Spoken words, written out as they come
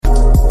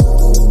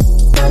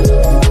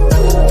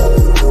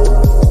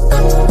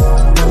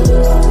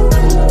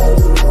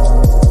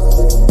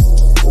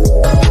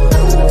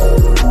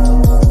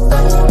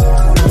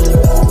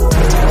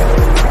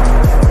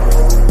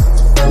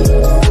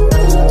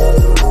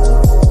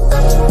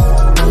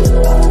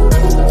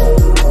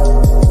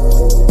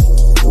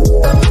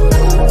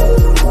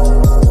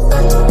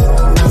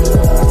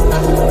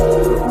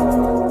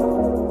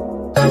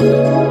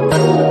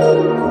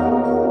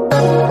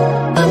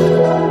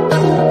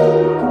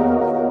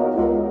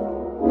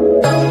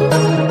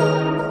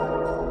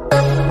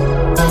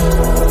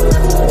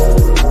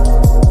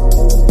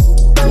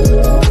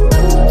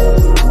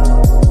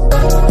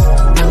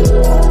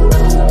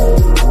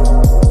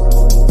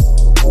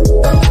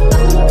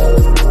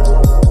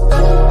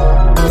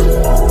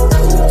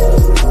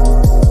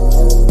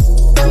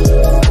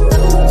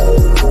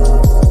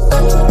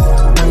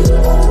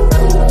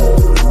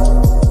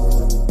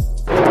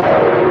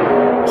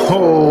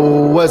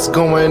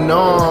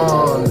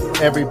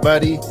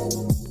everybody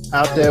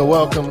out there.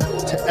 Welcome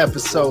to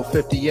episode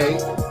 58.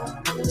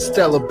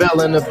 Stella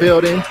Bella in the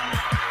building.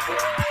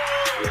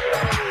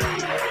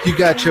 You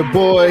got your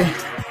boy,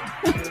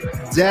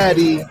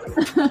 Daddy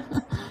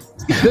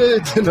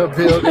Goods in the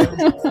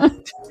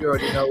building. You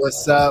already know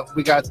what's up.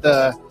 We got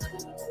the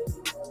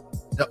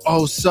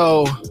oh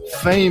so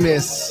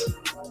famous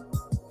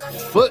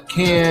Foot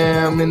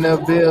Cam in the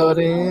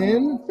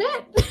building.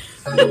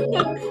 I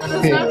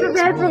was not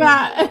prepared for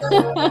that.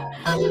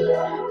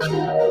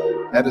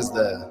 That is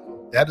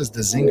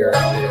the zinger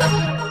right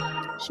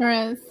there. Sure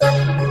is.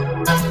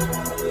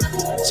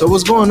 So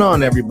what's going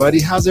on,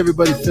 everybody? How's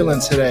everybody feeling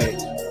today?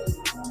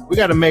 We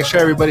got to make sure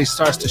everybody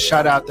starts to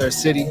shout out their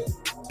city.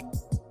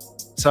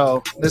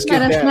 So let's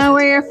get Let us know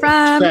where you're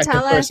from.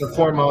 Tell us. First and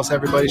foremost,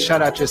 everybody,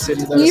 shout out your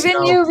city.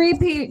 Even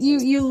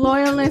you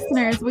loyal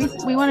listeners,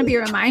 we want to be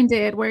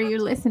reminded where you're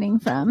listening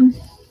from.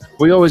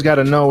 We always got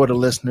to know where the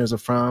listeners are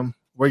from,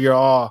 where you're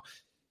all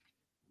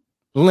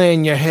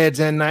laying your heads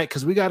at night,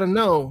 because we got to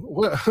know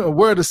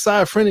where the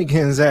Cy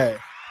Frennigan's at,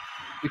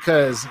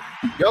 because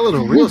y'all are the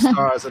real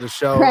stars of the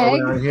show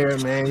around here,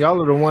 man. Y'all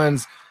are the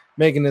ones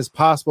making this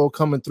possible,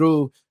 coming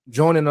through,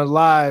 joining a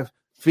live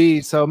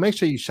feed. So make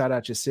sure you shout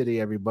out your city,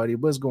 everybody.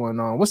 What's going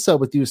on? What's up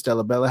with you,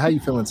 Stella Bella? How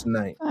you feeling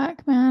tonight?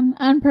 Fuck, man.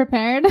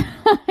 Unprepared.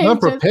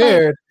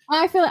 Unprepared?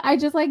 I feel like I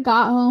just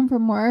got home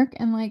from work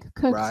and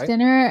cooked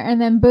dinner,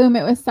 and then boom,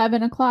 it was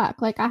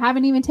 7:00. I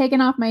haven't even taken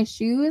off my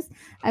shoes.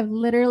 I've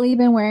literally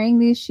been wearing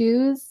these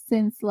shoes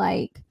since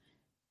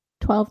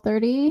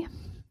 12:30.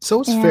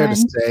 So it's fair to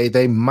say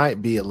they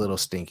might be a little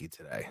stinky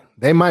today.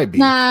 They might be.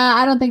 Nah,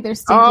 I don't think they're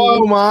stinky.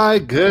 Oh my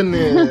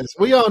goodness.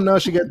 We all know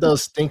she got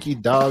those stinky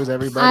dogs,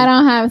 everybody. I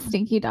don't have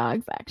stinky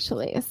dogs,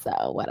 actually, so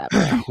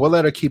whatever. We'll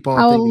let her keep on.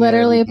 I will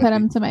literally put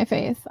them to my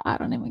face. I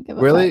don't even give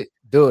a Really? fuck.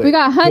 Do it. We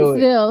got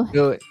Huntsville.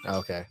 Do it.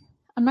 Okay.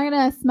 I'm not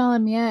going to smell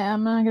them yet.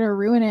 I'm not going to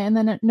ruin it, and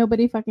then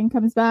nobody fucking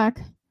comes back.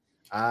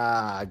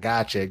 Ah,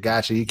 gotcha. You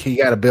got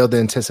to build the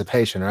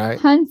anticipation, right?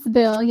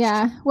 Huntsville,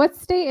 yeah. What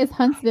state is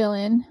Huntsville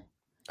in?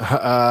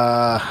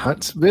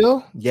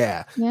 Huntsville?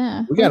 Yeah.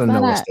 We got to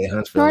know what state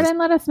Huntsville is. Jordan,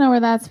 let us know where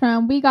that's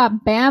from. We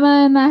got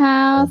Bama in the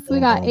house. We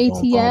got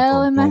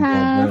ATL in the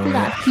house. We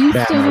got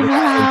Houston in the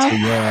house.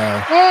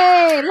 ATL.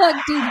 Hey, look,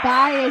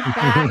 Dubai is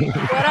back.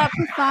 What up,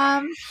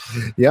 Sam?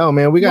 Yo,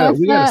 man, we got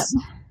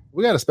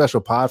a special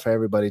pod for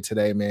everybody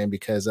today, man,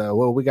 because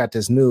we got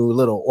this new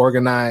little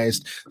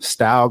organized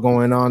style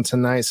going on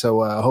tonight.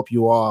 So I hope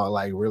you all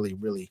really,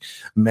 really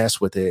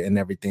mess with it and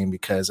everything,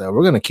 because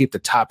we're going to keep the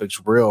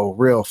topics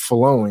real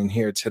flowing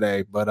here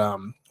today. But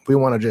we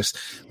want to just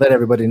let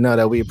everybody know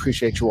that we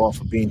appreciate you all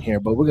for being here.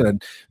 But we're going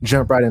to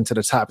jump right into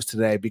the topics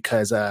today,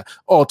 because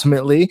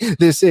ultimately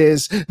this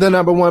is the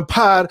number one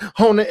pod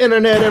on the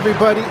internet,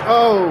 everybody.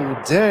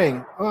 Oh,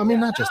 dang. Well, I mean,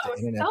 not just the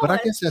internet, but I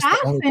guess that's the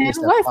only place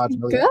that pod's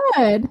really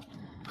good.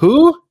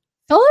 Who?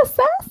 Soul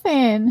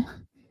Assassin.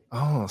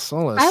 Oh,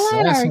 Soul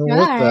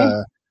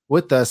Assassin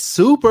with the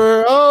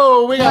super.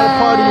 Oh, we got a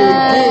party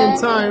again.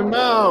 Time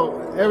out.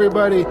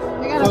 Everybody. We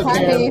got a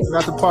party. We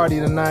got the party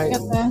tonight. We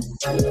got the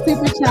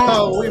super chat.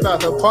 Oh, we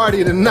about to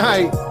party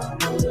tonight.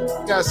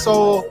 We got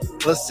Soul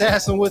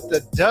Assassin with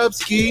the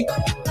Dubski.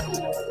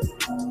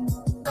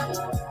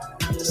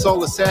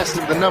 Soul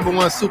Assassin, the number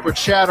one super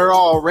chatter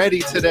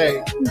already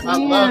today. I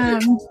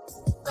love it.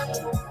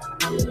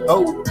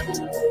 Oh.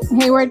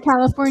 Hayward,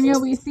 California,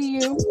 we see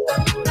you.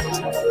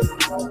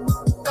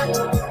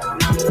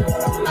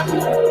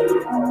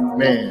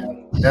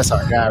 Man, that's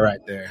our guy right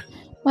there.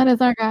 That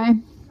is our guy.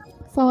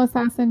 Soul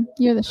Assassin,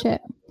 you're the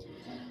shit.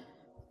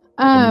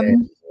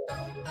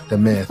 The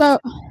myth.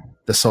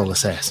 The Soul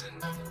Assassin.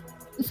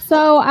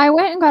 So I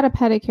went and got a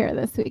pedicure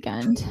this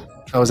weekend.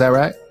 Oh, is that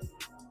right?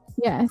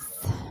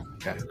 Yes.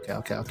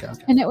 Okay.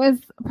 And it was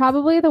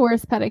probably the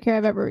worst pedicure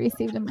I've ever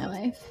received in my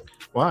life.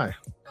 Why?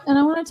 And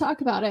I want to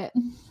talk about it.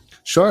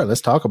 Sure,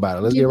 let's talk about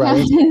it. Let's get right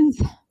into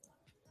it.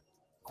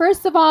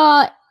 First of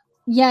all,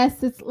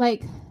 yes, it's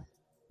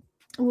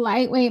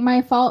lightweight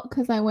my fault,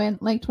 because I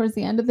went towards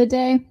the end of the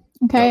day.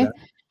 Okay.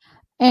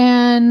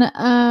 And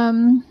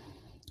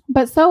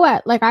but so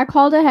what? I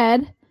called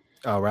ahead.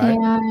 All right.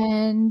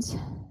 And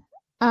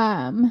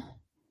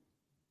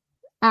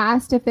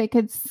asked if they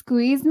could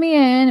squeeze me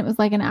in. It was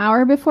an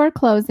hour before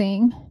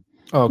closing.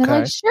 Okay.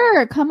 They're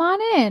sure, come on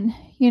in.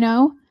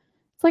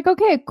 It's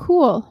okay,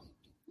 cool.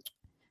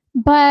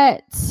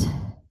 But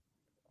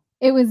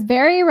it was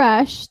very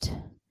rushed.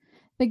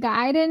 The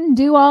guy didn't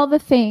do all the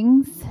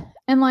things.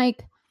 And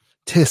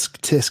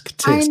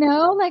tisk. I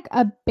know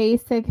a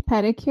basic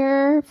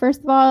pedicure.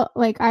 First of all,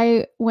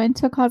 I went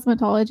to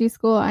cosmetology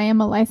school. I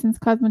am a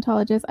licensed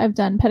cosmetologist. I've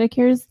done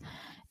pedicures.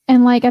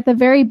 And at the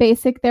very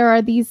basic, there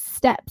are these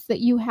steps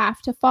that you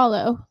have to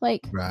follow.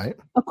 Right.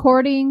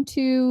 According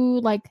to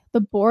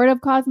the board of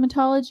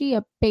cosmetology,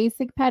 a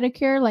basic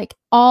pedicure,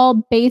 all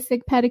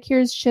basic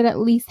pedicures should at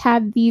least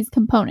have these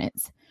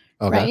components.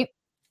 Okay. Right.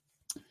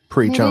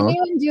 Preach on. They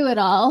didn't even do it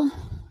all.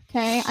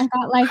 Okay. I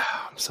got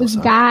this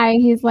guy,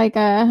 he's I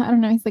don't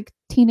know, he's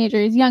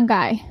teenager, he's a young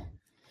guy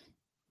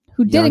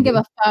who didn't give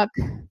a fuck.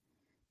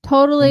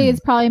 totally is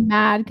probably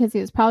mad because he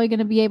was probably going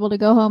to be able to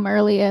go home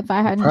early if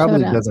I hadn't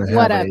probably showed up. Doesn't have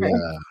whatever.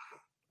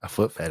 A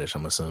foot fetish.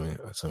 I'm assuming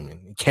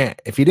you can't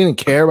if you didn't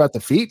care about the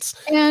feet.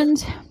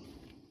 And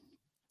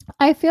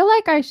I feel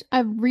like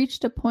I've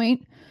reached a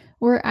point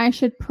where I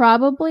should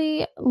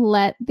probably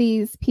let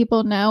these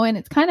people know, and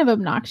it's kind of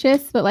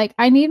obnoxious, but like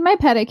I need my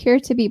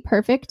pedicure to be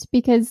perfect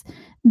because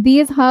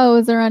these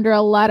hoes are under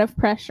a lot of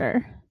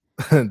pressure.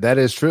 That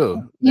is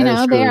true. You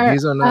know, they are.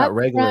 These are not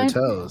regular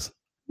toes.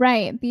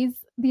 Right.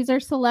 These are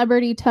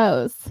celebrity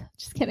toes.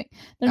 Just kidding.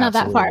 They're not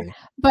that far,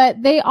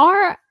 but they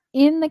are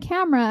in the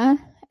camera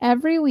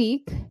every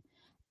week,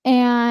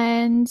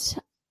 and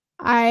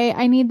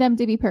I need them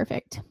to be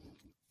perfect.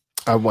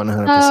 I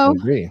 100%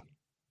 agree.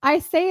 I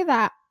say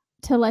that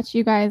to let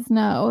you guys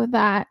know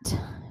that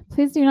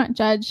please do not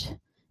judge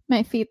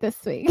my feet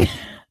this week.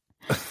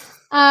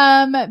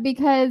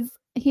 Because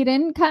he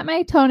didn't cut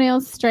my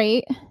toenails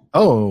straight.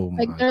 Oh,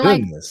 like my they're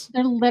goodness.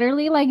 They're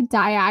literally like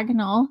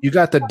diagonal. You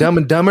got the Dumb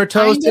and Dumber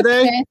toes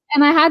today?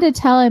 And I had to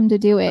tell him to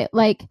do it.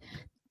 Like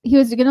he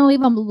was going to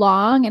leave them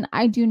long, and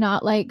I do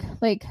not like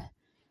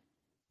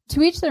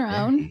to each their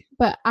own,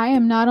 but I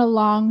am not a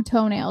long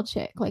toenail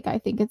chick. Like I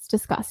think it's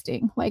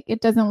disgusting. Like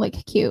it doesn't look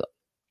cute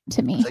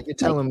to me. Like you're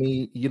telling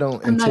me you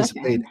don't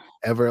anticipate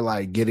ever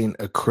like getting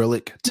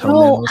acrylic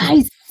toenails? No,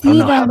 I see I don't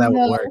know how them, that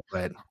would work,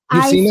 but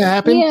you've seen that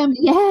happen?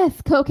 Yes.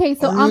 Okay,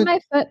 so on my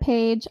foot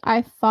page,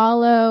 I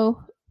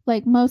follow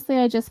mostly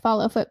I just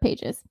follow foot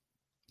pages.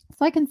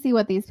 So I can see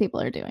what these people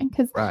are doing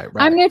because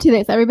I'm new to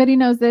this. Everybody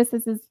knows this.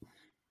 This is,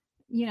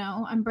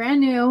 I'm brand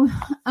new.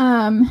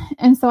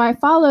 And so I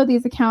follow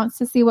these accounts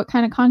to see what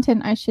kind of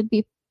content I should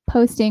be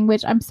posting,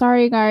 which I'm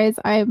sorry, guys.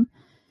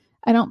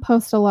 I don't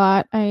post a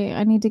lot.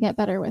 I need to get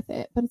better with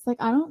it. But it's like,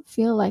 I don't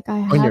feel like I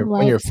have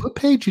on your foot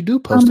page, you do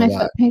post a lot. On my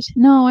foot page.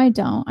 No, I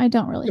don't. I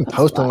don't really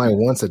post posting like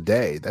once a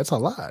day. That's a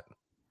lot.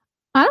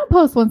 I don't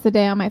post once a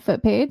day on my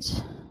foot page.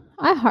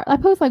 I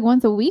post like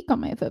once a week on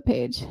my foot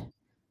page.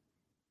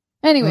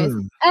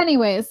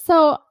 Anyways,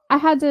 so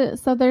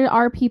there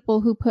are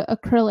people who put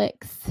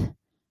acrylics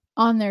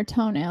on their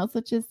toenails,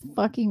 which is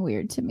fucking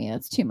weird to me.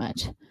 That's too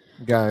much.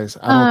 Guys,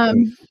 I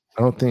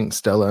don't think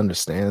Stella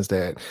understands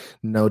that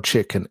no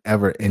chick can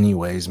ever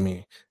anyways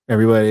me.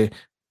 Everybody,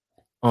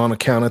 on a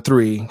count of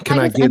 3, can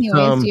I get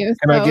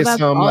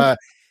some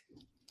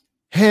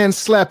hand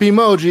slap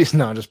emojis?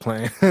 No, I'm just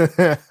playing.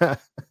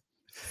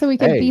 So we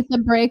can beat the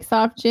brakes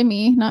off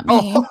Jimmy, not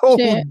me.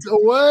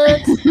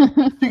 What?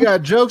 You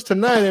got jokes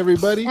tonight,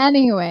 everybody.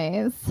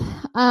 Anyways.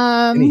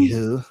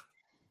 Anywho.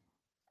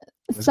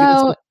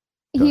 So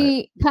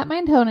he cut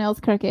my toenails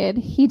crooked.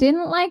 He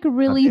didn't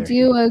really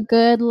do a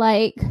good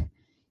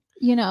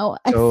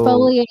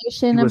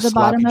exfoliation of the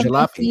bottom of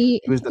the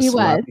feet. He was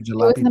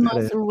the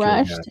most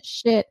rushed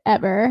shit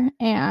ever.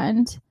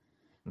 And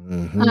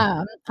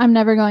I'm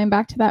never going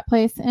back to that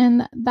place.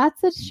 And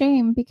that's a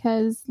shame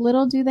because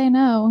little do they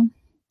know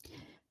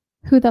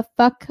who the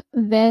fuck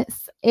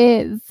this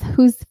is,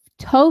 whose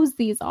toes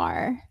these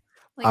are.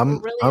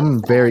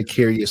 I'm very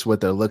curious what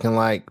they're looking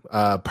like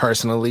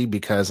personally,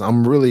 because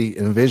I'm really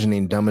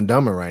envisioning Dumb and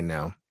Dumber right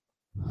now.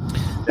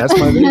 That's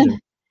my vision.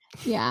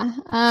 Yeah.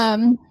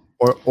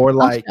 Or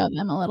like I'll show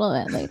them a little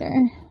bit later.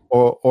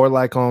 Or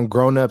like on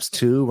Grown Ups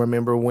 2.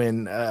 Remember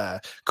when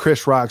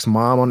Chris Rock's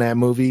mom on that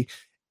movie,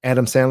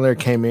 Adam Sandler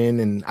came in,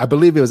 and I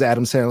believe it was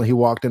Adam Sandler. He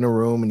walked in a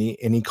room and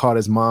he called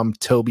his mom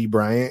Toby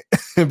Bryant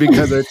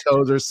because her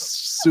toes are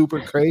super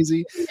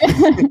crazy.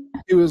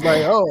 He was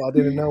like, "Oh, I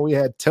didn't know we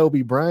had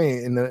Toby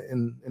Bryant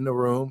in the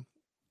room."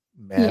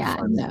 Mad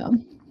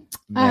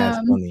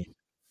funny.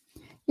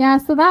 Yeah,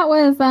 so that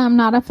was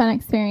not a fun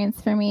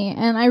experience for me.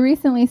 And I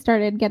recently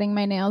started getting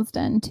my nails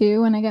done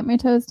too when I get my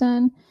toes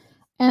done.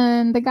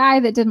 And the guy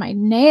that did my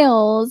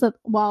nails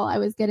while I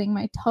was getting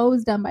my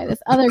toes done by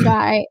this other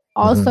guy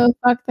also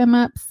fucked them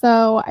up.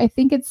 So I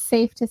think it's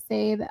safe to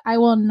say that I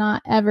will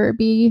not ever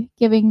be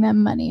giving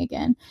them money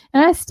again.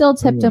 And I still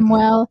tipped him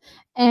well.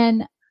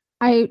 And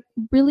I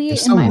really,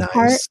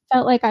 heart,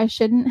 felt like I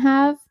shouldn't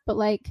have. But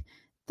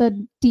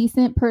the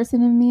decent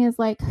person in me is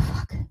like,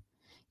 fuck.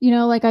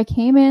 I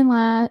came in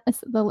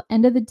the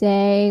end of the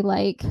day.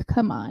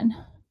 Come on.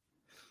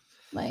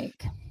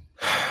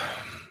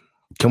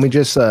 Can we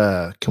just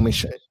can we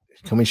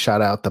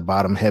shout out the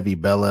Bottom Heavy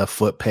Bella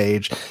foot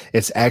page?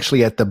 It's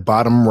actually at the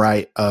bottom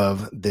right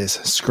of this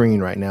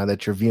screen right now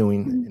that you're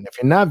viewing. And if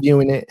you're not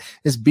viewing it,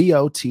 it's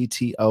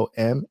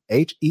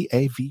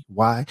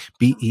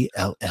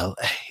BOTTOMHEAVYBELLA.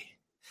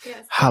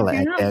 Yes, holla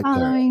at that girl.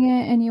 Following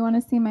it and you want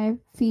to see my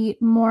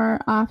feet more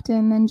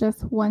often than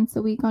just once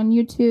a week on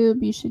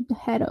YouTube, you should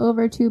head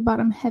over to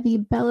Bottom Heavy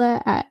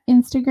Bella at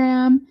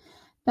Instagram.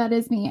 That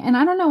is me. And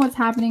I don't know what's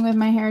happening with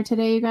my hair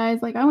today, you guys.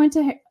 I went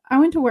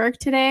to work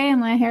today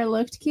and my hair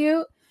looked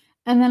cute.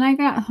 And then I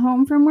got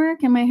home from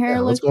work and my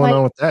hair looked what's going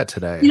on with that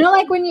today?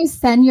 When you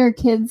send your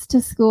kids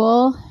to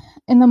school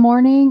in the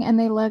morning and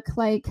they look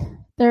like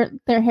their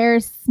hair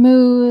is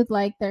smooth,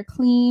 they're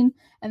clean,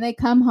 and they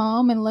come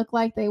home and look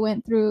like they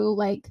went through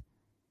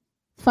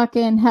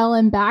fucking hell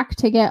and back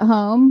to get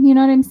home. You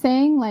know what I'm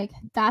saying? Like,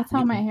 that's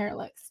how my hair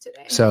looks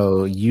today.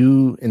 So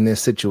you, in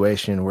this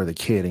situation, were the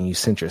kid and you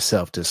sent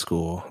yourself to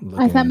school.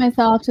 I sent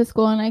myself to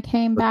school and I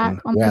came back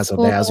on the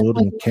school dazzled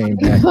and came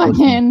back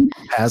fucking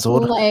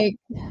hassled. Like,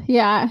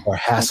 yeah. Or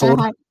hassled.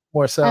 Like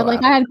or so.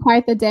 I had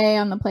quite the day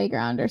on the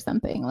playground or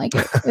something. Like,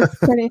 it's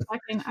pretty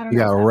fucking, I don't know. You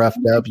got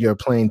roughed up. You're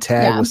playing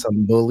tag with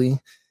some bully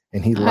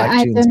and he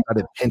liked you and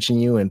started pinching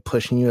you and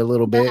pushing you a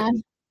little bit.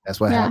 That's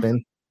what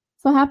happened.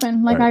 That's what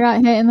happened. Like, I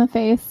got hit in the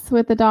face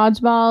with a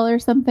dodgeball or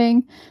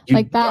something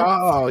like that.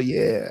 Oh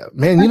yeah,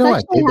 man. You know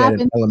I did that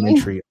in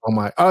elementary.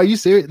 Oh, you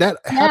serious? That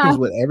happens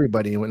with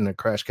everybody in the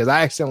crush. Because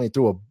I accidentally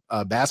threw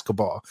a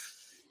basketball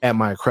at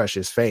my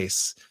crush's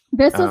face.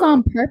 This was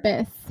on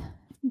purpose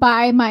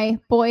by my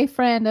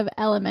boyfriend of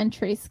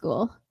elementary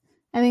school.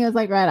 I think it was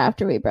like right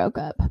after we broke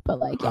up, but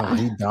like, yeah.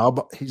 He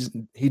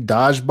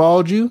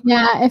dodgeballed you?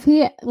 Yeah, if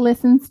he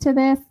listens to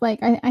this, like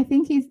I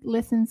think he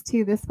listens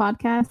to this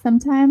podcast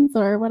sometimes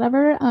or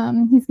whatever.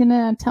 He's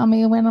gonna tell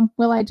me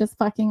will I just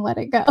fucking let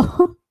it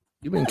go.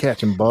 You've been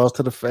catching balls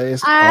to the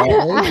face.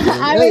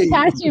 I've been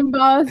catching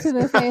balls to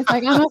the face.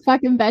 Like, I'm a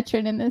fucking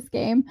veteran in this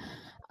game.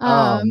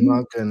 Oh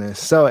my goodness.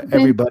 So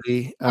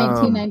everybody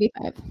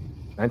 1995.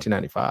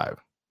 1995.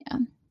 Yeah.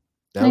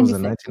 That was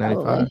in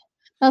 1995. Probably.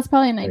 That was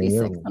probably in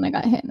 96 when I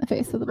got hit in the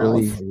face with the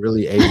balls.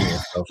 Really aging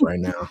yourself right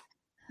now.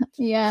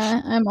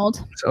 Yeah, I'm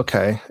old. It's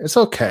okay. It's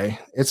okay.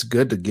 It's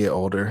good to get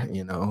older,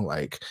 you know,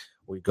 like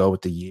we go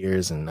with the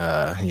years and,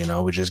 you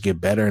know, we just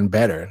get better and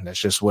better. That's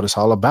just what it's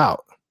all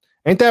about.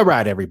 Ain't that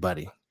right,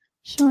 everybody?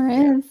 Sure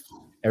is.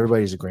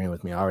 Everybody's agreeing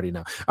with me. I already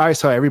know. All right.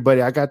 So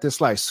everybody, I got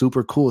this like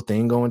super cool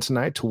thing going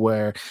tonight to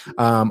where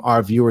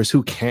our viewers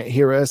who can't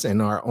hear us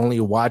and are only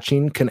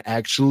watching can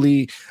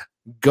actually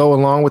go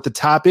along with the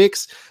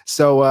topics.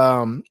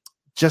 So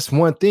just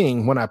one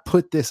thing, when I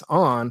put this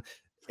on,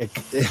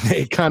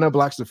 it kind of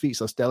blocks the feet.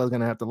 So Stella's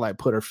gonna have to like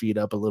put her feet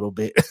up a little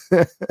bit.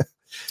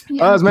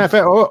 Yeah. As a matter of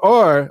fact,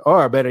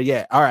 or better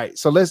yet. All right.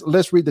 So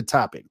let's read the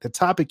topic. The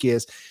topic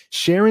is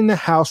sharing the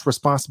house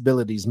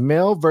responsibilities,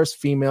 male versus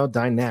female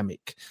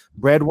dynamic,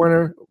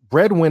 breadwinner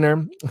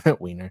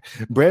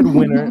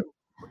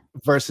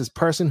versus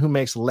person who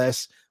makes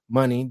less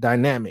money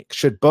dynamic.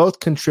 Should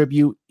both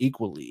contribute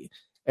equally?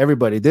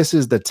 Everybody, this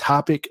is the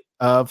topic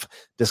of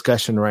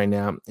discussion right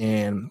now.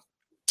 And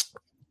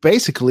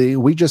basically,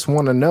 we just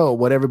want to know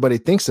what everybody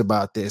thinks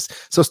about this.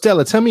 So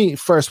Stella, tell me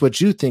first what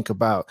you think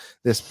about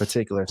this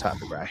particular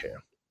topic right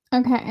here.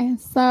 Okay.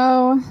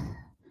 So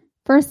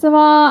first of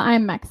all,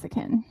 I'm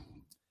Mexican.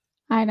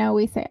 I know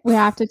we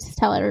have to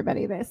tell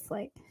everybody this.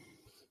 Like,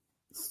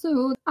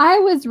 so I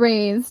was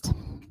raised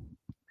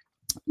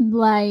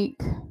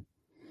like,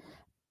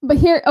 but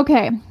here,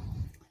 okay.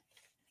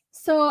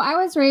 So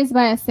I was raised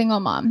by a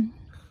single mom.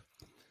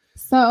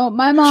 So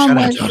my mom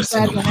was the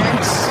breadwinner.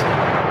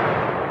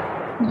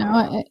 You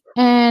know,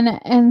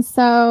 and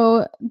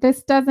so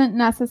this doesn't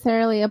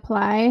necessarily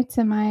apply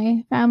to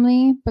my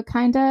family, but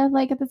kind of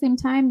like at the same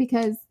time,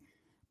 because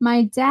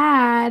my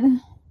dad,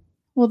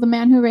 well, the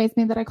man who raised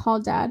me that I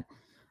called dad,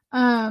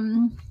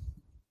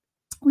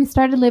 we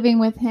started living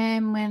with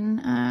him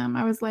when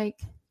I was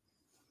like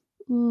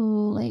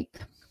 5th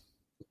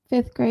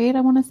grade,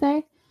 I want to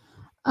say.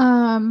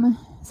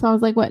 So I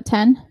was like,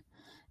 10?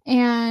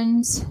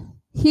 And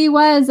he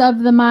was of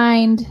the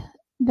mind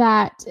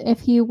that if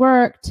he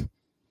worked,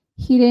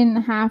 he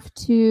didn't have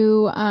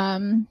to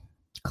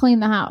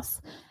clean the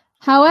house.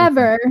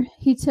 However,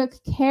 he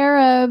took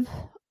care of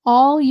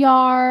all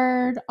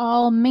yard,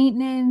 all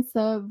maintenance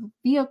of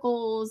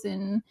vehicles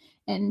and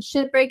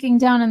shit breaking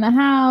down in the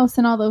house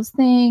and all those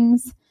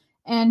things.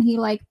 And he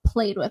like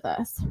played with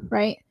us,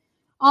 right?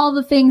 All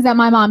the things that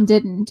my mom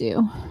didn't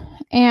do.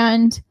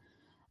 And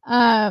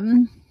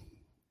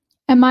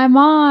my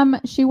mom,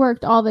 she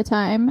worked all the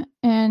time,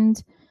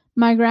 and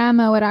my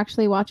grandma would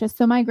actually watch us.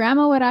 So my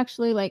grandma would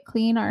actually like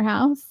clean our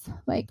house,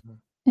 like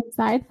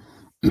inside.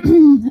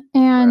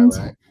 And,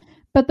 right.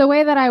 But the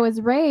way that I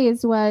was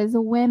raised was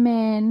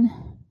women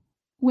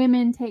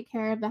take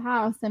care of the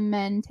house and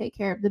men take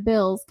care of the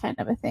bills, kind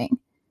of a thing.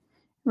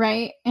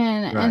 Right.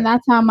 And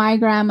that's how my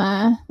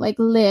grandma like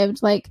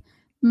lived. Like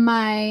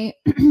my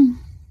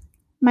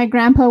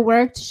grandpa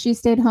worked, she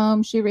stayed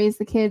home, she raised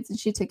the kids, and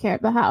she took care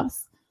of the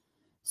house.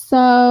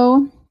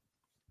 So,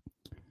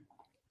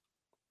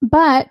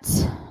 but.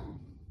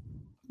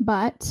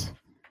 There's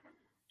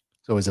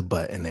always a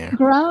but in there.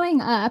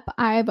 Growing up,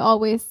 I've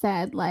always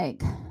said,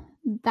 like,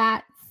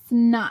 that's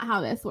not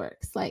how this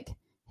works. Like,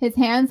 his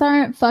hands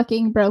aren't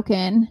fucking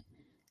broken.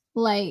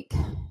 Like,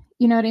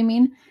 you know what I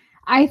mean?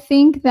 I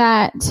think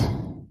that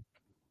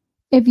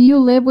if you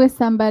live with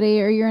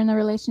somebody or you're in a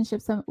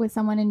relationship with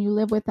someone and you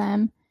live with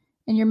them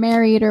and you're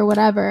married or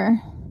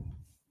whatever,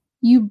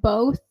 you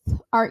both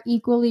are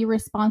equally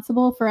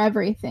responsible for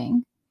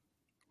everything.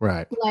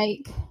 Right.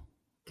 Like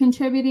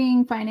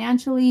contributing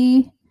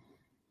financially,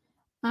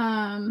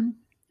 and,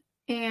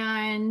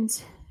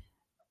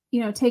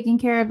 you know, taking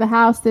care of the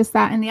house, this,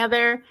 that, and the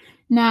other.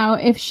 Now,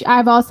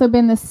 I've also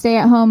been the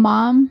stay-at-home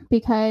mom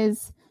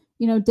because,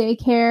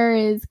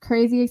 daycare is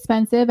crazy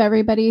expensive.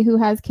 Everybody who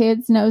has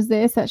kids knows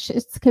this. That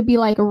shit could be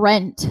like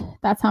rent.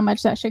 That's how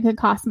much that shit could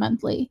cost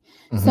monthly.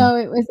 Mm-hmm. So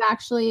it was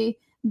actually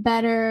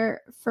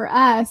better for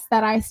us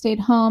that I stayed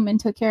home and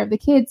took care of the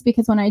kids,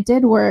 because when I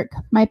did work,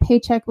 my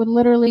paycheck would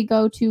literally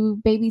go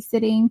to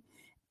babysitting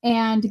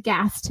and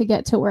gas to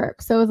get to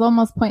work. So it was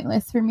almost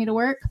pointless for me to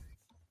work.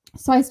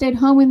 So I stayed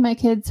home with my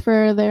kids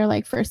for their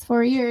like first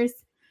 4 years,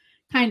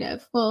 kind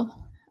of. Well,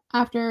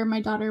 after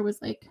my daughter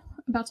was like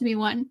about to be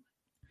 1.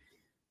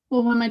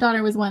 Well, when my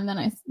daughter was 1,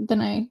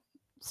 then I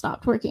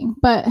stopped working.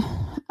 But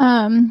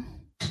I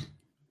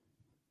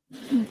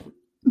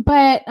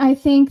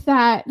think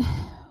that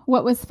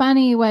what was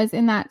funny was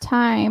in that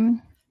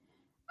time,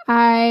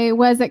 I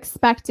was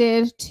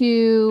expected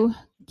to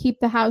keep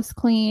the house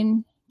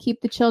clean,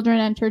 keep the children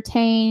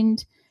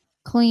entertained,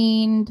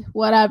 cleaned,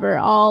 whatever,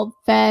 all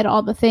fed,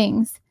 all the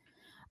things.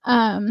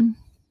 And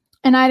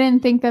I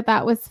didn't think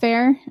that was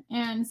fair.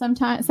 And some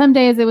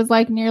days it was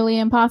like nearly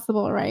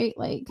impossible, right?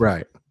 Like,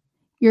 right.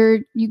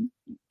 You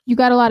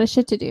got a lot of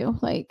shit to do.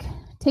 Like,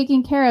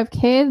 taking care of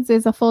kids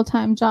is a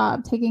full-time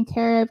job. Taking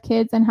care of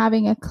kids and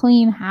having a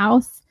clean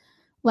house,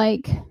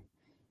 like,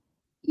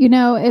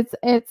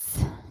 it's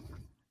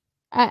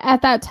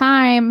at that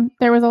time,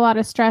 there was a lot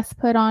of stress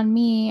put on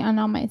me and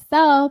on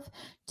myself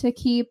to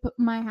keep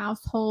my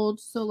household.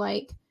 So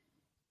like,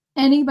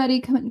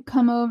 anybody could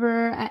come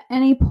over at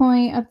any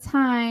point of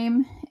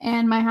time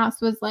and my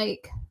house was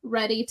like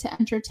ready to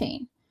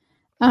entertain.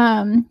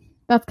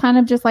 That's kind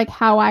of just like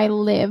how I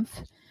live.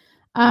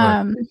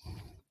 Right.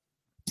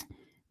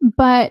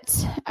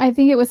 But I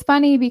think it was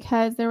funny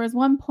because there was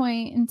one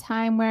point in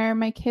time where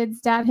my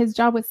kid's dad, his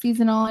job was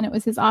seasonal and it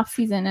was his off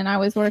season and I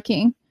was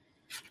working.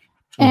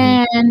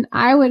 Mm-hmm. And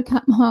I would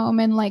come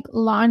home and like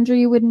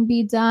laundry wouldn't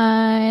be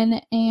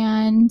done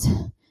and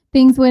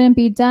things wouldn't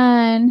be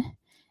done.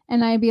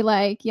 And I'd be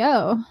like,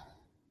 yo,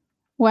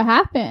 what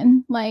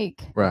happened?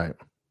 Like, right.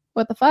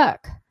 What the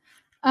fuck?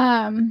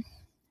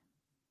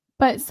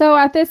 But so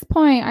at this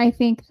point, I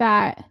think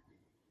that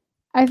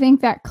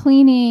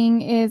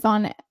cleaning is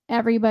on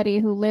everybody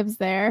who lives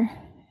there,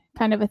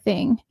 kind of a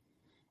thing.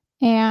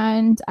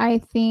 And I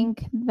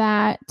think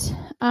that,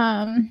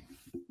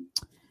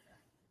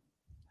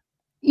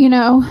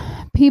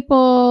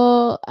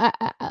 people,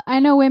 I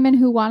know women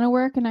who want to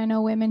work and I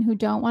know women who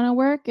don't want to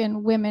work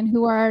and women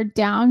who are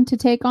down to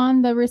take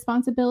on the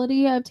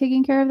responsibility of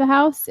taking care of the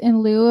house in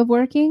lieu of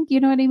working.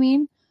 You know what I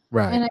mean?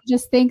 Right. And I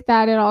just think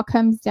that it all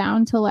comes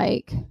down to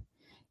like,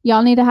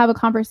 y'all need to have a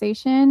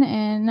conversation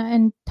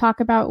and talk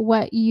about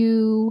what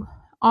you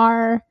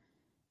are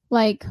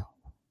like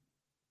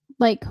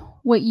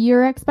what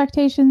your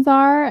expectations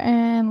are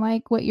and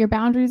like what your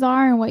boundaries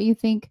are and what you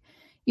think,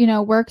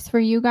 works for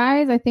you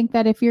guys. I think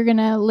that if you're going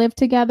to live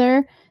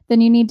together, then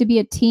you need to be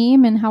a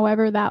team, and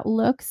however that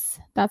looks,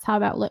 that's how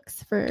that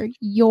looks for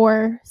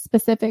your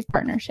specific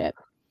partnership.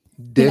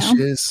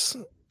 Dishes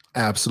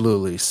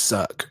absolutely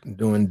suck.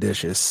 Doing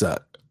dishes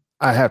suck.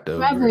 I have to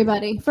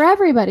for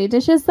everybody.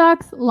 Dishes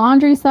sucks.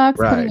 Laundry sucks.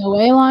 Right. Putting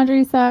away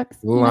laundry sucks.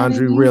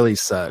 Laundry really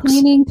sucks.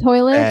 Cleaning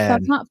toilets,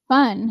 that's not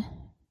fun.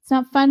 It's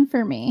not fun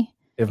for me.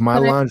 If my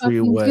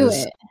laundry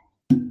was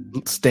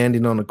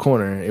standing on the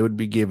corner, it would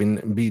be giving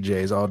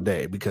BJ's all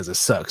day because it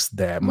sucks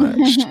that much.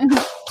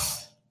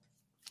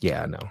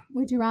 Yeah, I know.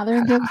 Would you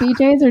rather give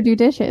BJ's or do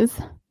dishes?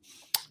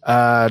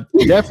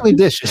 Definitely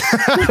dishes.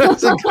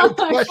 That's a good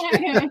question.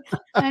 Okay.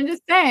 I'm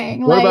just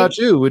saying. What about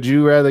you? Would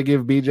you rather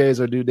give BJ's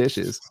or do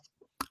dishes?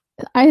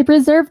 I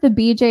reserve the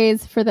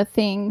BJ's for the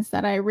things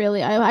that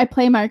I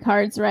play my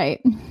cards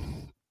right.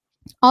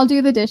 I'll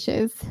do the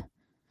dishes,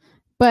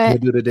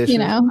 but do the dishes?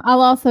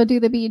 I'll also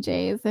do the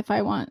BJ's if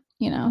I want,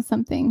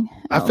 something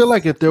else. I feel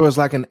like if there was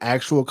like an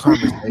actual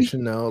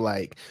conversation though,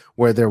 like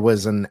where there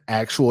was an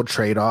actual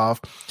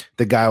trade-off,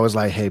 the guy was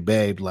like, hey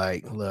babe,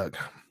 like, look,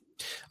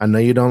 I know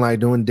you don't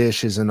like doing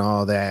dishes and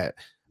all that,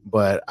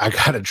 but I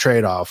got a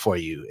trade-off for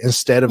you.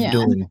 Instead of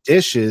doing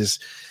dishes,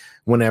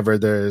 whenever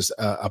there's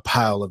a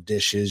pile of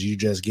dishes, you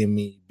just give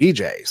me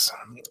BJ's.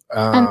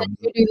 And then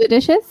you do the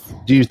dishes?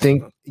 Do you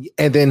think,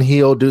 and then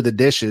he'll do the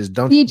dishes?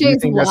 Do you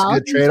think that's a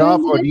good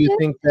trade-off? Or do you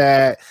think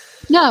that...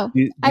 No,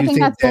 I think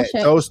that's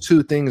bullshit. Those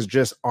two things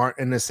just aren't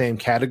in the same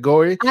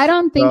category. I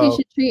don't think you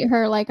should treat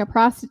her like a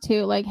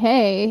prostitute. Like,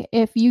 hey,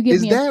 if you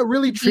give me that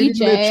really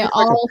treating like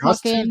a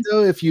prostitute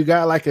though? If you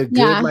got like a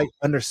good like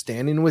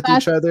understanding with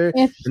each other,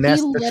 and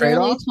that's the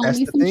trade-off. That's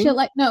the thing. Shit,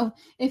 like, no,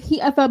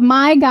 if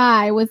my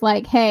guy was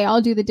like, hey,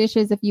 I'll do the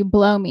dishes if you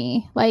blow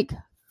me, like,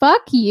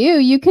 fuck you.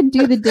 You could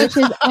do the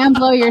dishes and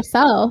blow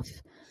yourself.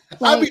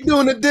 Like, I'll be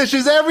doing the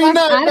dishes every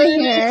night,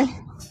 baby.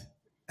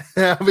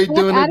 I'll be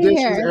doing the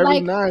dishes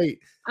every night.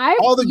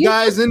 All the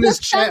guys in this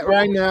chat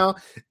right now,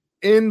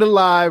 in the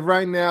live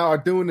right now, are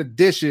doing the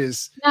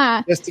dishes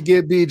just to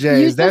get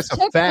BJ's. That's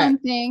a fact.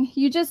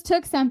 You just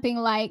took something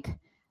like,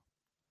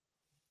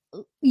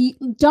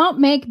 don't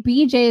make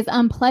BJ's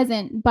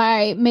unpleasant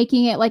by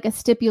making it like a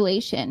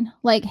stipulation.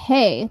 Like,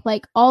 hey,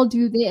 like, I'll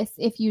do this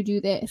if you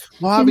do this.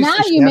 Well, obviously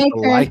now you make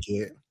her like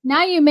it.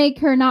 now you make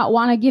her not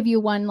want to give you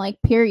one,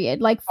 like,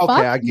 period. Like, okay,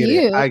 fuck I get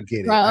you, it. I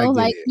get bro. it. I get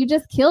like, it. you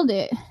just killed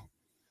it.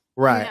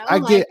 Right.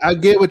 You know? I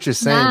get what you're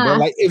saying, bro.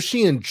 Like, if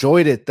she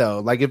enjoyed it though,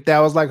 like if that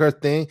was like her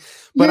thing,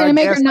 but I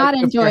guess like,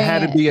 if there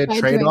had to be a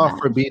trade-off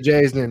for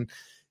BJ's, then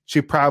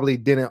she probably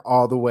didn't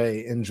all the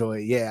way enjoy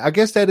it. Yeah, I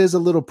guess that is a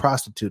little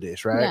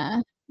prostitute-ish, right?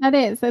 Yeah, that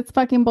is. That's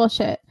fucking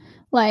bullshit.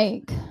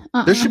 Like,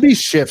 there should be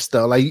shifts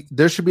though. Like,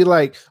 there should be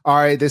like, all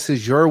right, this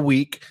is your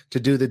week to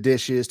do the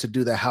dishes, to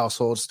do the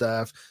household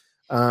stuff,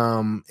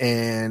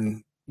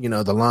 and you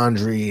know, the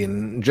laundry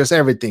and just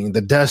everything,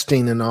 the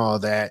dusting and all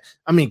that.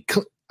 I mean,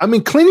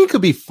 cleaning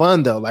could be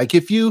fun though. Like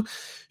if you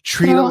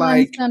treat it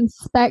like some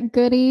Spec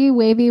Goody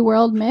Wavy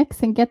World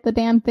mix and get the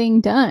damn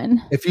thing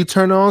done. If you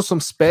turn on some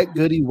Spec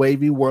Goody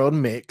Wavy World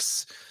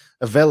mix,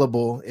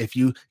 available if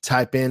you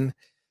type in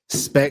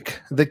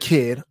Spec the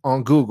Kid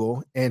on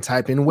Google and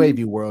type in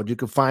Wavy World, you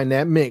can find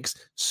that mix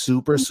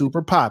super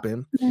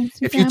popping.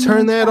 If you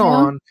turn that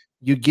on,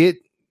 you get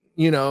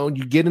in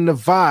the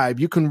vibe.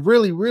 You can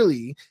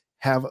really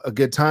have a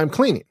good time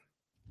cleaning.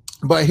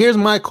 But here's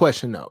my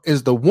question though: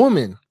 is the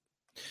woman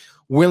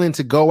willing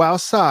to go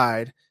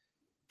outside,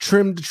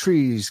 trim the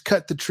trees,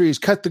 cut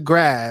the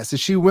grass? Is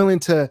she willing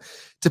to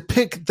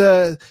pick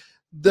the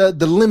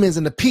lemons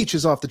and the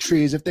peaches off the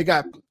trees if they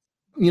got,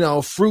 you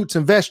know, fruits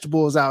and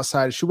vegetables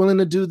outside? Is she willing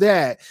to do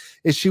that?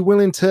 Is she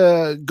willing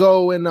to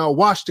go and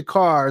wash the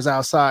cars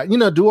outside? You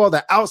know, do all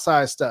the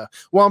outside stuff.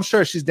 Well, I'm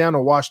sure she's down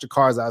to wash the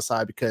cars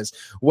outside, because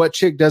what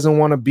chick doesn't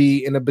want to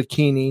be in a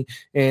bikini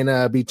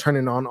and be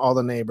turning on all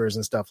the neighbors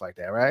and stuff like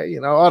that, right? You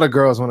know, all the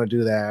girls want to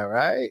do that,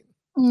 right?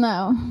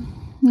 No,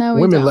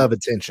 women love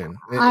attention.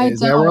 I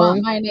don't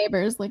want my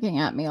neighbors looking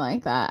at me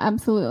like that.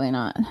 Absolutely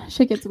not.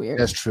 Shit gets weird.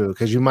 That's true,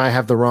 because you might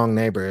have the wrong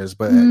neighbors,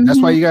 but that's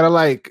why you gotta,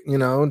 like, you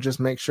know, just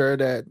make sure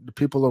that the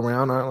people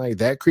around aren't like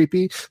that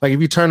creepy. Like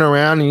if you turn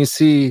around and you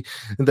see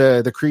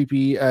the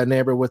creepy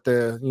neighbor with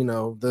the, you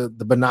know, the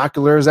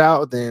binoculars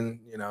out,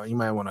 then, you know, you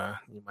might want to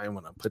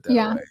put that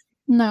away.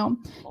 No.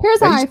 Here's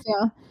how I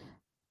feel.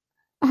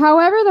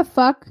 However the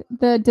fuck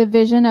the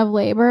division of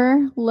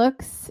labor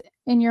looks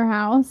in your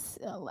house,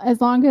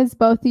 as long as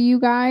both of you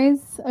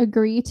guys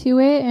agree to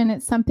it and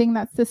it's something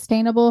that's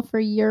sustainable for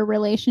your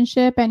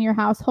relationship and your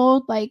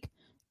household, like,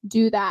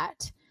 do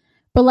that.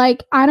 But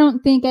like, I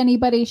don't think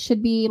anybody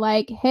should be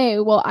like, hey,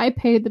 well, I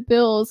pay the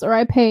bills, or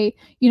I pay,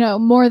 you know,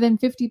 more than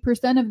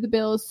 50% of the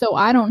bills, so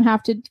I don't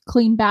have to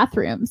clean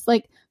bathrooms.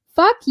 Like,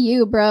 fuck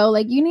you, bro.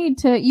 Like,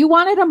 you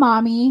wanted a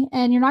mommy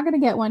and you're not going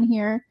to get one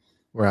here.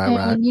 Right.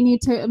 And you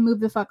need to move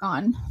the fuck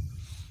on.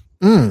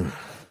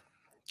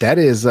 That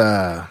is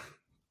a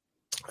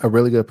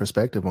really good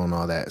perspective on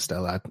all that,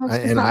 Stella.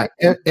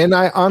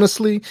 I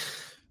honestly,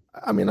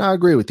 I mean, I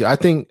agree with you. I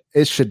think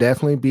it should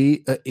definitely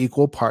be an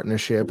equal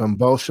partnership and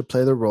both should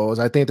play the roles.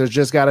 I think there's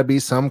just got to be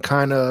some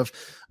kind of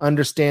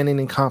understanding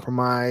and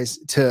compromise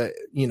to,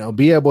 you know,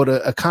 be able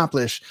to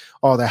accomplish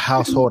all the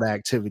household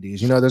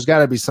activities. You know, there's got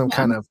to be some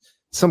kind of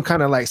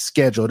like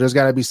schedule. There's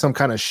got to be some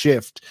kind of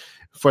shift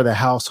for the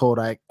household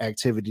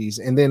activities.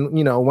 And then,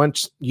 you know,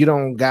 once you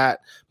don't got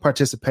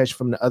participation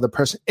from the other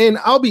person, and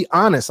I'll be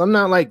honest, I'm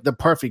not like the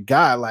perfect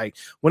guy. Like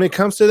when it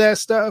comes to that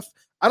stuff,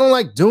 I don't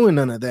like doing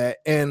none of that.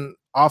 And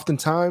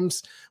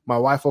oftentimes my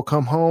wife will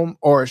come home,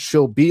 or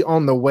she'll be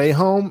on the way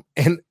home,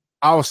 and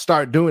I'll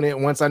start doing it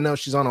once I know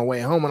she's on her way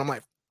home. And I'm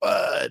like,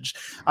 fudge,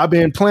 I've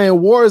been playing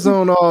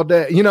Warzone all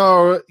day, you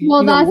know,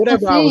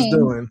 whatever I was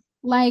doing.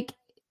 Like,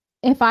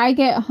 if I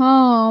get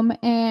home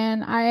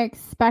and I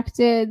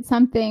expected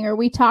something, or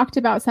we talked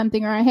about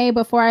something, or hey,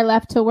 before I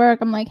left to work,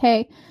 I'm like,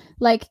 hey,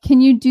 like,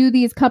 can you do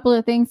these couple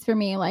of things for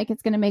me? Like,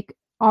 it's going to make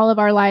all of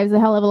our lives a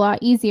hell of a lot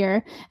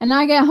easier. And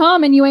I get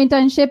home and you ain't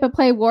done shit but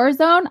play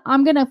Warzone,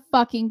 I'm going to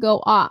fucking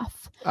go off.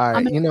 All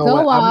right, you know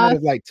what? I might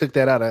have like took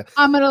that out of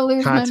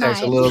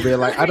context a little bit.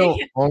 Like, I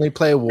don't only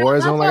play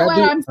Warzone. Like,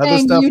 I do other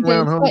stuff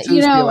around home too.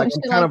 You know, like,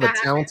 I'm kind of a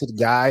talented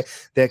guy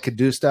that could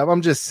do stuff.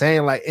 I'm just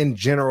saying, like, in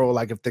general,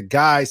 like if the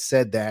guy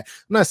said that,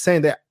 I'm not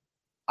saying that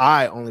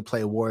I only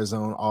play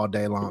Warzone all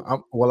day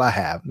long. I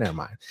have. Never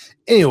mind.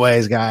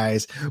 Anyways,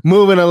 guys,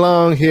 moving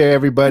along here,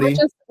 everybody.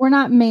 We're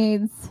not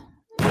maids.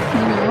 You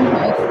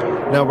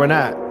know, no, we're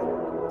not.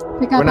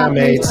 We're not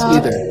maids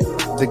either.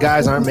 The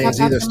guys aren't maids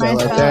either,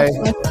 Stella, okay?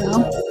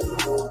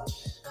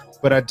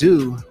 But I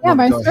do want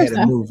to go ahead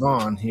and move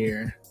on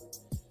here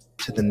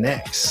to the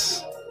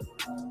next.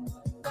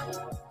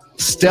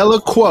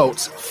 Stella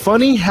quotes,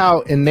 funny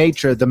how in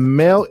nature the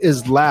male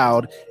is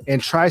loud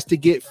and tries to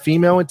get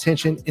female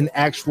attention in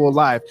actual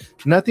life.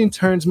 Nothing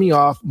turns me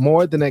off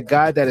more than a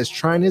guy that is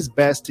trying his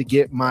best to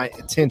get my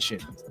attention.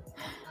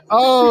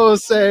 Oh,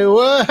 say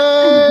what?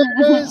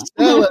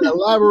 Stella,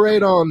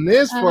 elaborate on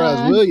this for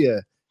us, will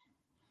you?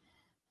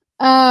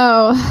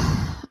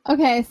 Oh,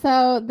 okay.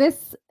 So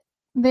this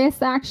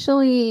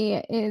actually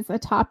is a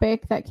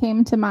topic that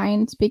came to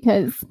mind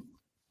because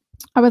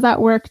I was at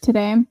work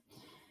today,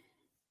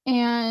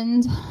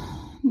 and so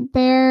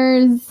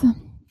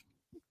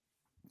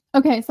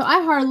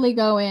I hardly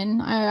go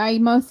in. I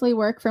mostly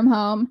work from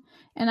home,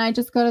 and I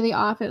just go to the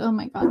office. Oh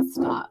my God,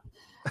 stop.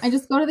 I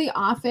just go to the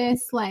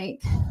office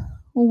like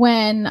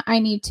when I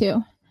need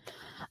to.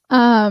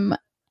 And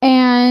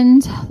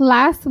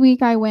last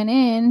week I went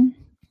in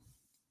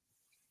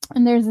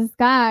and there's this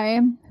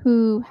guy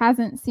who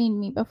hasn't seen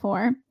me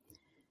before.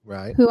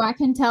 Right. Who I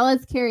can tell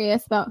is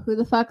curious about who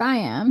the fuck I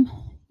am,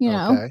 you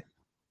know.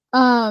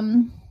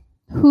 Okay.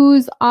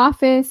 Whose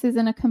office is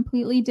in a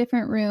completely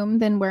different room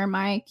than where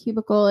my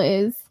cubicle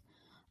is.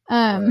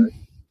 Right.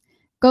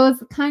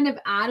 Goes kind of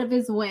out of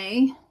his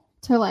way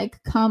to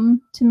like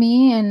come to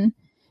me, and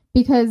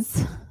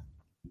because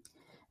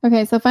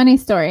okay, so funny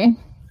story.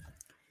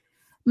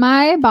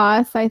 My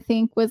boss, I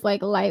think, was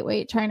like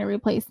lightweight trying to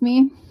replace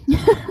me.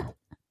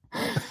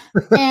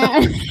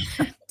 And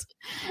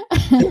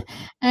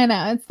I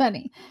know, it's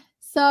funny.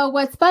 So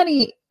what's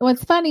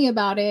funny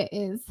about it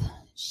is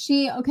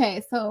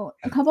so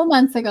a couple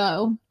months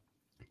ago,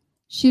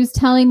 she was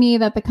telling me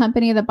that the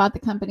company that bought the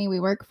company we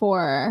work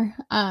for,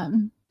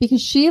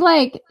 because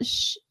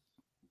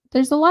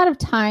there's a lot of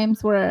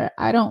times where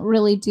I don't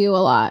really do a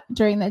lot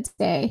during the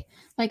day,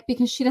 like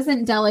because she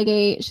doesn't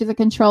delegate, she's a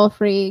control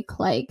freak,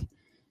 like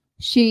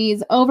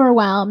she's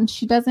overwhelmed,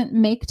 she doesn't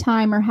make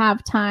time or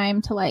have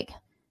time to like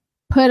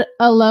put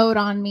a load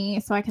on me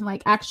so I can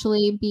like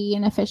actually be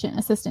an efficient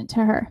assistant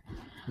to her.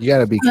 You got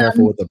to be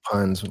careful with the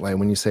puns. Like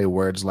when you say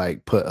words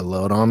like put a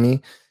load on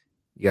me,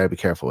 you got to be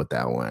careful with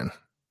that one.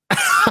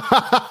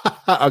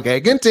 Okay,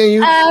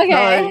 continue.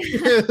 Okay.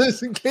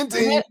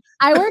 Continue.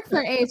 I work for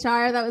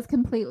HR. That was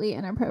completely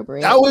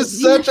inappropriate. That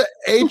was such an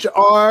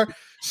HR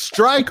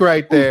strike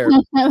right there.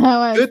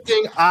 Good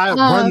thing I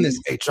run this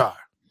HR.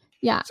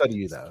 Yeah. So do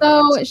you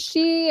though.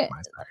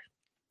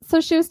 So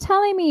she was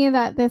telling me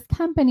that this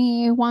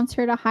company wants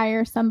her to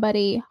hire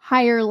somebody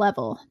higher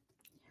level.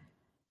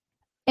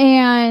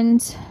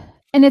 And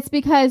it's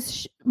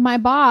because my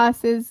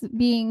boss is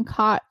being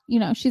caught, you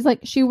know,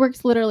 she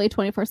works literally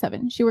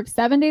 24/7. She works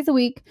 7 days a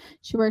week.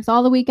 She works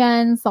all the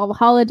weekends, all the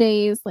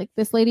holidays. Like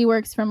this lady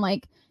works from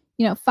like,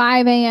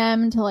 5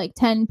 a.m. to like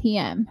 10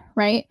 p.m.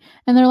 Right.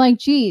 And they're like,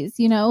 geez,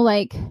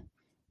 like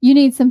you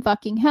need some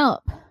fucking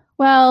help.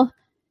 Well,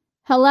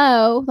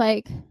 hello.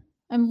 Like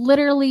I'm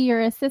literally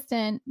your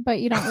assistant, but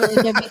you don't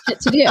really give me shit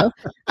to do.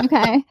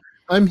 Okay.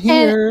 I'm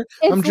here.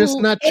 I'm just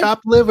not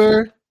chopped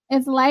liver.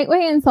 It's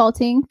lightweight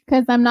insulting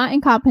because I'm not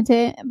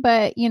incompetent,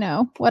 but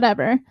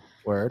whatever.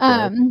 Word.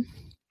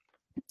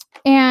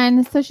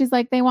 And so she's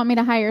like, they want me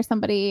to hire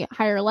somebody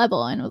higher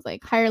level. And it was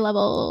like, higher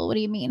level? What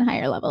do you mean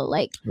higher level?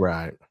 Like,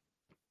 right.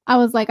 I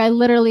was like, I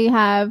literally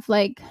have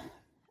like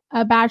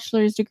a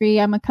bachelor's degree.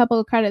 I'm a couple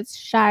of credits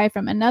shy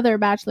from another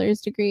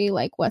bachelor's degree.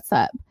 Like, what's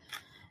up?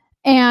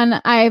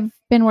 And I've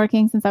been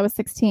working since I was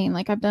 16.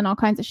 Like, I've done all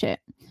kinds of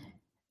shit.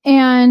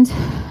 And,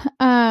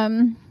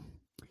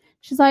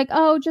 she's like,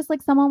 oh, just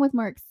like someone with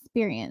more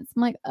experience.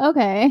 I'm like,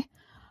 okay.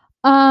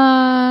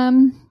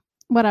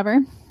 Whatever.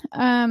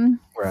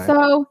 Right.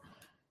 So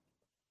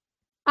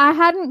I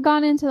hadn't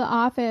gone into the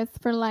office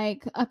for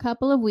like a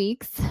couple of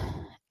weeks.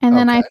 And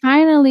then I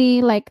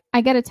finally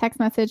I get a text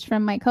message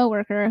from my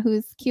coworker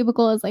whose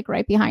cubicle is like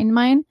right behind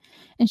mine.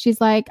 And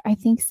she's like, I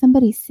think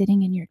somebody's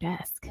sitting in your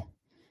desk.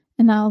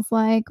 And I was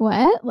like,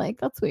 what?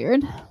 Like, that's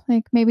weird.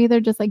 Like maybe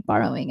they're just like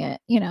borrowing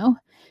it,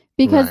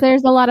 because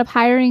there's a lot of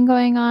hiring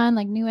going on,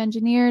 like new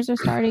engineers are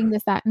starting,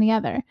 this, that, and the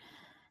other.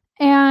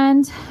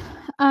 And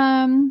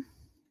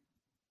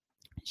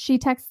she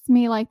texts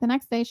me like the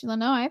next day. She's like,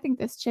 no, I think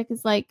this chick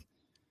is like,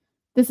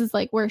 this is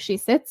like where she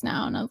sits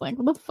now. And I was like,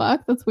 what the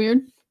fuck? That's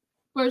weird.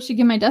 Where did she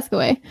give my desk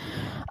away?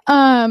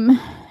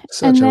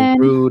 Such a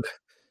rude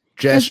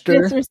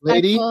gesture,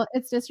 lady.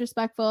 It's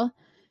disrespectful.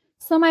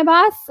 So my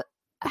boss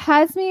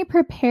has me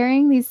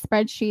preparing these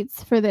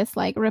spreadsheets for this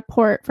like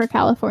report for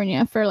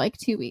California for like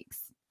 2 weeks.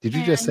 Did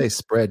you just say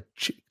spread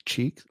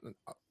cheeks?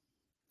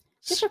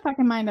 Get your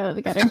fucking mind out of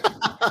the gutter.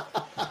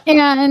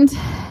 And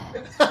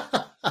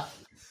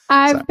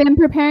I've been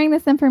preparing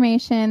this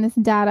information, this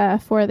data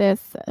for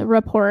this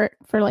report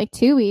for like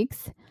 2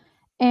 weeks.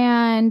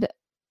 And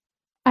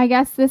I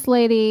guess this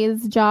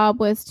lady's job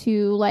was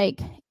to like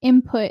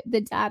input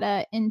the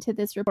data into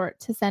this report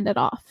to send it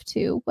off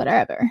to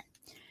whatever.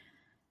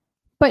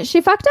 But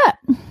she fucked up.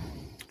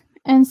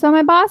 And so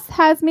my boss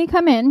has me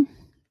come in,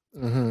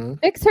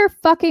 fix her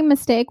fucking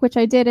mistake, which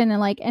I did in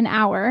like an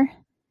hour.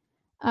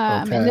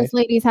 And this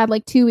lady's had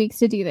like 2 weeks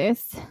to do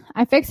this.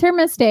 I fix her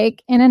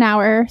mistake in an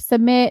hour,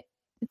 submit.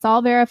 It's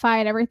all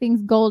verified.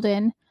 Everything's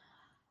golden.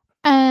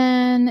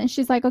 And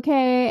she's like,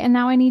 okay, and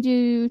now I need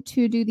you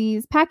to do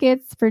these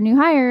packets for new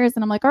hires.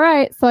 And I'm like, all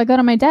right. So I go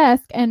to my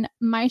desk and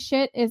my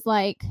shit is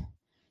like,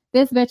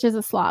 this bitch is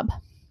a slob.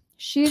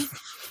 She's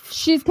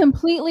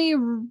completely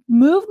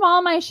moved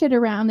all my shit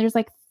around. There's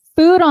like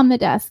food on the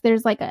desk.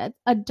 There's like a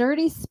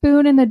dirty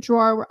spoon in the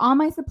drawer where all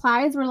my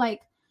supplies were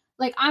like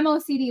I'm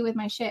OCD with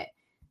my shit.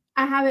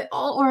 I have it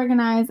all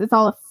organized. It's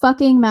all a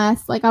fucking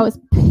mess. Like I was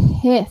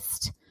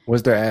pissed.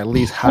 Was there at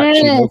least hot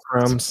Cheeto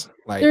crumbs?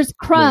 Like there's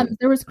crumbs.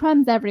 There was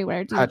crumbs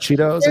everywhere, dude. Hot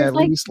Cheetos at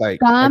least? Like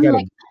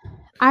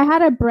I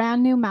had a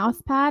brand new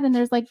mouse pad and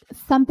there's like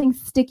something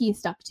sticky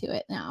stuck to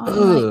it now.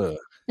 Like,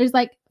 there's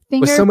like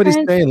Was somebody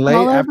staying late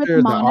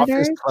after the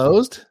office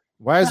closed?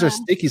 Why is there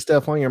sticky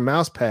stuff on your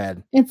mouse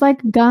pad? It's like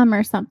gum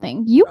or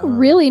something. You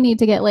really need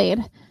to get laid.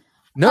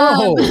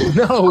 No,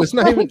 it's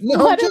not even.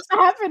 No, what is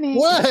happening?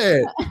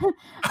 What?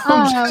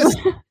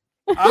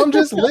 I'm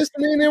just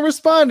listening and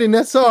responding.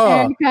 That's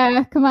all.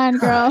 Okay, come on,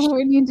 girl. Gosh.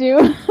 We need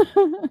you.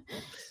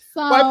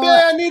 My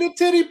bad. I need a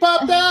titty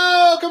popped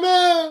out. Come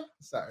on.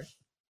 Sorry.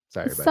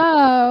 Everybody.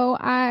 So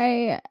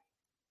I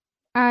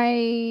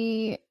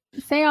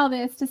say all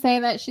this to say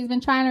that she's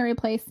been trying to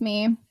replace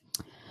me.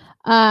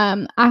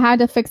 I had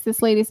to fix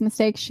this lady's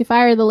mistake. She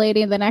fired the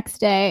lady the next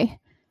day,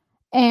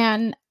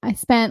 and I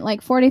spent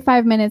like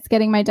 45 minutes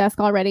getting my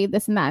desk all ready,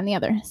 this and that and the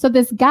other. So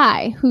this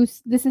guy,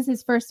 this is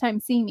his first time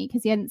seeing me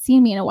because he hadn't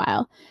seen me in a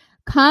while,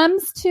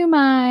 comes to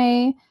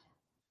my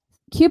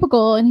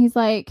cubicle and he's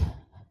like,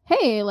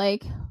 hey,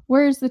 like,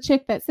 where's the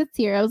chick that sits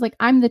here? I was like,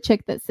 I'm the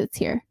chick that sits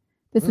here.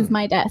 This is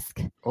my desk.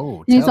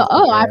 Oh, and he's like,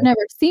 oh, I've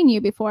never seen you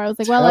before. I was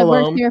like, well, I've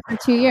worked here for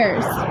 2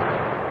 years.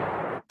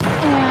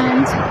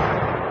 And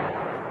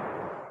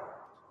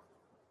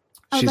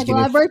I was like, well,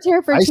 I've worked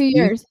here for 2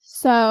 years.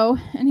 So,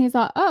 and he's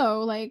like,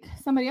 oh, like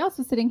somebody else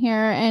was sitting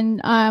here. And,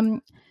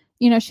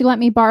 she let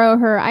me borrow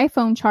her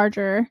iPhone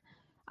charger.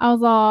 I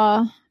was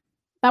all,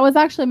 that was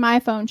actually my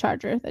phone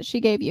charger that she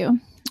gave you.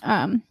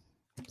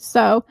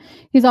 So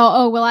he's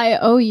all, oh, well, I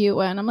owe you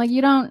one. I'm like,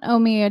 you don't owe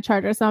me a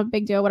charger. It's not a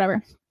big deal,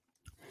 whatever.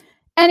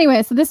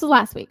 Anyway, so this was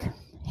last week.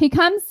 He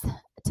comes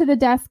to the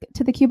desk,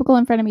 to the cubicle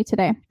in front of me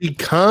today. He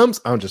comes?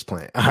 I'm just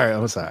playing. All right,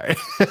 I'm sorry.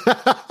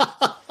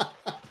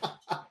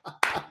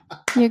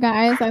 You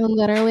guys, I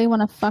literally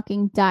want to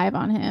fucking dive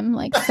on him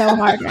like so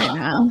hard right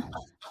now.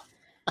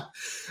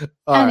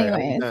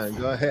 Anyways, right,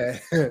 go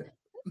ahead.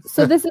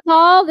 So this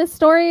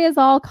story is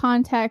all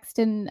context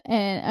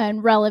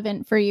and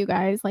relevant for you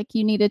guys. Like,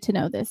 you needed to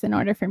know this in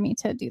order for me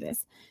to do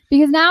this,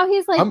 because now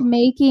he's like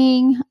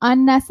making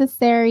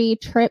unnecessary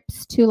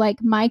trips to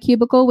like my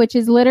cubicle, which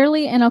is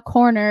literally in a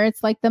corner.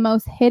 It's like the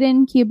most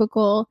hidden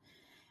cubicle,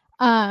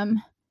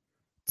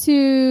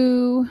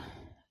 to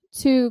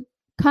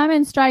come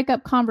and strike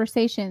up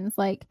conversations.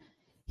 Like,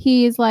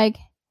 he's like,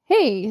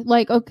 hey,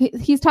 like, okay,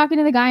 he's talking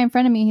to the guy in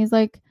front of me. He's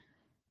like,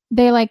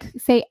 they like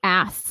say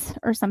ass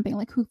or something,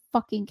 like, who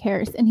fucking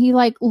cares? And he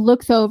like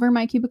looks over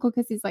my cubicle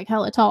because he's like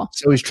hella tall.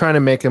 So he's trying to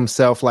make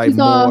himself like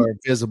more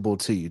visible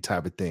to you,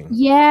 type of thing.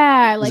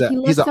 Yeah, like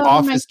he's an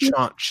office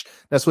chaunch.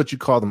 That's what you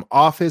call them,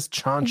 office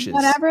chaunches.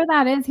 Whatever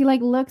that is. He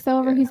like looks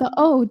over. Yeah. He's like,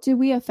 oh, did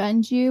we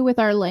offend you with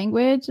our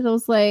language? And I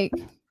was like,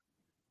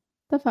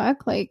 the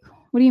fuck? Like,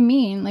 what do you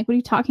mean? Like, what are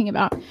you talking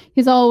about?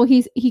 He's all,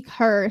 he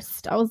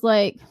cursed. I was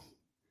like,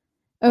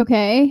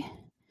 okay.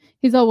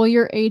 He's all, well,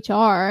 you're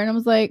HR. And I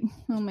was like,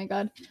 oh my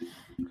God.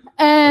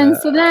 And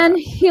so then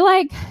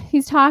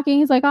he's talking.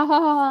 He's like, ah, ha,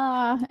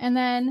 ha, ha. And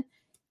then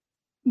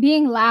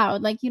being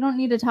loud, like, you don't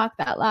need to talk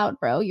that loud,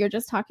 bro. You're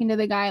just talking to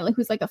the guy like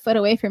who's like a foot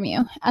away from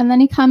you. And then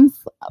he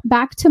comes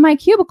back to my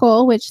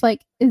cubicle, which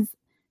like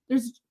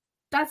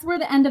that's where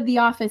the end of the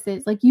office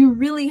is. Like, you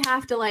really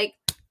have to like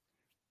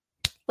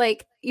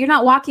you're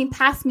not walking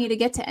past me to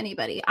get to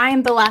anybody. I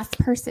am the last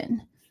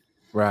person.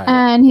 Right.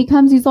 And he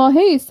comes, he's all,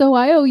 hey, so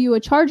I owe you a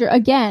charger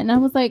again. I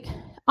was like,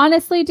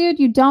 honestly, dude,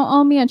 you don't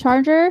owe me a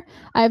charger.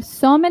 I have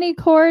so many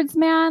cords,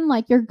 man.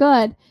 Like, you're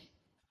good.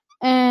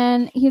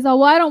 And he's all,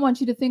 well, I don't want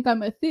you to think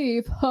I'm a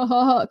thief.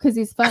 Because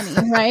he's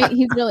funny, right?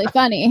 He's really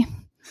funny.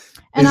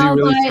 And is he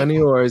really funny,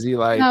 or is he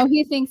like... No,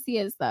 he thinks he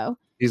is, though.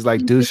 He's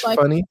like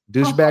funny?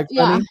 Douchebag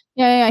funny?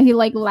 Yeah. He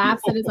like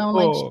laughs at his own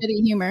like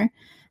shitty humor.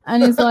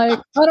 And he's like,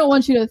 I don't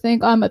want you to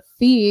think I'm a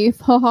thief.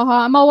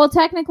 I'm all, well,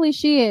 technically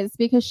she is,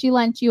 because she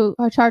lent you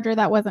a charger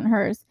that wasn't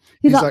hers.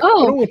 He's like,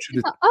 oh,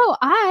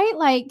 I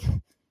like,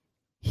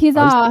 he's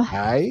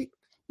I?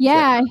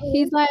 Yeah,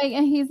 he's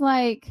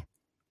like,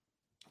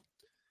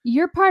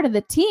 you're part of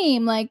the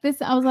team. Like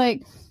this, I was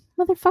like,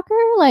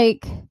 motherfucker,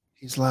 like.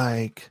 He's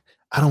like,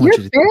 I don't want you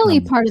to. You're barely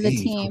part of the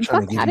team. I'm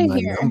trying to give you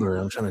my number.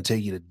 I'm trying to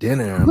take you to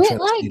dinner. I'm trying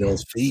to see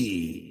those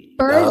fees.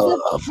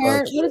 Birds of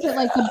paradise. What is it,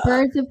 like the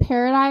birds of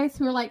paradise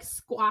who are like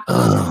squawking?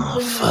 Oh,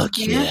 fuck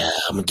yeah!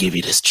 I'm gonna give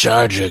you this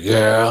charger,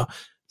 girl.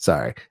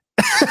 Sorry.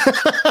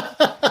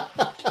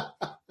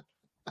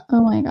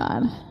 Oh my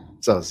God.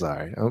 So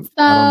sorry. I don't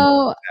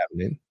know what's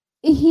happening.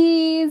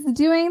 He's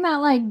doing that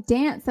like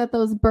dance that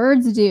those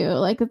birds do.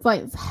 Like it's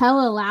like it's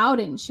hella loud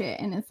and shit,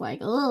 and it's like,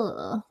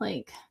 ugh,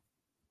 like.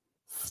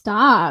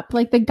 Stop.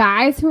 Like the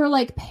guys who are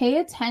like, pay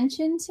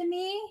attention to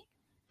me.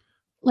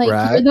 Like,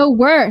 you're the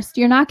worst.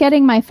 You're not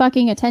getting my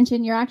fucking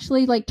attention. You're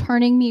actually like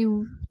turning me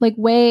like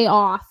way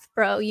off,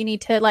 bro. You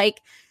need to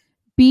like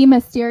be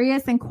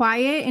mysterious and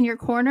quiet in your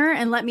corner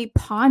and let me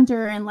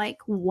ponder and like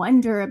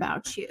wonder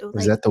about you.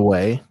 Is that the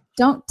way?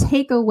 Don't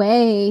take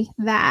away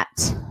that.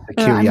 The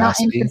curiosity. I'm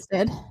not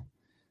interested.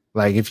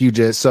 Like if you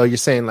just, so you're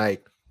saying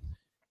like,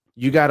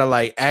 you gotta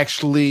like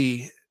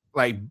actually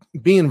like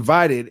be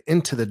invited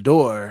into the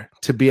door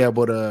to be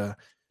able to,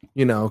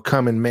 you know,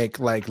 come and make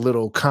like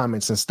little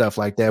comments and stuff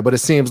like that. But it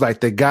seems like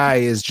the guy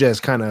is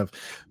just kind of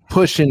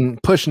pushing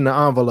the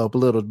envelope a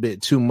little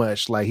bit too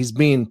much. Like he's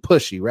being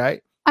pushy,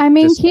 right? I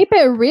mean, keep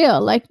it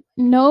real. Like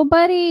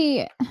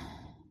nobody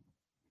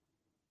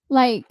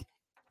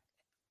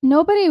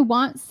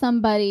wants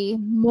somebody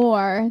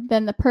more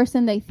than the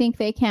person they think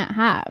they can't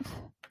have.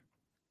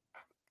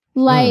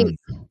 Like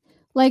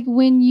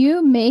when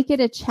you make it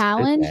a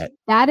challenge,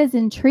 that is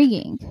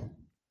intriguing.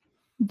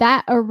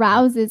 That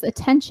arouses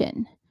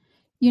attention.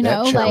 You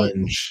know,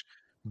 challenge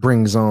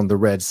brings on the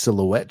red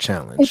silhouette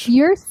challenge. If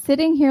you're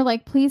sitting here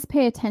like, please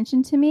pay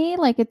attention to me,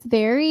 like it's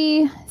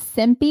very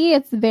simpy.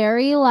 It's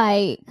very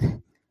like.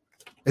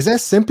 Is that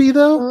simpy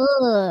though?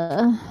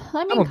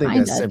 I don't think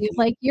that's simpy.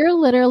 Like you're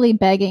literally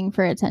begging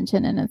for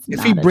attention, and it's.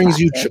 If he brings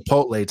you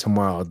Chipotle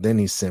tomorrow, then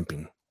he's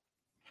simping.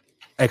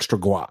 Extra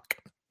guac.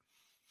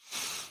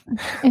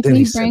 If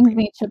he brings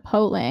me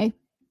Chipotle,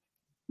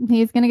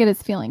 he's gonna get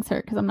his feelings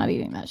hurt because I'm not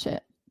eating that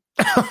shit.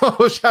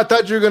 Oh, I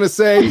thought you were gonna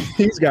say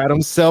he's got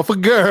himself a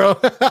girl.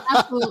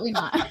 Absolutely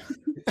not.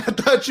 I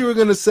thought you were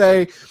gonna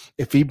say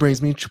if he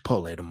brings me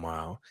Chipotle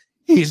tomorrow,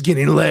 he's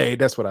getting laid.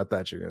 That's what I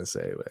thought you were gonna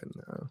say. But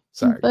no,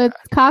 sorry. But it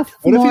costs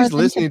what more if he's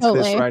listening Chipotle to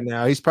this right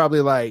now? He's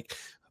probably like,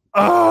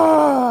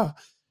 "Oh,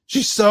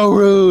 she's so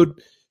rude.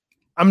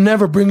 I'm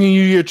never bringing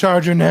you your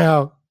charger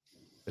now."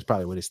 That's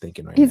probably what he's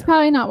thinking right now. He's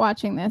probably not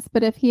watching this,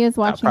 but if he is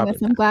watching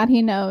this, I'm glad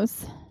he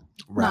knows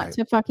not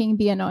to fucking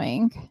be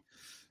annoying.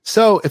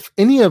 So if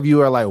any of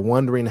you are like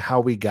wondering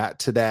how we got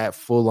to that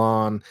full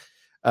on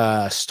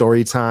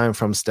story time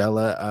from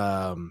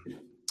Stella,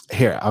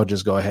 here, I'll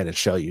just go ahead and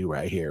show you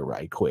right here,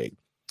 right quick.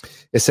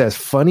 It says,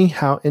 funny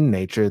how in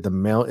nature the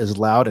male is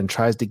loud and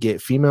tries to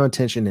get female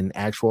attention in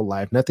actual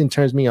life. Nothing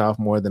turns me off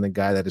more than a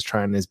guy that is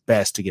trying his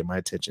best to get my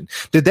attention.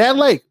 Did that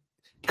like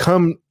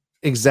come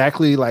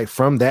exactly like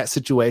from that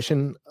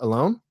situation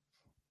alone?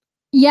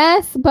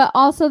 Yes, but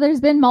also there's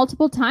been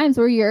multiple times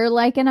where you're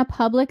like in a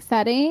public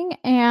setting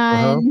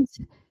and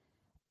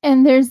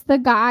there's the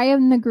guy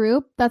in the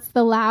group that's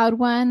the loud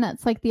one,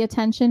 that's like the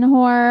attention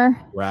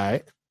whore.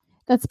 Right.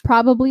 That's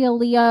probably a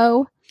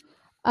Leo.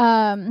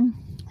 Brian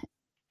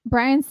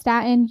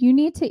Staten, you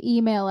need to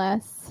email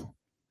us.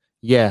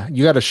 Yeah,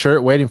 you got a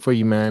shirt waiting for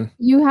you, man.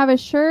 You have a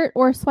shirt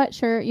or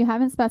sweatshirt you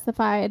haven't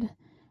specified,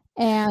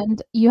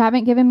 and you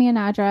haven't given me an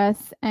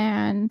address,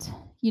 and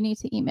you need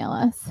to email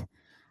us.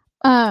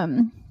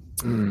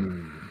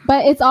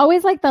 But it's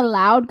always like the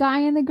loud guy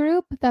in the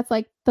group that's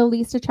like the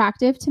least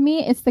attractive to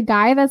me. It's the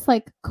guy that's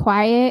like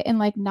quiet and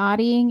like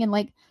nodding and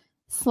like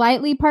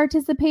slightly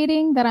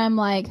participating that I'm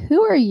like,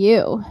 who are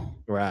you?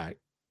 Right.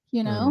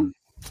 You know?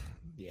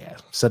 Yeah.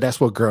 So that's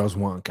what girls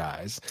want,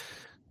 guys.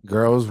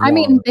 Girls want... I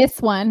mean,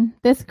 this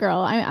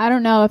girl. I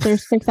don't know if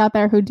there's chicks out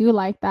there who do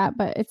like that,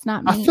 but it's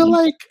not me. I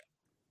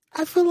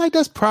feel like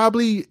that's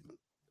probably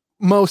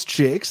most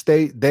chicks.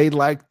 They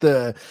like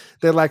a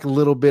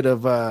little bit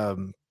of a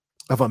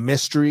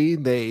mystery.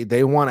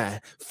 They want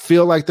to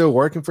feel like they're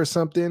working for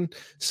something.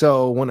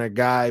 So when a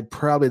guy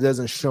probably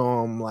doesn't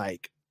show them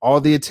like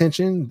all the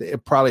attention,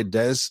 it probably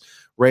does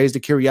raise the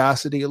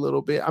curiosity a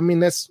little bit. I mean,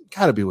 that's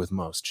got to be with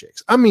most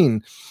chicks. I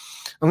mean,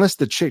 unless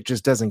the chick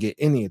just doesn't get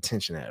any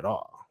attention at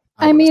all.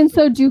 I mean,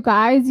 so do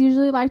guys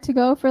usually like to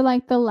go for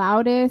like the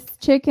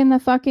loudest chick in the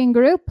fucking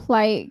group?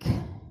 Like,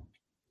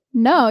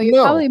 no,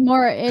 you're probably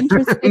more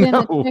interested in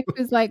the chick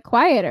who's like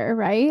quieter,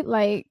 right?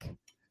 Like,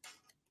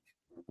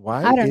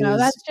 I don't know.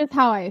 That's just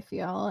how I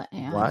feel.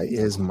 And why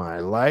is my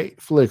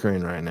light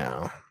flickering right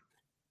now?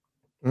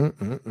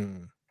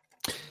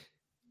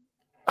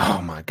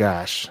 Oh my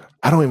gosh.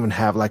 I don't even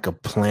have like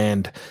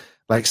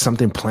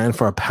something planned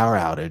for a power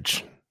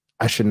outage.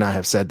 I should not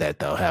have said that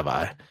though, have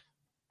I?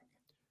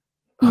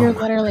 You're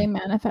literally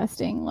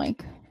manifesting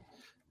like.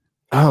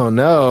 Oh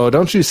no,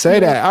 don't you say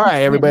that. All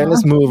right, everybody,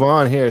 let's move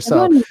on here.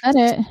 So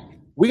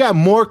we got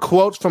more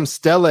quotes from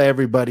Stella,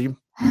 everybody.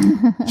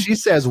 She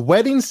says,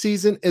 wedding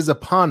season is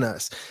upon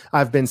us.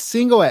 I've been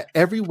single at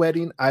every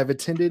wedding I've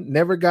attended,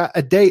 never got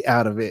a date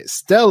out of it.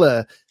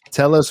 Stella,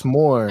 tell us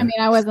more. I mean,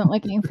 I wasn't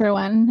looking for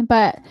one,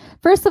 but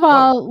first of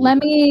all, let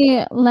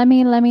me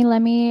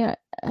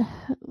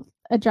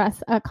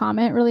address a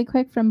comment really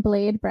quick from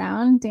Blade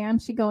Brown. Damn,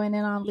 she going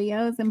in on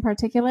Leos in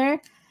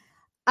particular.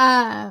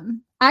 I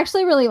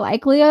actually really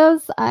like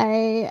Leos.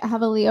 I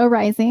have a Leo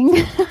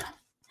rising.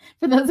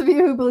 For those of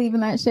you who believe in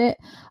that shit.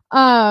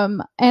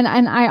 And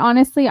I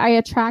honestly, I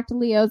attract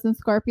Leos and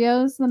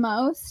Scorpios the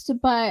most,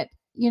 but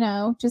you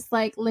know, just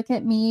like look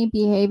at me,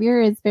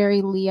 behavior is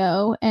very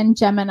Leo and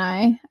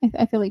Gemini.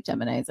 I feel like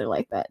Geminis are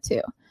like that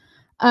too.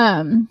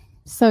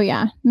 So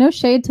yeah, no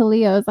shade to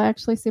Leos. I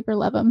actually super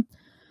love them.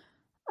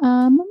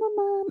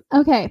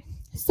 Okay.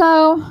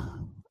 So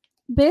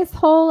this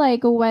whole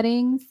like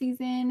wedding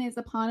season is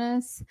upon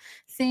us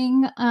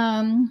thing.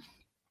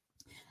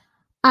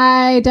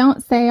 I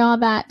don't say all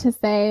that to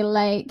say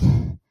like,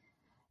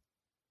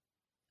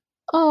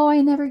 oh,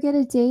 I never get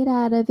a date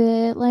out of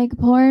it. Like,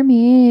 poor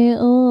me.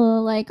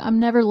 Oh, like I'm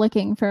never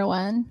looking for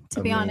one,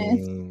 to be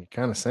honest.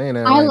 Kind of saying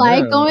that. I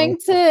like going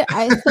to.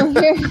 So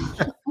here.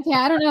 Okay,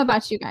 I don't know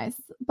about you guys,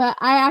 but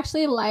I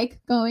actually like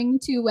going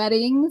to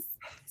weddings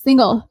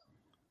single.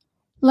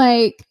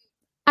 Like,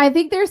 I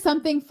think there's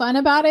something fun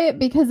about it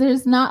because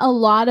there's not a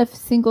lot of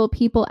single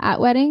people at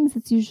weddings.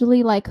 It's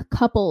usually like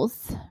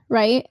couples,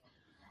 right?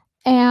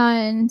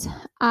 And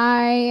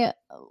I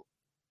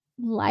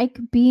like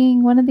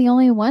being one of the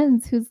only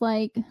ones who's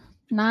like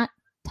not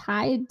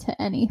tied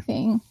to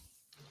anything.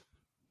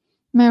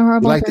 You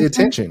like the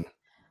attention.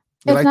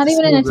 It's not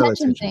even an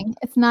attention thing.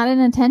 It's not an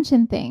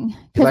attention thing.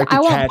 You like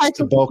to catch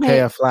the bouquet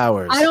of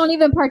flowers. I don't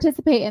even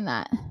participate in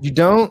that. You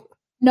don't?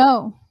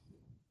 No.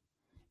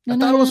 I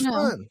thought it was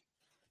fun.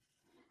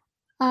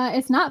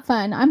 It's not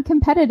fun. I'm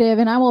competitive,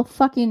 and I will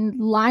fucking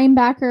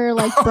linebacker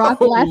like Brock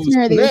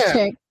Lesnar these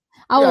chicks.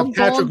 I will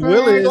Patrick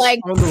Willis like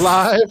on the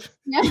live.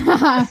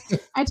 Yeah,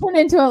 I turned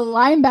into a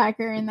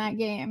linebacker in that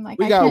game. Like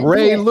we got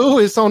Ray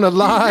Lewis on the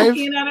live.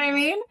 You know what I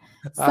mean?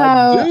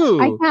 So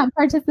I can't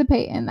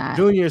participate in that.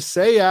 Junior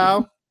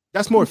Seau.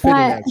 That's more fitting,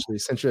 actually,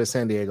 since you're a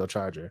San Diego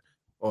Charger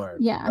or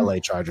LA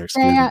Charger.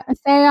 Seau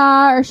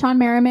or Sean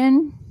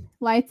Merriman.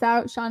 Lights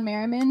out, Sean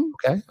Merriman.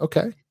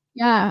 Okay.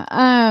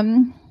 Yeah.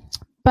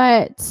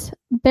 But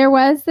there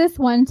was this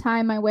one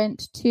time I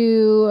went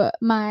to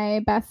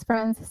my best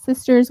friend's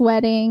sister's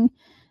wedding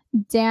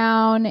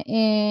down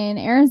in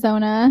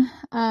Arizona.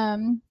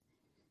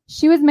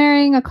 She was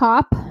marrying a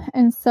cop,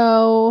 and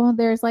so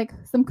there's like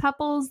some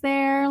couples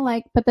there,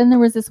 but then there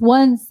was this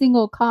one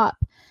single cop,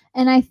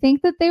 and I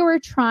think that they were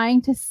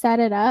trying to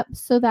set it up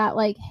so that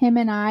like him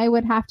and I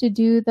would have to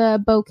do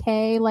the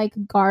bouquet like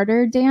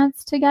garter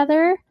dance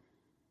together,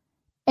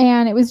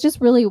 and it was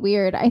just really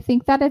weird. I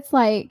think that it's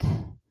like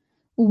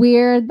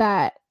weird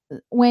that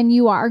when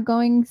you are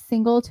going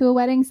single to a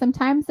wedding,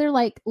 sometimes they're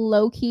like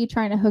low-key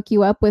trying to hook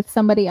you up with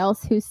somebody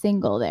else who's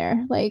single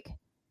there, like.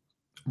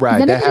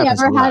 Right, that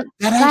happens a lot.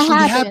 That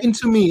actually happened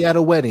to me at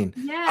a wedding.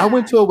 Yeah. I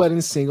went to a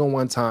wedding single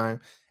one time,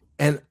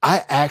 and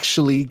I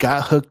actually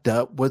got hooked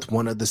up with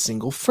one of the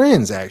single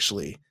friends,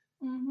 actually.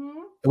 Mm-hmm.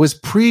 It was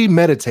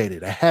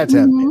premeditated. I had to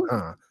have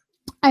it.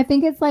 I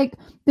think it's like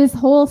this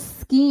whole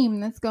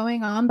scheme that's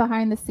going on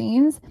behind the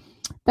scenes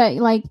that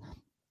like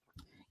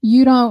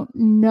you don't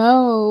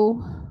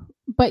know,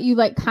 but you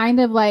like kind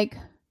of like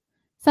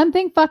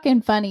something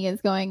fucking funny is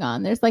going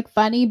on. There's like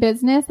funny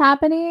business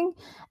happening,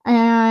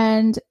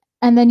 and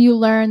then you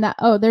learn that,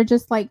 oh, they're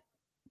just like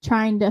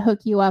trying to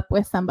hook you up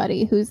with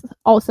somebody who's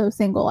also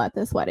single at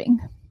this wedding.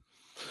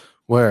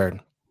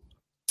 Word.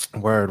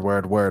 Birds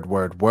the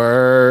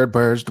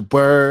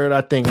word.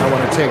 I think I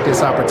want to take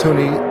this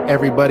opportunity,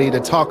 everybody, to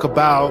talk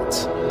about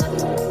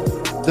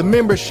the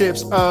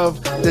memberships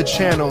of the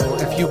channel.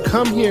 If you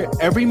come here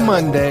every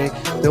Monday,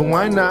 then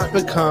why not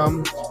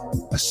become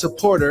a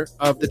supporter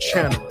of the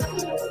channel?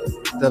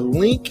 The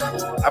link,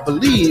 I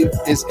believe,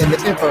 is in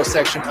the info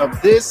section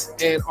of this,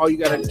 and all you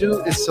got to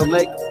do is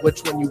select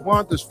which one you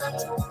want. There's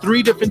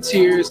 3 different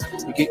tiers.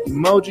 You get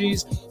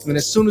emojis, and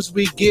as soon as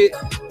we get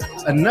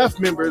enough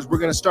members, we're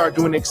going to start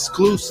doing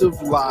exclusive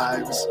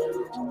lives.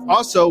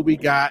 Also, we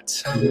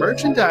got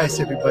merchandise,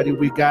 everybody.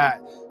 We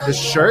got the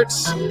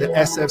shirts, the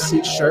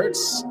SFC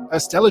shirts.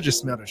 Stella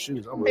just smelled her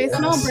shoes. Oh my they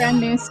smell brand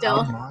new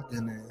still. Oh my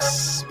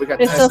goodness. We got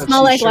they still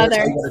smell like shirts.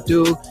 Leather. What we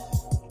gotta do.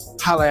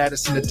 Holla at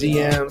us in the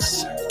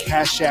DMs.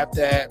 Cash App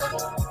that.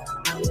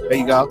 There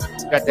you go.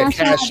 Got that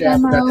Cash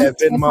App. Got that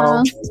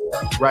Venmo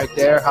right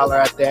there.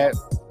 Holla at that.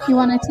 You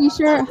want a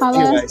t-shirt? Holla.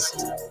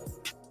 Anyways.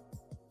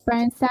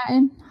 Brian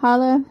Staton.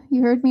 Holla.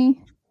 You heard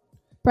me.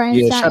 Brian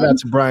Staton. Shout out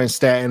to Brian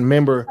Staton.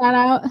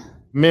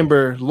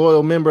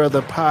 Loyal member of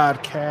the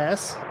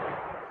podcast.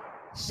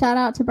 Shout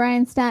out to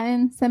Brian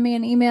Staton. Send me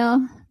an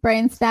email.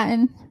 Brian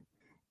Staton.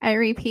 I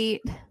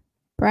repeat.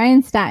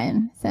 Brian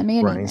Staton. Send me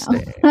an email.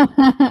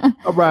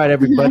 All right,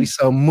 everybody.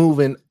 So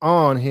moving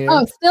on here.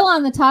 Oh, still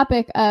on the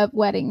topic of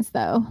weddings,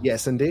 though.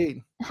 Yes,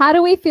 indeed. How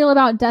do we feel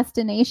about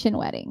destination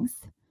weddings?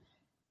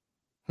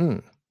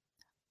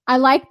 I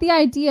like the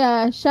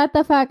idea. Shut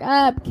the fuck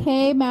up,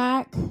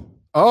 K-Mac.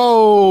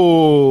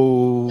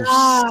 Oh.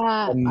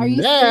 Are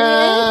you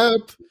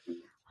serious?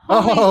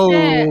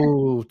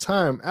 Oh,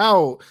 time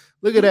out.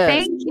 Look at that.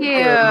 Thank you.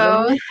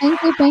 We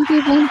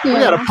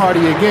got a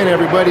party again,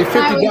 everybody.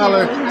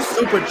 $50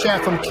 super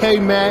chat from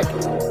K-Mac.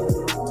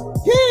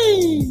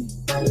 Yay!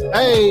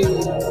 Hey.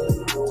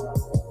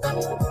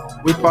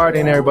 We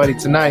partying, everybody,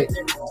 tonight.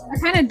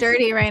 They're kind of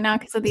dirty right now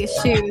because of these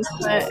shoes,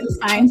 but it's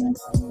fine.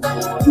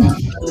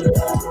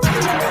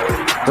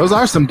 Those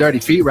are some dirty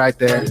feet right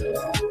there.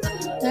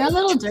 They're a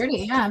little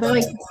dirty, yeah. They're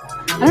like,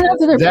 I don't know if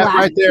they're that black.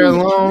 Right there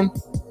alone.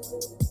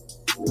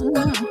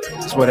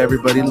 It's what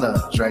everybody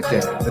loves right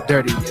there. The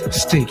dirty,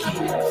 stinky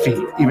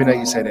feet. Even though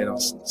you say they don't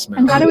smell.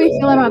 And how do we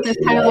feel about this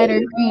highlighter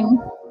green?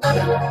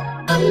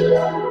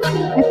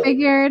 I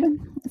figured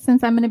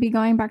since I'm going to be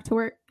going back to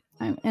work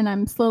and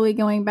I'm slowly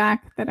going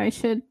back that I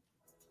should,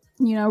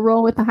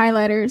 roll with the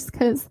highlighters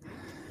because,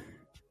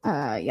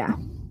 yeah.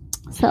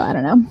 So I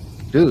don't know.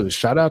 Dude,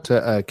 shout out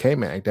to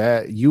K-Mac.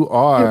 That you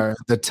are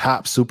the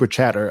top super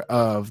chatter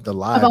of the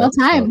live of all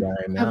time.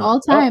 Right now. Of all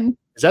time.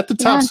 Is that the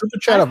top super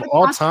chat of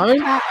all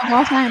time? Of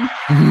all time.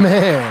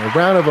 Man,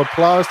 round of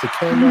applause to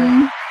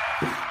K-Mac.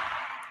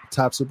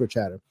 Top super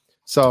chatter.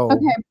 So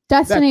okay,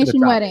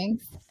 destination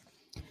weddings.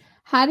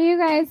 How do you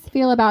guys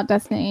feel about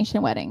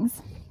destination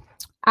weddings?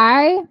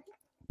 I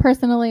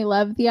personally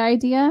love the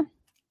idea.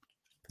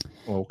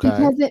 Okay.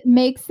 Because it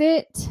makes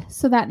it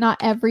so that not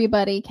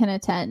everybody can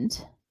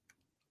attend.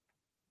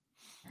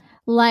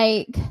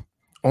 Like,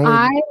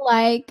 I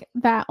like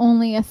that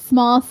only a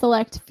small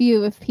select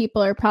few of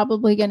people are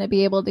probably going to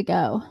be able to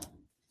go.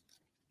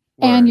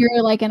 Word. And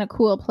you're like in a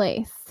cool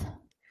place.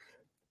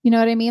 You know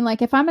what I mean?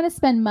 Like, if I'm going to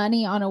spend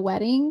money on a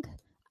wedding,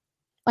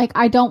 like,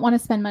 I don't want to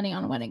spend money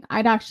on a wedding.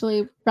 I'd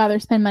actually rather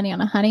spend money on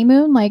a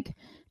honeymoon, like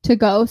to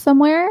go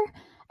somewhere.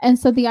 And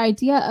so the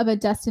idea of a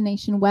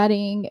destination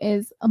wedding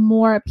is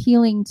more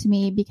appealing to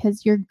me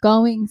because you're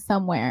going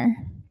somewhere.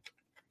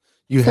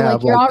 You so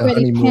have like you're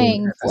already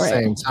paying at for the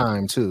same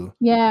time too.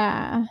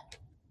 Yeah.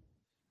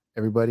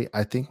 Everybody,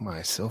 I think my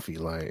selfie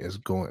light is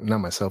going, not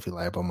my selfie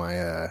light, but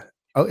my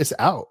oh, it's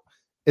out.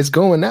 It's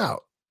going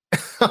out. Is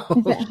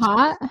it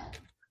hot?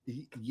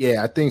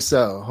 Yeah, I think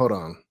so. Hold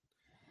on.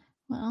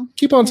 Well,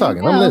 keep on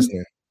talking. I'm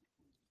listening.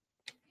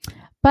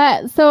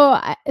 But so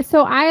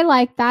I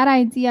like that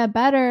idea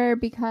better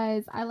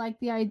because I like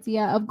the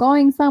idea of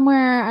going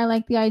somewhere. I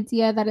like the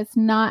idea that it's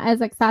not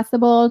as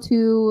accessible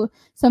to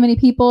so many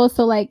people.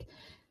 So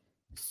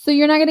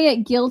you're not going to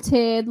get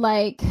guilted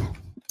like,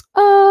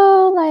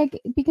 oh,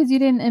 like because you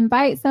didn't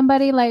invite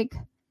somebody. Like,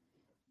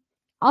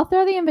 I'll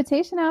throw the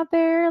invitation out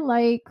there,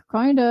 like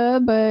kind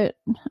of, but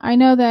I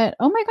know that,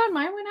 oh my God,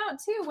 mine went out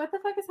too. What the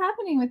fuck is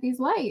happening with these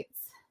lights?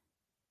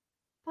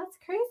 That's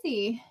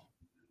crazy.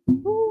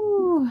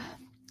 Ooh.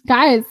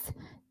 Guys,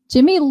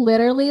 Jimmy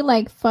literally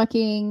like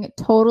fucking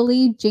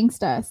totally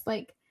jinxed us.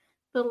 Like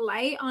the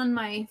light on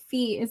my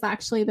feet is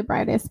actually the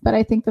brightest, but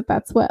I think that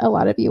that's what a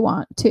lot of you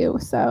want too.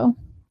 So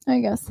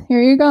I guess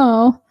here you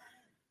go.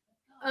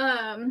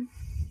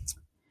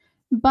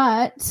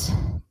 But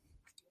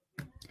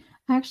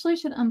I actually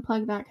should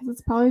unplug that because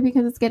it's probably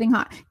because it's getting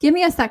hot. Give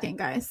me a second,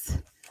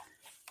 guys.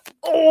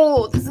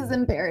 Oh, this is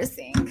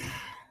embarrassing.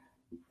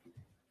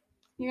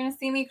 You're going to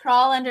see me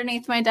crawl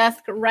underneath my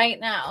desk right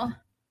now.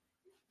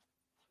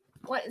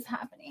 What is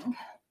happening?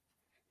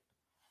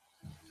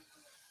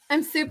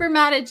 I'm super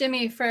mad at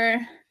Jimmy for...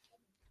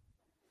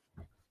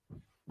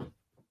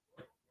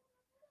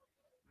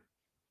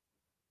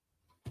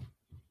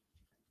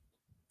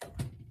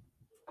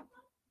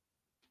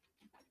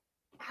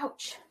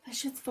 Ouch. That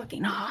shit's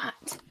fucking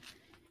hot.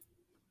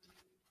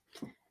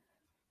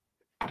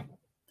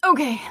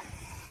 Okay.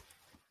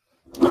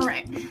 All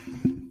right.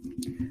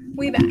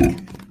 We back.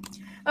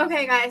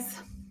 Okay,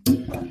 guys.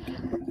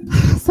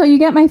 So you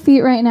get my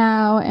feet right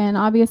now, and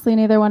obviously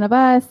neither one of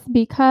us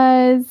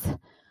because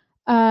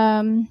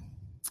our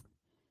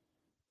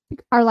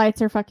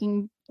lights are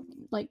fucking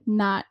like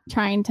not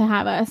trying to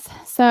have us.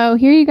 So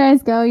here you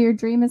guys go. Your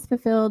dream is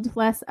fulfilled.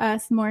 Less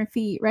us, more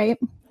feet, right?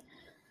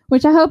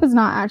 Which I hope is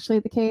not actually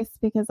the case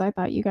because I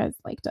thought you guys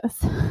liked us.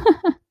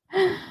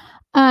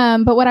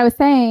 But what I was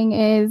saying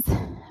is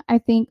I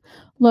think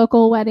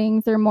local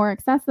weddings are more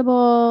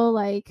accessible,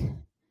 like,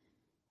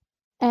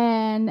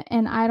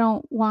 and I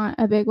don't want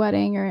a big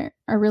wedding or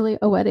really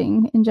a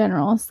wedding in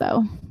general.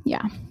 So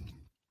yeah,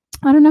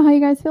 I don't know how you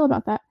guys feel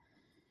about that.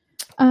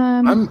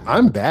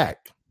 I'm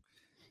back.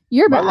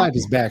 You're back. My light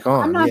is back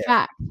on. I'm not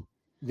back.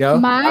 Yo,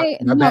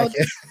 I'm back.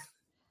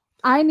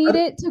 I need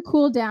it to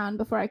cool down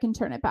before I can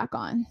turn it back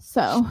on.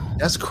 So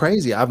that's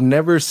crazy. I've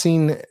never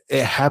seen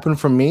it happen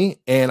for me,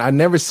 and I've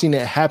never seen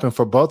it happen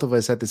for both of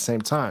us at the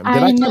same time. Did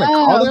I kind of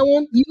call that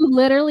one? You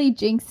literally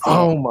jinxed it.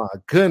 Oh my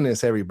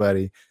goodness,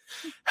 everybody.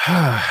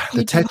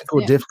 The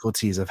technical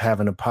difficulties of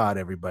having a pod,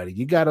 everybody.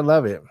 You gotta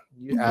love it.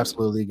 You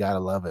absolutely gotta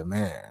love it,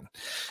 man.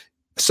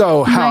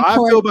 So how I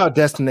feel about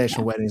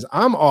destination weddings,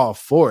 I'm all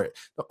for it.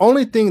 The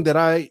only thing that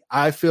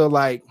I feel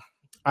like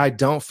I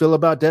don't feel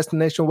about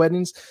destination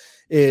weddings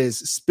is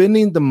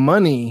spending the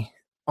money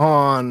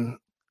on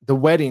the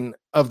wedding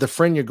of the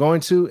friend you're going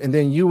to, and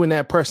then you and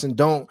that person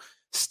don't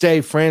stay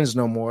friends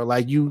no more.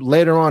 Like you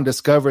later on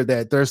discover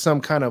that there's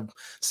some kind of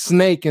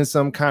snake in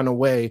some kind of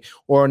way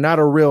or not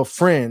a real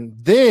friend.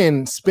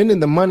 Then spending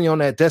the money on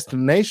that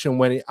destination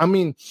wedding, I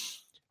mean,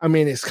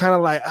 it's kind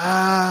of like,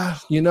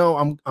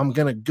 I'm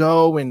going to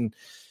go and,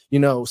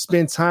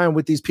 spend time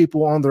with these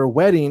people on their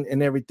wedding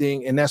and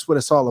everything. And that's what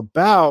it's all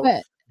about.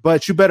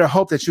 But you better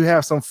hope that you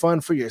have some fun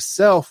for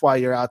yourself while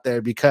you're out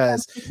there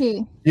because,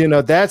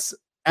 that's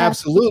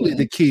absolutely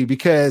the key.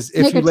 Because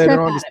if you later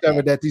on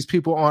discover that these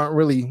people aren't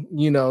really,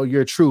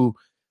 your true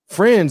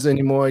friends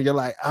anymore, you're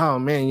like, oh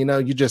man,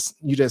 you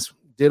just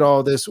did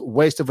all this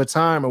waste of a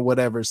time or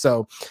whatever.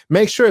 So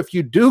make sure if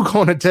you do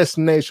go on a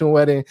destination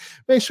wedding,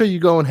 make sure you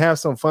go and have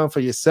some fun for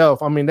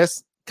yourself. I mean,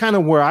 that's kind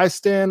of where I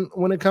stand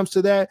when it comes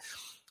to that.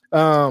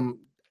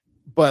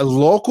 But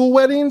local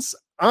weddings,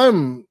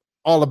 I'm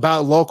all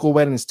about local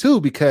weddings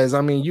too, because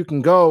you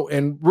can go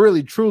and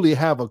really truly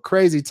have a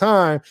crazy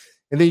time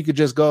and then you could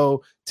just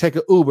go take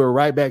an Uber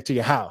right back to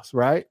your house,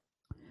 right?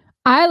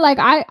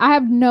 I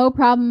have no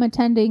problem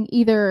attending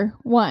either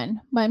one,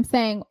 but I'm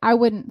saying I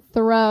wouldn't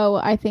throw,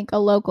 I think, a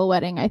local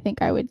wedding. I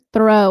think I would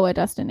throw a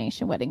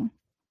destination wedding.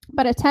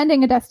 But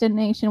attending a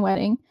destination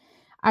wedding,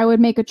 I would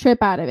make a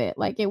trip out of it.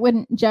 Like it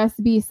wouldn't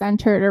just be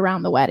centered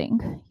around the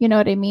wedding. You know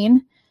what I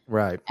mean?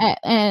 Right.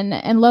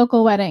 And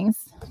local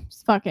weddings,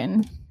 it's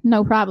fucking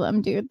no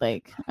problem, dude.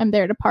 Like I'm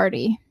there to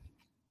party.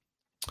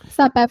 What's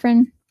up,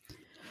 Efren?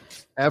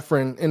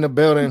 Efren in the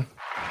building.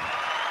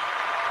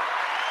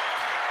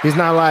 He's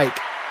not like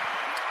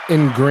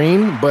in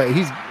green, but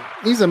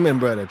he's a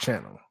member of the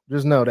channel.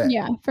 Just know that.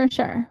 Yeah, for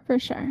sure.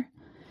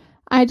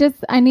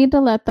 I need to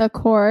let the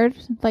cord,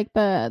 like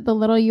the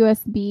little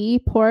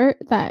USB port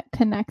that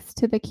connects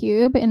to the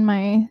cube in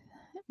my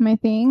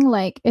thing,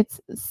 like it's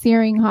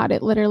searing hot.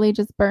 It literally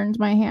just burned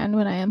my hand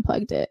when I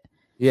unplugged it.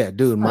 Yeah,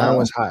 dude, mine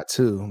was hot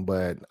too,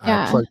 but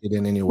I plugged it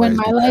in anyway. When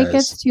my leg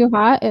gets too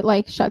hot, it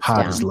like shuts down.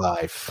 Hot is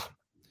life.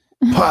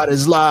 Pot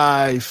is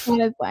life.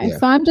 Hot is life. Yeah.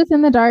 So I'm just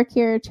in the dark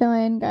here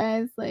chilling,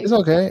 guys. Like it's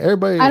okay.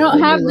 Everybody. I don't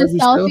have the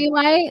selfie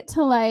light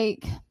to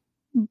like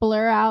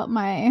blur out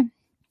my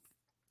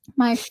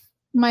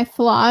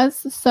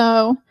flaws.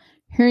 So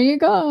here you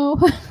go.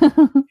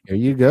 Here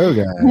you go,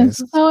 guys.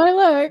 That's how I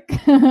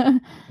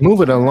look.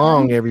 Move it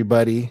along,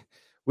 everybody.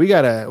 We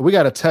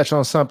gotta touch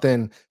on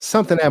something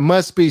that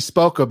must be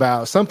spoke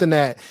about, something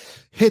that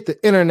hit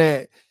the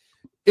internet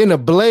in a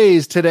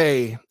blaze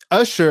today.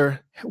 Usher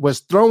was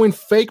throwing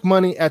fake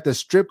money at the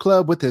strip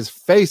club with his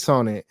face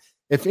on it.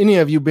 If any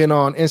of you been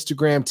on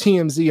Instagram,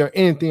 TMZ, or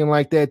anything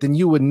like that, then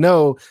you would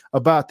know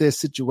about this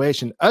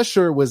situation.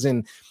 Usher was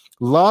in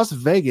Las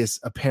Vegas,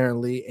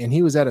 apparently, and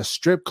he was at a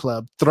strip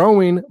club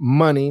throwing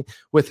money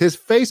with his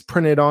face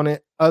printed on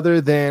it other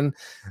than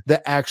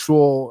the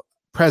actual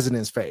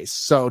president's face.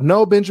 So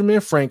no Benjamin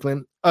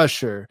Franklin,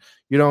 Usher.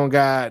 You don't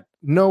got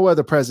no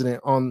other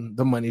president on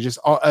the money, just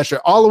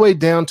Usher, all the way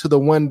down to the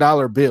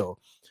 $1 bill.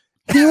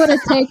 He would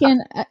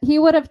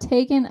have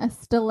taken a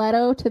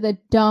stiletto to the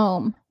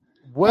dome.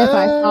 What? If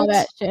I saw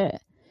that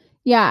shit.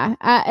 Yeah.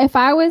 If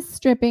I was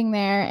stripping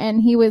there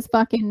and he was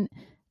fucking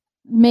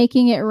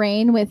making it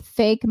rain with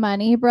fake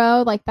money,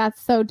 bro, like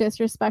that's so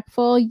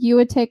disrespectful. You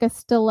would take a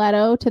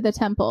stiletto to the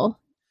temple.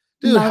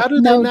 Dude, how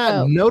did they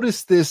not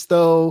notice this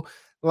though?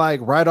 Like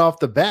right off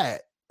the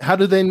bat, how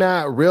do they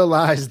not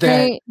realize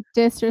that? Straight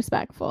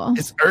disrespectful.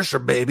 It's Usher,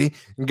 baby.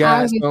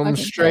 Got some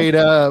straight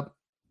up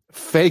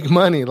fake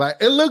money. Like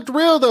it looked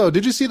real though.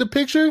 Did you see the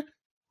picture?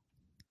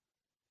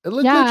 It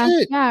looked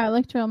legit. Yeah, it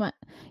looked real.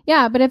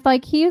 Yeah, but if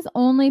like he's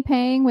only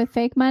paying with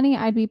fake money,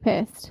 I'd be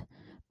pissed.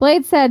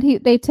 Blade said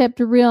they tipped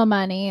real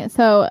money,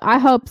 so I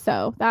hope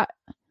so.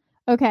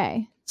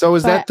 Okay. So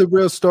is that the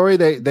real story?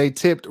 They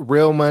tipped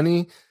real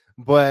money,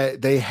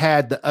 but they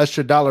had the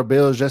Usher dollar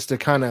bills just to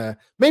kind of,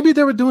 maybe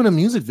they were doing a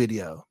music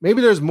video.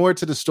 Maybe there's more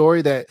to the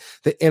story that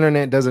the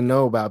internet doesn't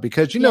know about,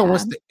 because know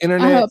once the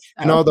internet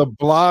and all the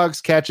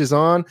blogs catches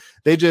on,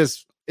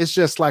 it's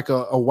just like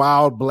a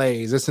wild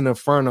blaze. It's an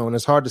inferno and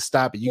it's hard to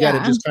stop it. You got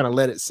to just kind of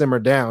let it simmer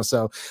down.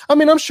 So, I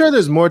mean, I'm sure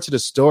there's more to the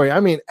story. I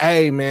mean,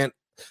 hey man,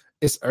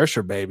 it's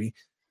Usher, baby.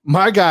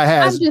 My guy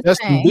has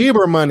Justin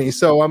Bieber money.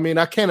 So, I mean,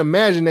 I can't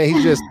imagine that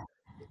he's just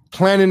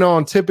planning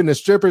on tipping the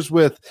strippers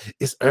with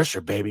it's Usher,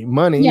 baby,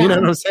 money. You know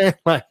what I'm saying?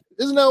 Like,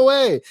 there's no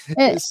way.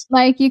 It's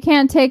like you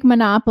can't take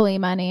Monopoly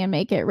money and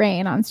make it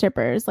rain on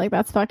strippers. Like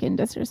that's fucking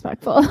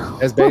disrespectful.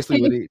 That's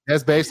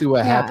basically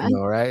what happened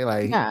though, right?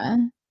 Like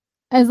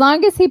as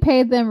long as he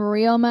paid them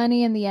real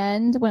money in the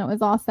end when it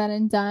was all said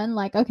and done,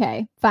 like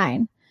okay,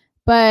 fine.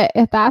 But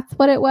if that's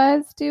what it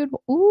was, dude,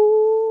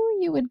 ooh,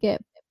 you would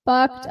get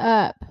fucked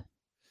up.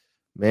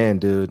 Man,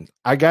 dude,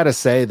 I gotta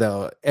say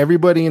though,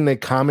 everybody in the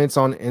comments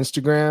on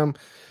Instagram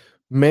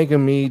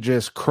making me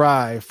just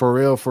cry for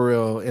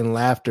real in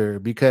laughter,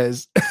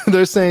 because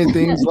they're saying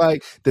things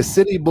like the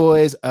City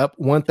Boys up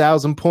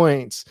 1,000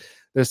 points.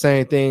 They're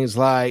saying things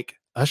like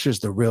Usher's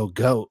the real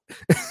GOAT.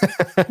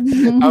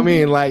 I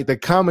mean, like the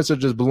comments are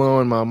just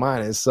blowing my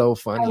mind. It's so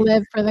funny. I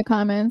live for the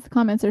comments.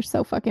 Comments are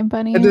so fucking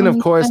funny. And then of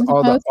course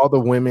all the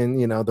women,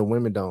 the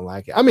women don't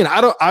like it. I mean,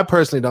 I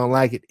personally don't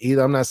like it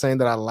either. I'm not saying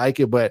that I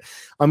like it, but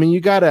I mean, you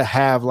gotta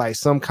have like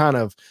some kind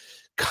of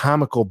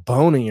comical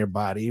bone in your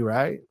body,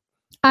 right?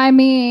 I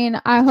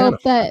mean, I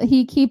hope that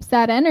he keeps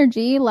that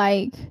energy.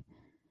 Like,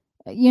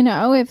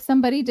 if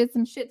somebody did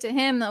some shit to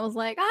him that was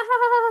like,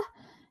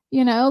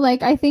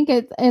 like I think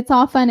it's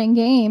all fun and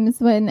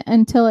games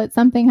until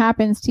something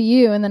happens to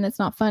you and then it's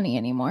not funny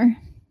anymore.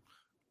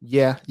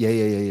 Yeah.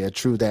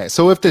 True that.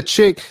 So if the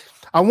chick,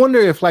 I wonder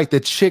if like the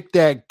chick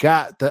that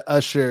got the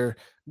Usher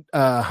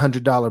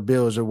 $100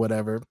 bills or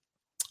whatever,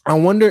 I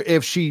wonder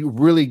if she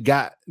really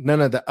got none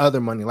of the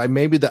other money. Like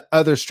maybe the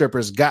other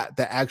strippers got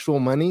the actual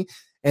money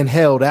and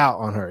held out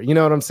on her. You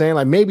know what I'm saying?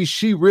 Like maybe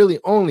she really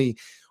only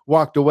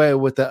walked away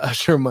with the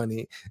Usher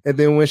money. And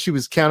then when she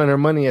was counting her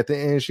money at the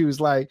end, she was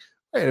like,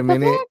 wait a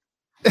minute,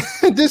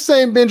 this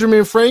ain't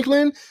Benjamin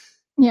Franklin.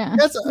 Yeah.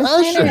 That's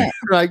Usher.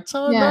 Like,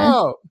 time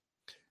out.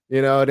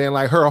 Then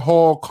like her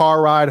whole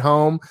car ride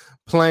home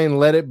playing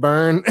Let It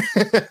Burn.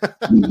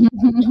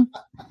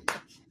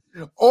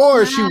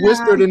 Or she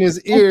whispered in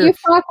his ear. If you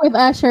fuck with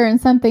Usher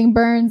and something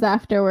burns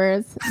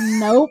afterwards,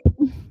 nope.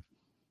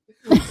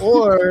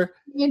 Or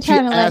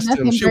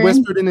she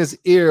whispered in his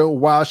ear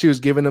while she was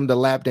giving him the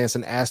lap dance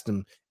and asked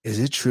him, is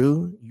it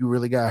true you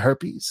really got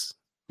herpes?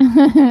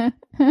 then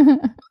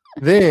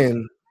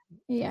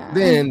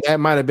that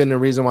might have been the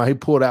reason why he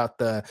pulled out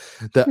the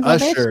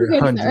Usher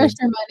 $100.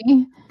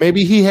 Money.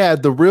 Maybe he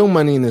had the real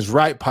money in his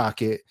right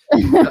pocket,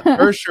 the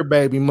Usher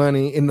baby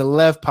money in the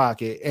left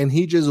pocket, and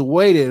he just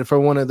waited for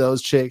one of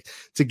those chicks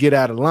to get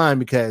out of line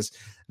because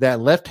that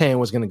left hand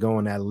was going to go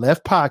in that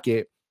left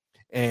pocket,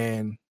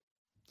 and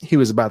he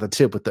was about to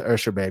tip with the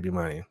Usher baby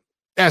money.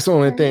 That's the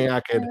only thing I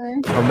could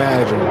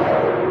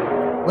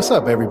imagine. What's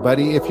up,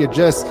 everybody? If you're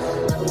just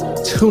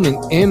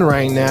tuning in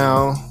right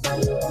now,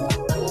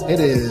 it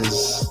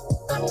is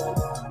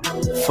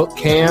Foot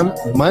Cam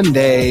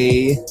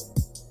Monday.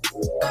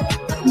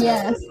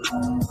 Yes.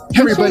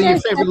 Everybody, your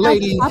favorite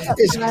lady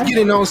is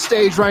getting on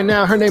stage right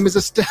now. Her name is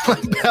Estella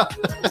Bella.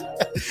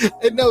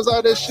 It knows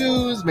all the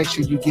shoes. Make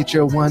sure you get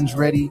your ones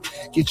ready.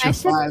 Get your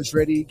fives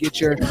ready.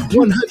 Get your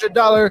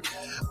 $100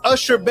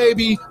 Usher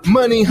baby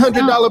money,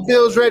 $100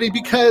 bills ready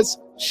because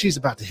she's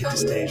about to hit the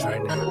stage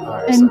right now.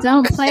 Right, and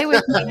don't play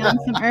with me on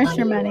some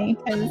Usher money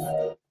because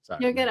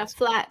you'll get a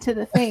flat to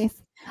the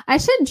face. I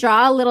should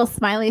draw little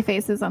smiley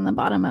faces on the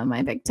bottom of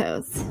my big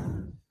toes.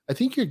 I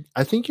think your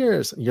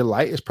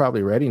light is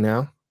probably ready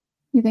now.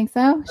 You think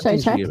so? Should I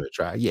check? Give it a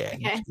try. Yeah, okay.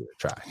 Give it a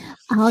try.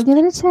 I'll give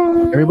it a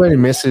try. Everybody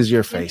misses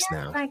your face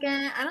now. I don't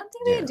think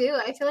they do.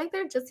 I feel like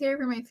they're just here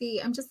for my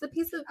feet. I'm just a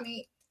piece of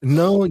meat.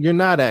 No, you're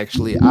not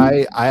actually.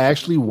 I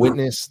actually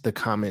witnessed the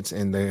comments,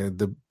 and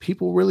the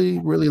people really,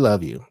 really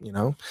love you. You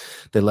know,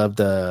 they love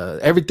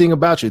everything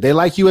about you. They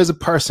like you as a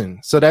person.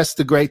 So that's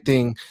the great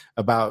thing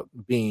about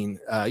being,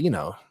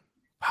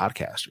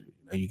 podcaster.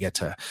 You get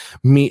to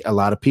meet a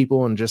lot of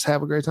people and just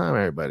have a great time.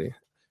 Everybody,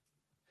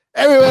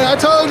 I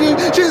told you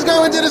she's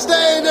going to the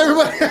stage.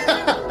 Everybody.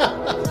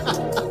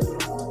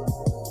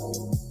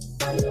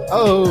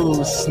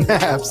 Oh,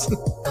 snaps.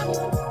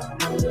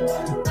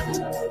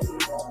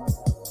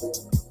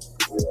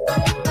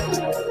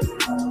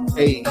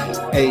 Hey.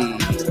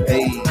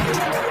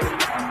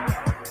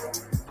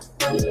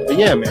 But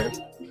yeah, man.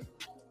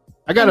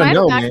 I gotta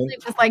know, man.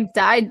 Just like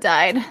died.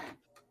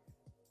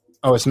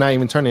 Oh, it's not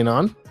even turning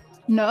on?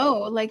 No,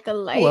 like the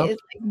light is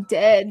like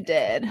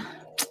dead.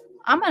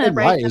 I'm gonna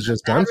break. Light is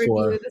just done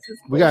for.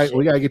 We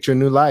gotta get you a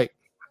new light.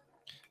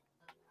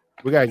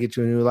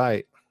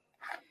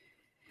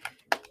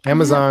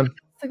 Amazon.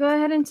 So go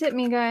ahead and tip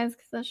me, guys,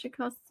 because that shit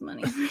costs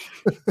money.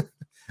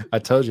 I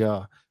told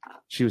y'all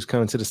she was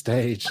coming to the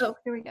stage. Oh,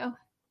 here we go.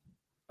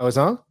 Oh, it's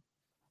on?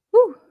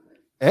 Woo.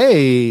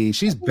 Hey,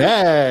 she's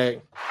back.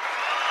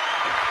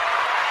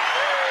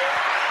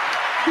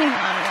 Hang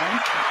on.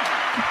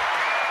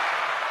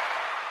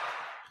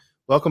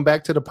 Welcome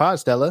back to the pod,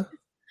 Stella.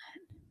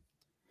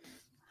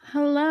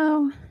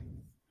 Hello.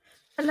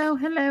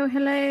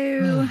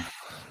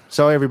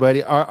 So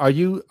everybody, are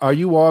you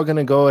all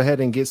gonna go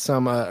ahead and get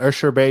some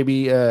Usher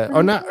baby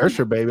or not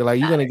Usher baby? Like,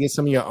 you gonna get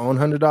some of your own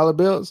 $100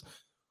 bills?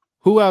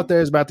 Who out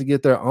there is about to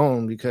get their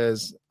own?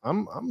 Because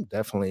I'm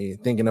definitely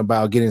thinking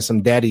about getting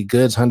some Daddy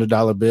Goods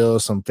 $100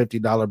 bills, some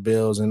 $50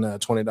 bills, and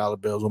 $20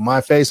 bills with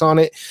my face on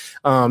it.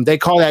 They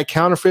call that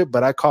counterfeit,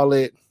 but I call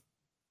it.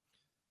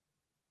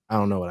 I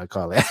don't know what I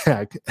call it.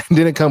 I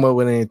didn't come up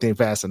with anything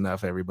fast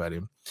enough,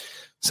 everybody.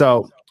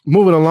 So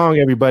moving along,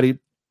 everybody.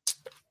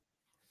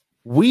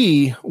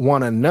 We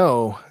want to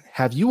know,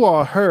 have you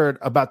all heard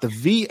about the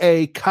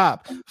VA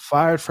cop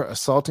fired for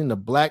assaulting the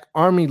Black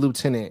Army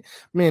lieutenant?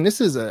 Man,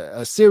 this is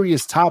a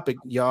serious topic,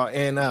 y'all.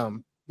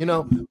 And,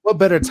 what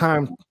better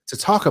time to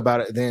talk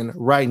about it than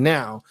right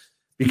now?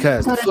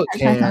 Because the Foot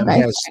Cam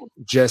has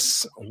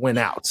just went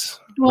out.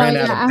 Well, I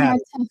have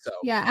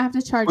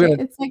to charge it.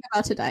 It's like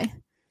about to die.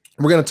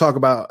 We're going to talk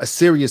about a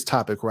serious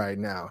topic right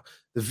now.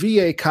 The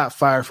VA cop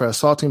fired for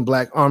assaulting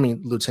Black Army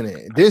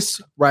lieutenant.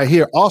 This right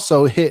here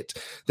also hit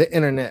the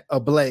internet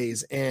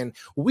ablaze. And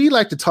we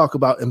like to talk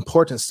about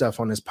important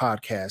stuff on this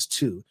podcast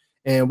too.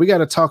 And we got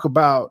to talk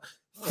about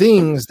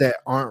things that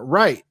aren't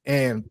right.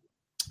 And,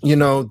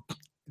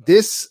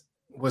 this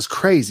was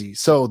crazy.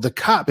 So the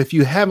cop, if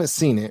you haven't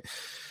seen it,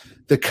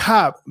 the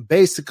cop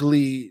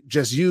basically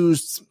just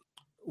used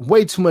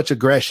way too much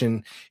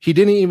aggression. He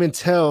didn't even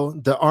tell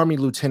the Army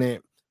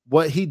lieutenant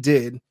what he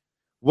did,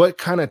 what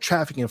kind of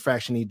traffic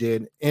infraction he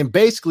did, and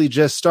basically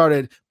just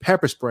started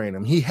pepper spraying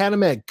him. He had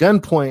him at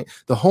gunpoint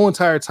the whole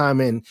entire time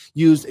and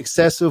used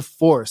excessive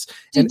force.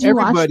 Did you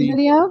watch the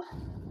video?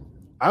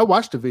 I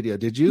watched the video.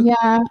 Did you?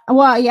 Yeah.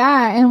 Well,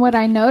 yeah. And what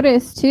I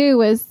noticed too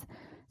was,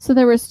 so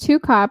there was two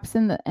cops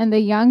and the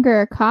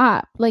younger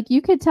cop, like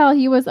you could tell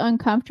he was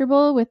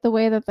uncomfortable with the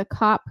way that the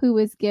cop who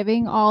was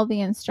giving all the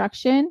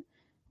instruction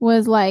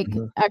was like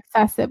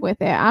excessive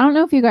with it. I don't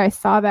know if you guys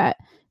saw that.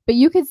 But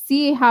you could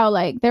see how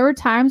like there were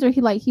times where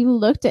he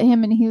looked at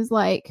him and he was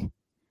like,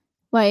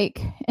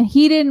 and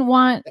he didn't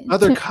want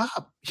other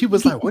cop. He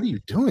was like, "What are you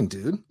doing,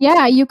 dude?"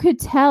 Yeah, you could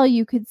tell,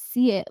 you could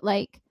see it.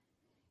 Like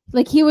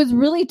he was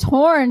really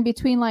torn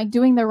between like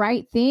doing the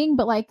right thing,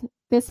 but like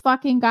this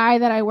fucking guy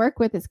that I work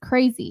with is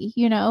crazy,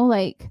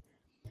 like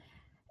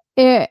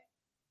it.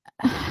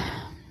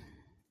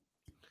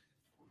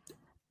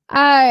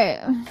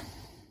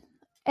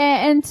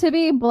 And to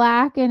be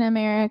Black in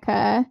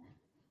America,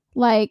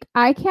 like,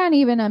 I can't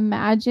even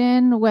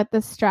imagine what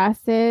the stress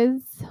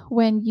is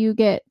when you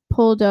get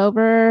pulled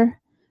over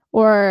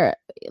or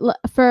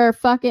for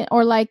fucking,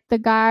 or like the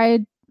guy,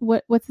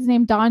 what's his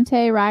name?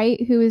 Dante,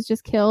 right? Who was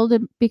just killed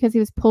because he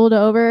was pulled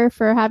over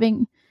for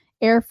having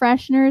air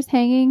fresheners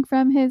hanging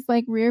from his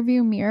like rear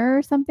view mirror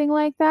or something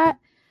like that.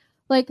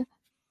 Like,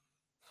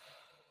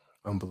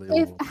 unbelievable.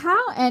 If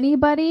how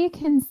anybody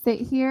can sit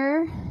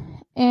here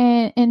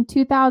in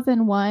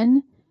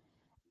 2001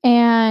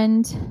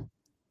 and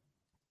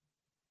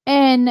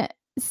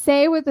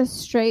say with a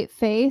straight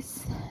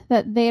face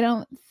that they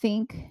don't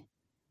think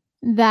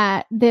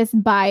that this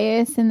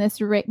bias and this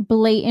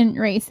blatant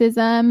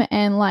racism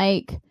and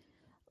like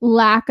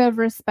lack of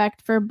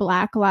respect for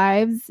Black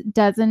lives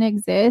doesn't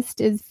exist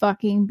is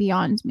fucking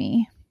beyond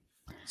me.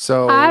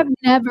 So I've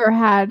never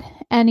had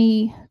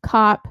any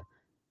cop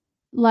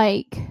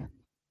like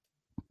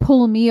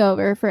pull me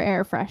over for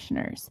air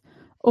fresheners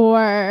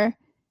or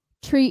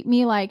treat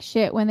me like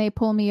shit when they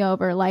pull me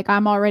over, like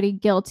I'm already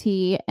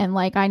guilty and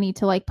like I need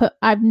to like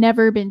I've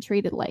never been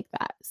treated like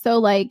that.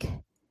 So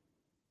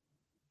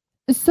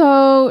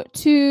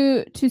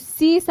to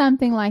see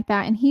something like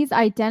that, and he's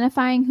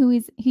identifying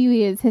who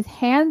he is, his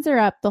hands are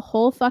up the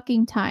whole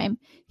fucking time.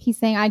 He's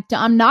saying,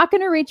 I'm not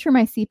going to reach for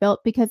my seatbelt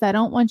because I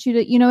don't want you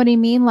to, you know what I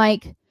mean?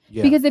 Like,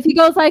 yeah. Because if he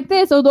goes like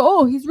this,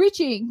 he's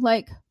reaching,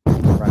 like,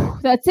 right.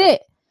 That's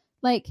it.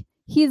 Like,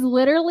 he's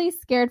literally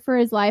scared for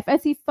his life,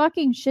 as he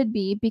fucking should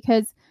be,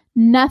 because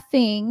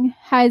nothing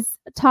has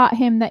taught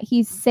him that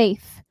he's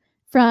safe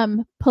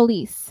from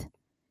police,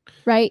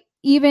 right?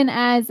 Even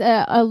as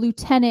a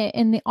lieutenant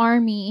in the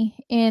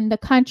army in the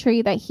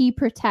country that he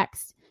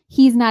protects,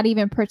 he's not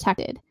even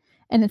protected.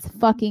 And it's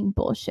fucking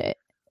bullshit.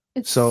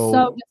 It's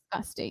so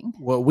disgusting.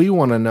 What we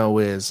want to know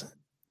is,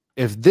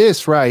 if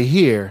this right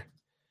here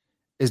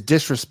is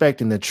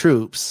disrespecting the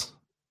troops,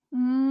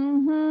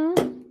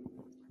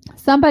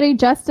 somebody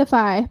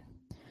justify.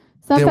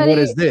 Then what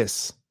is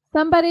this?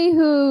 Somebody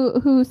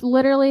who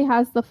literally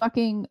has the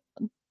fucking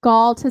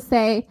gall to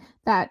say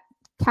that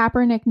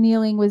Kaepernick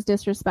kneeling was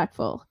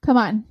disrespectful. Come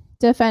on,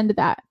 defend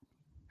that.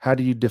 How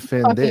do you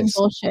defend this?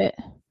 Bullshit.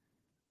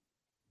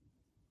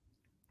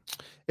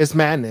 It's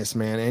madness,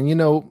 man. And you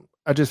know,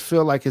 I just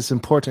feel like it's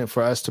important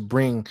for us to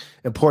bring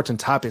important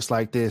topics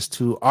like this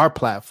to our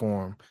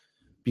platform,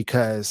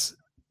 because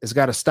it's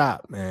got to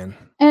stop, man.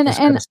 And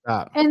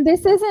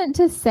this isn't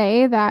to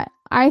say that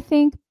I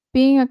think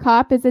being a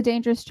cop is a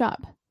dangerous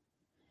job.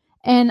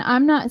 And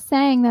I'm not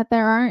saying that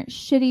there aren't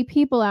shitty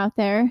people out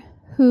there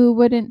who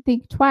wouldn't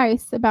think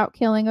twice about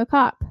killing a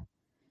cop,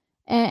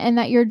 and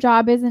that your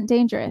job isn't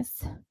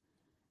dangerous.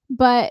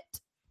 But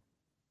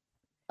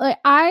like,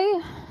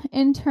 I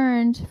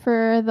interned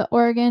for the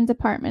Oregon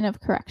Department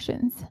of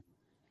Corrections,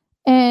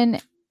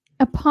 and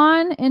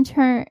upon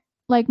my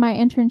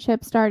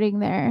internship starting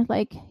there,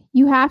 like,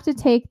 you have to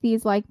take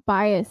these like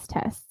bias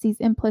tests, these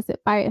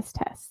implicit bias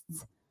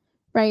tests,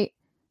 right?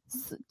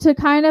 To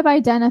kind of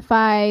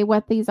identify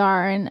what these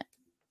are.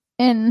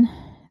 And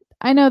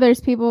I know there's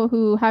people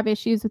who have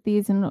issues with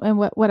these and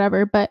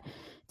whatever, but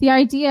the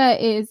idea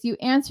is you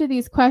answer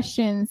these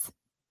questions,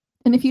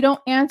 and if you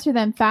don't answer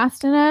them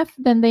fast enough,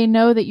 then they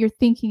know that you're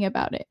thinking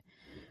about it,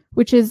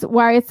 which is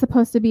why it's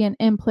supposed to be an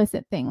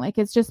implicit thing. Like,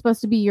 it's just supposed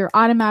to be your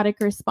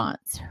automatic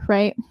response,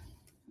 right?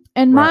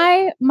 And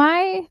right.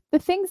 The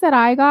things that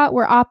I got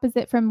were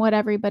opposite from what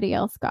everybody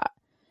else got.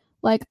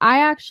 Like, I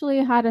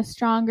actually had a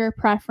stronger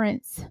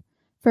preference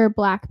for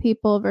Black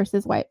people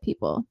versus white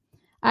people.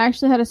 I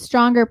actually had a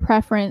stronger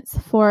preference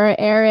for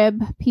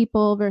Arab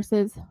people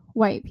versus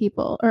white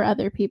people or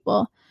other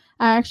people.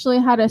 I actually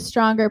had a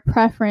stronger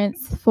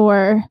preference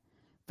for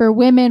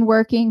women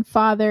working,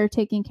 father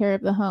taking care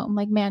of the home,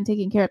 like man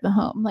taking care of the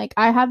home. Like,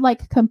 I had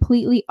like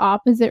completely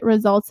opposite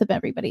results of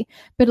everybody,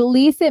 but at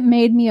least it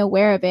made me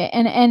aware of it.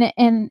 And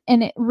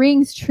it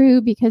rings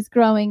true, because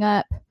growing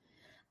up,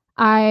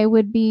 I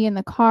would be in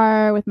the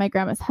car with my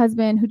grandma's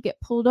husband who'd get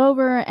pulled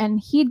over, and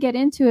he'd get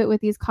into it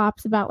with these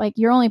cops about like,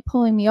 you're only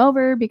pulling me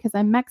over because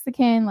I'm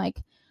Mexican.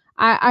 Like,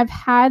 I've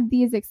had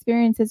these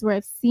experiences where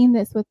I've seen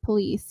this with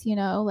police, you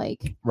know,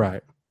 like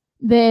right.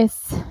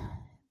 This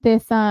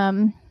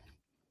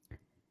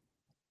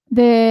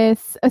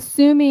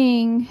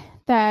assuming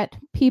that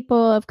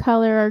people of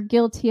color are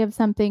guilty of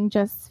something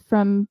just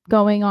from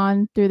going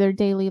on through their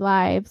daily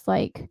lives,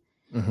 like,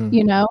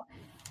 you know,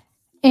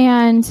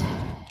 and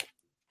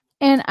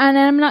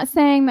I'm not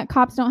saying that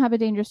cops don't have a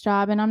dangerous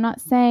job, and I'm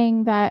not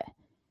saying that,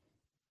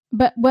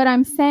 but what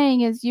I'm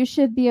saying is you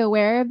should be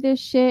aware of this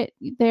shit.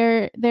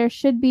 There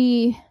should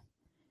be,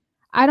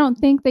 I don't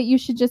think that you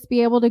should just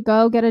be able to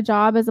go get a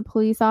job as a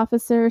police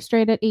officer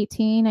straight at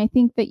 18. I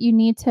think that you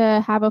need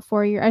to have a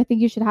 4-year, I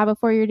think you should have a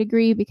 4-year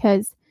degree,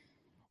 because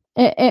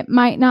it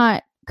might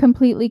not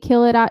completely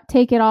kill it out,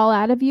 take it all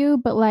out of you,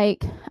 but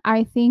like,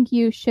 I think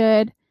you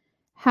should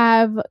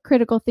have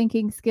critical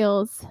thinking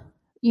skills,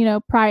 you know,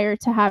 prior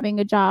to having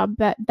a job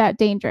that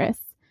dangerous,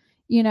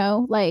 you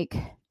know, like,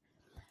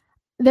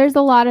 there's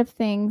a lot of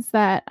things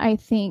that I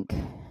think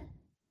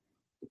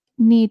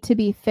need to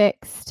be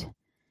fixed.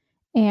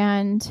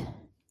 And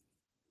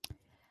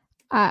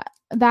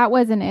that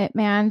wasn't it,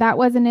 man. That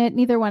wasn't it.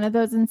 Neither one of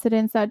those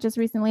incidents that just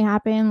recently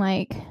happened.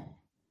 Like,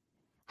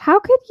 how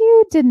could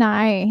you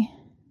deny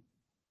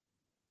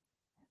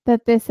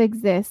that this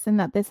exists and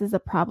that this is a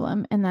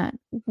problem and that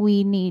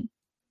we need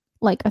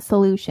like a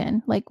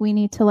solution? Like, we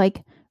need to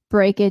like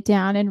break it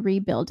down and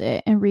rebuild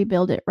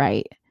it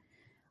right.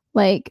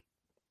 Like,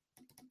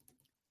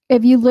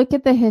 if you look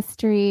at the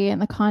history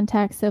and the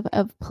context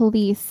of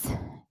police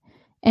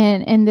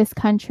and in this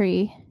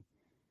country,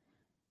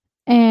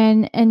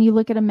 and you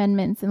look at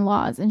amendments and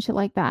laws and shit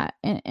like that,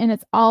 and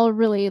it's all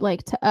really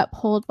like to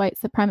uphold white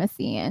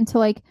supremacy, and to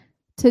like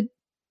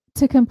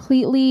to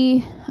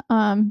completely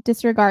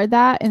disregard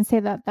that and say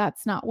that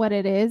that's not what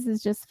it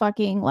is just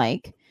fucking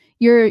like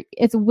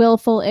it's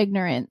willful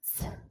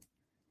ignorance.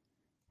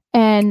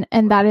 And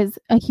that is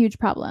a huge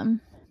problem,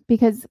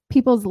 because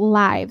people's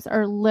lives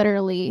are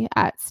literally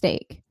at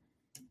stake,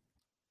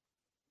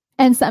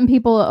 and some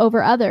people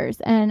over others.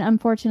 And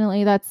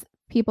unfortunately, that's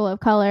people of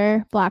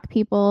color, Black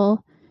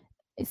people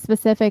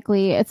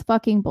specifically. It's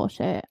fucking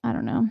bullshit. I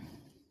don't know.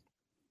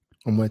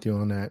 I'm with you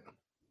on that.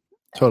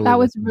 Totally. That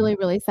was really,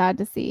 really sad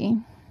to see.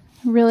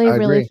 Really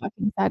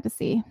fucking sad to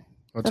see.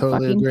 I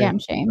totally agree. Damn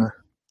shame.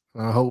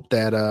 I hope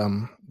that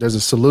there's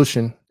a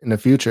solution in the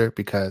future,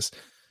 because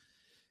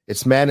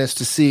it's madness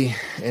to see,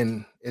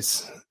 and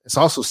it's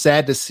also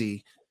sad to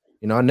see.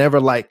 You know, I never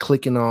like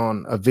clicking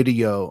on a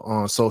video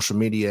on social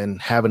media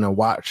and having to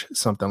watch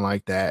something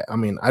like that. I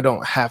mean, I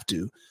don't have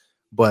to,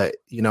 but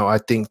you know, I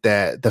think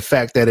that the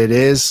fact that it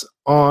is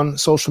on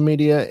social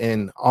media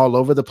and all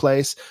over the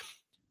place,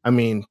 I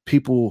mean,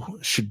 people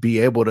should be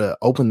able to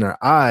open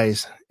their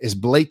eyes. It's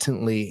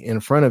blatantly in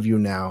front of you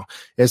now.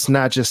 It's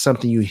not just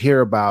something you hear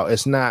about.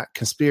 It's not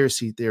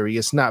conspiracy theory.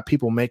 It's not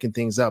people making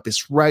things up.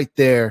 It's right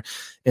there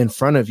in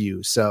front of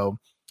you. So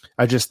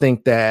I just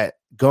think that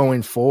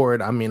going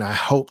forward, I mean, I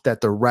hope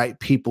that the right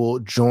people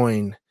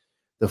join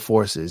the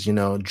forces, you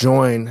know,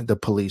 join the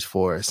police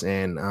force,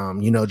 and,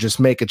 you know,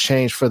 just make a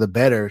change for the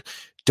better.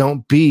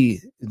 Don't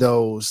be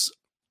those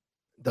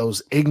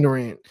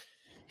ignorant,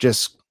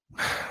 just...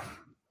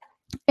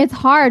 It's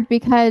hard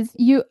because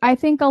I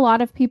think a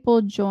lot of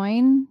people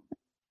join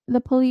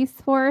the police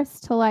force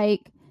to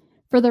like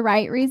for the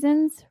right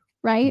reasons,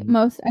 right?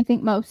 Mm-hmm. I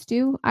think most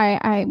do.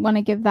 I want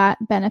to give that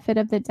benefit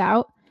of the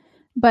doubt,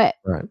 but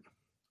right.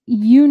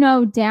 You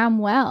know damn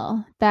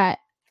well that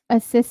a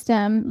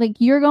system, like,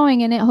 you're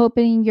going in it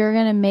hoping you're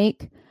going to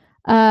make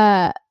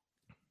a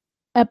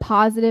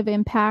positive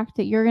impact,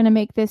 that you're going to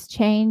make this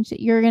change,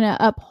 that you're going to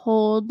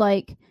uphold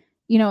like,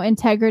 you know,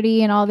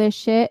 integrity and all this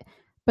shit.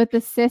 But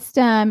the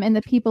system and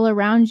the people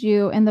around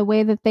you and the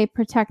way that they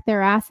protect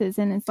their asses,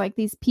 and it's like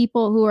these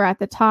people who are at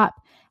the top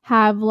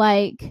have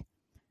like,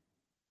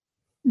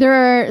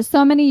 they're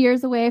so many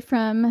years away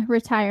from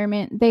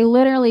retirement. They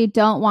literally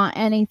don't want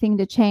anything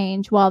to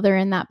change while they're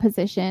in that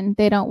position.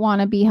 They don't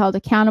want to be held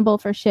accountable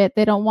for shit.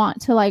 They don't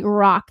want to like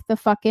rock the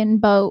fucking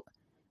boat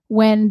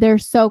when they're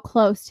so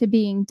close to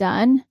being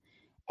done.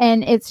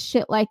 And it's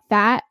shit like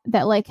that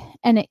like,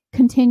 and it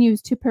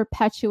continues to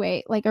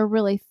perpetuate like a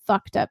really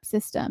fucked up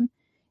system.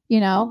 You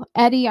know,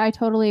 Eddie, I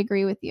totally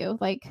agree with you.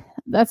 Like,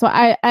 that's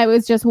why I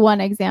was just one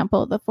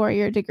example, the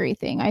 4-year degree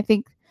thing. I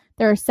think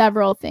there are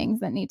several things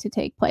that need to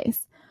take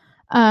place.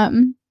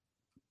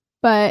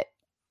 But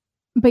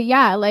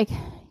yeah, like,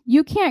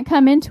 you can't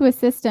come into a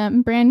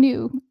system brand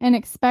new and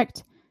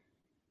expect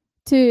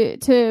to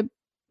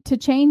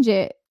change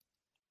it.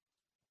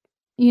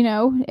 You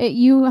know,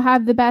 you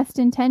have the best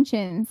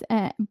intentions,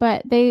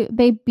 but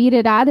they beat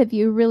it out of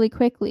you really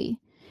quickly.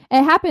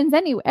 It happens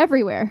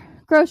everywhere.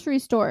 Grocery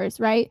stores,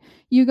 right?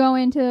 You go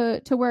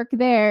into work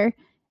there,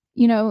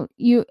 you know,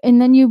 and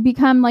then you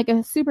become like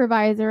a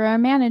supervisor or a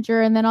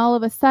manager, and then all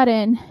of a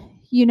sudden,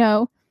 you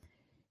know,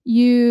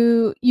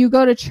 you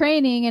go to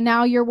training, and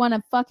now you're one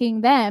of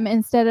fucking them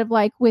instead of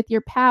like with your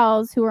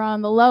pals who are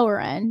on the lower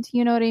end.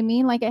 You know what I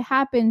mean? Like, it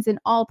happens in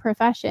all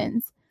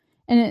professions.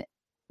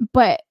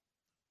 But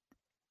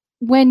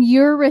when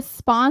you're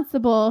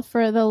responsible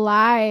for the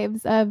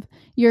lives of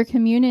your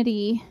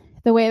community,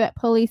 the way that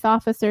police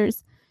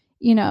officers,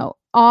 you know,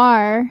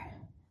 are,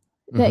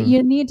 that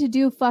you need to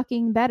do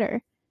fucking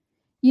better.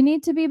 You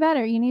need to be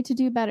better. You need to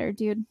do better,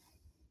 dude.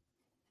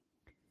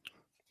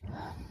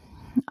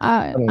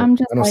 I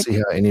don't see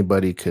how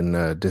anybody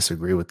can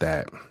disagree with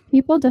that.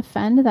 People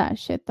defend that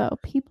shit, though.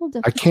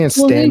 I can't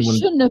stand. He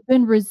shouldn't have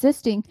been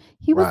resisting.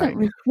 He wasn't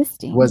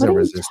resisting. What are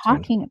you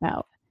talking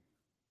about?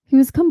 He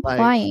was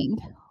complying.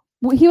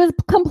 He was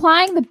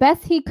complying the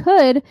best he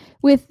could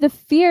with the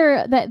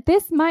fear that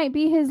this might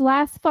be his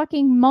last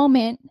fucking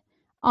moment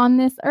on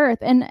this earth.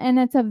 And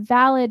it's a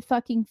valid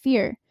fucking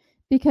fear,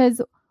 because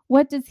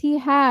what does he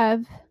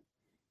have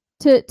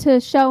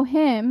to show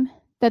him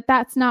that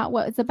that's not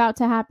what's about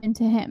to happen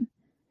to him?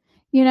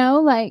 You know,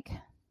 like,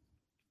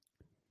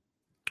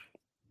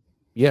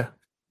 yeah.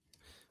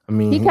 I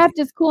mean, he kept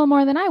his cool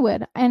more than I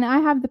would, and I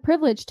have the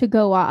privilege to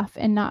go off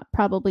and not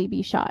probably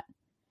be shot.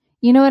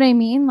 You know what I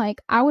mean?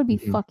 Like, I would be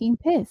fucking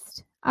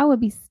pissed. I would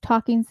be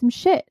talking some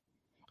shit.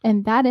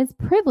 And that is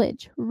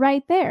privilege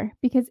right there,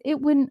 because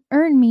it wouldn't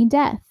earn me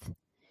death.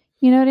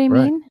 You know what I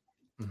mean?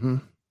 Mm-hmm.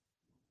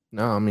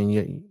 No, I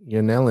mean,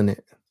 you're nailing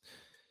it.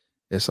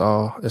 It's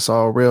all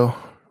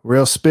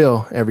real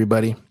spill,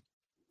 everybody.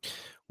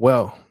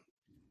 Well,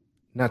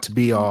 not to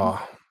be all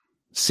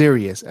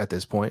serious at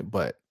this point,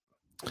 but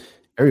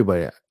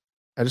everybody,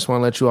 I just want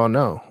to let you all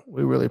know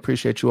we really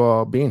appreciate you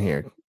all being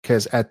here,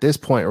 because at this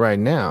point right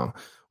now,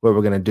 what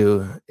we're going to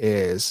do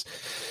is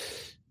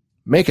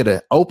make it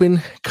an open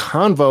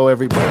convo,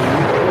 everybody.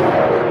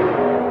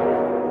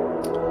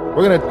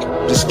 We're going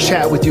to just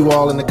chat with you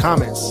all in the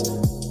comments.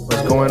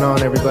 What's going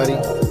on, everybody?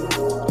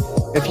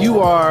 If you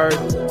are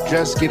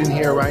just getting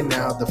here right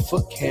now, the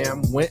foot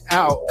cam went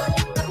out.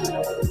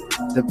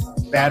 The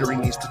battery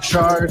needs to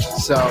charge.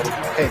 So,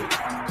 hey,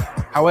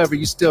 however,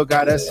 you still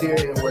got us here,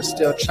 and we're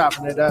still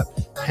chopping it up,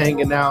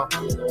 hanging out.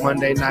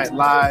 Monday Night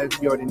Live.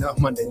 You already know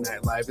Monday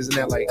Night Live. Isn't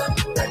that like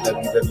that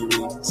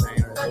WWE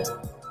saying right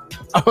there?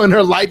 Oh, and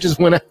her light just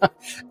went out.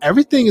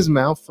 Everything is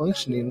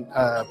malfunctioning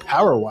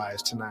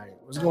power-wise tonight.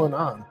 What's going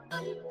on?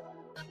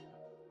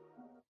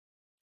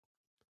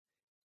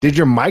 Did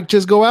your mic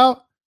just go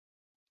out?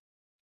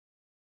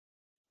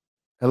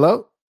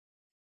 Hello?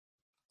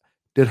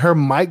 Did her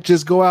mic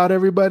just go out,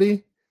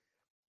 everybody?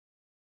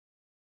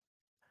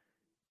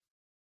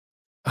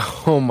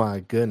 Oh,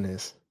 my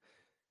goodness.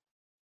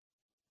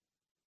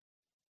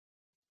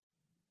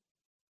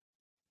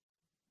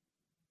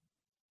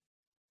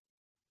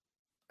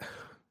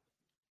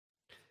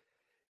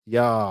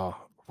 Y'all,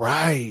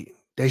 right.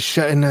 They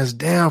shutting us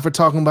down for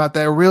talking about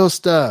that real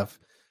stuff.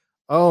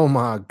 Oh,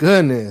 my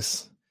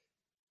goodness.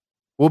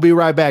 We'll be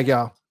right back,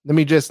 y'all. Let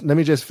me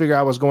just figure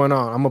out what's going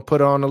on. I'm going to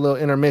put on a little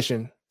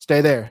intermission.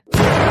 Stay there.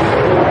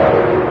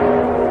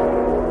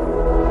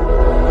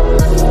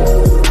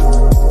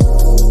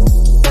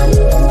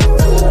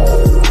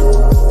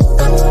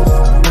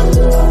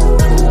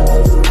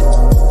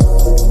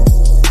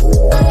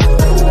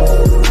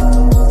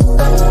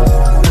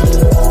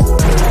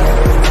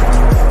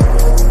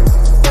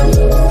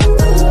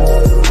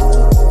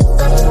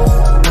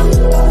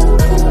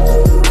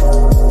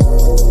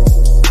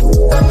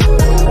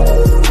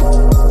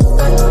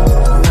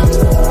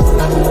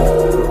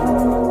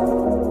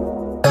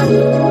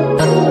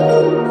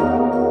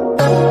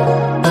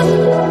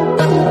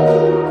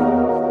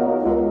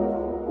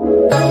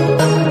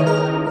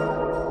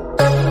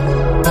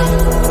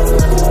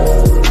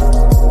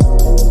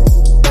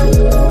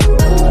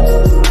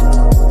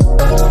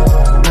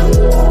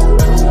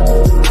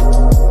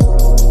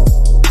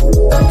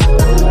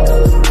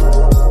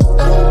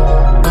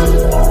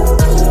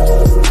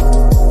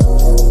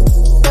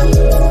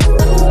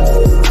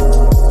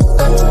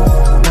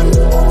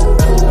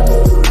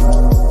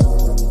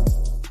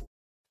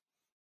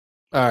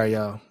 All right,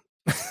 y'all.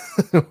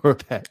 We're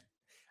back.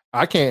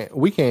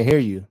 We can't hear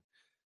you.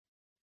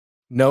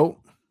 Nope.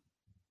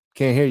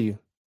 Can't hear you.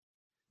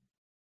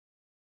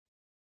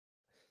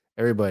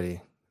 Everybody,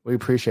 we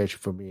appreciate you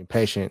for being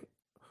patient.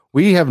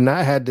 We have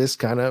not had this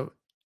kind of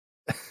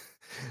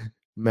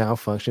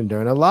malfunction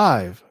during a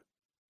live.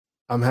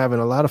 I'm having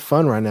a lot of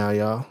fun right now,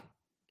 y'all.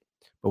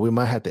 But we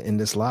might have to end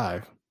this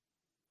live.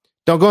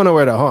 Don't go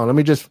nowhere though. Hold on. Let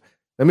me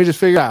just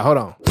figure out. Hold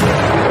on.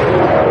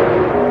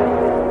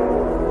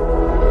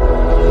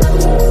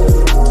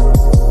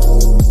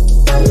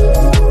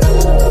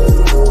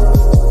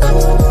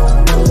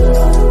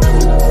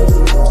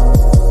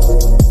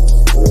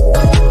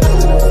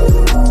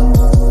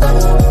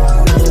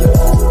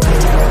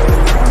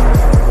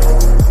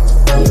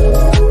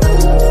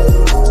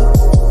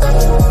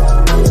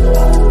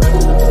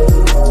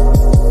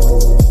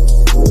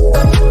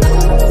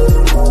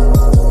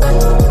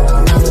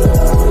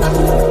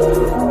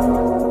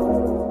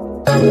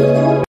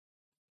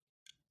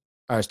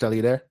 All right, Stella,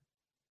 you there?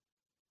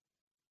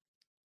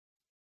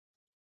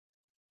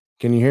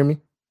 Can you hear me?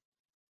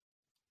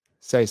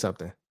 Say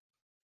something.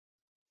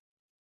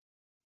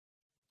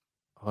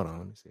 Hold on,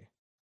 let me see.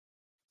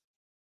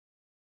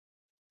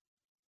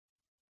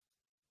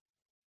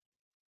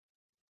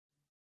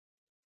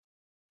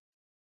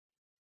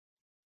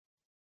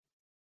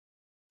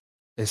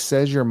 It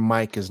says your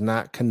mic is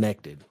not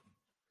connected.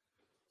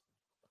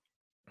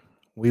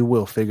 We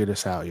will figure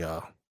this out,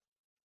 y'all.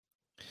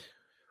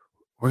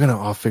 We're going to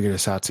all figure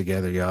this out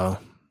together, y'all.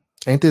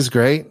 Ain't this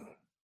great?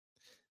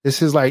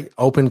 This is like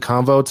open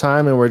convo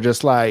time, and we're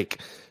just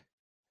like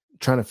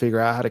trying to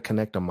figure out how to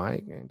connect a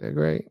mic. Ain't that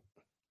great?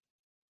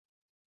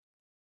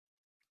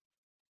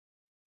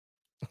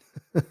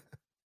 It's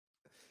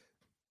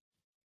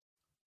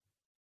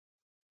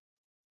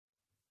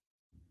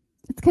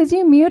because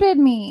you muted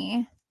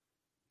me.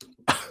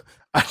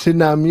 I did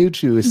not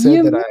mute you. It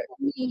said that I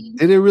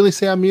did. It really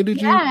say I muted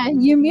you? Yeah,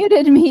 you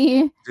muted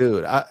me.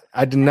 Dude,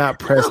 I did not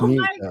press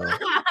mute. Oh my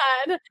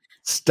God.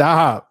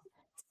 Stop.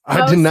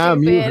 I did not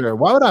mute her.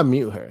 Why would I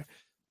mute her?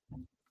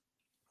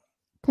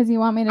 Because you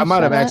want me to I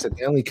might have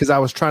accidentally, because I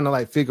was trying to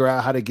like figure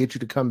out how to get you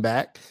to come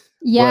back.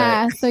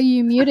 Yeah, so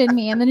you muted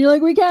me, and then you're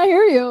like, "We can't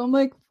hear you." I'm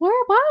like,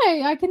 "Where?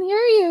 Why? I can hear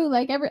you."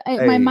 Like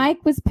my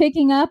mic was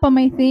picking up on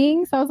my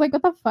thing, so I was like,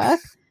 "What the fuck?"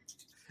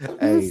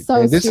 This is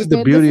so this stupid. Is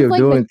the beauty of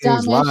doing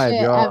things live,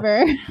 y'all.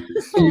 Ever.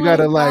 You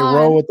gotta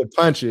roll with the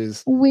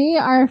punches. We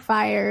are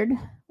fired.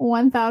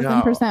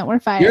 1,000%. We're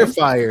fired. You're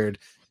fired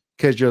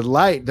because your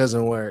light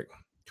doesn't work.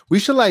 We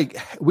should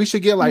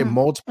get multiple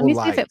lights. Let me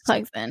see if it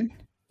plugs in.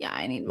 Yeah,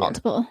 I need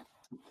multiple.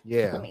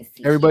 Yeah,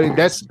 everybody,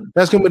 that's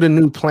gonna be the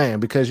new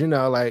plan, because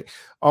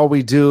all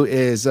we do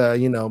is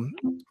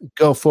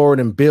go forward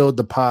and build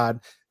the pod.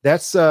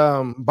 That's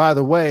by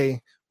the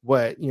way,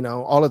 what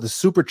all of the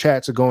super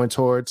chats are going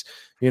towards.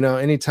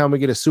 Anytime we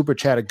get a super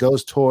chat, it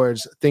goes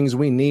towards things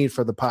we need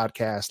for the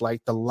podcast,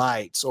 like the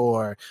lights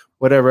or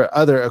whatever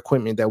other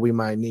equipment that we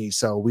might need.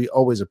 So we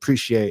always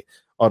appreciate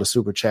all the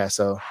super chats.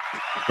 So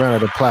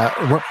round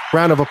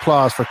of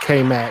applause for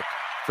K-Mac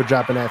for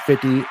dropping that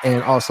 50,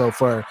 and also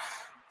for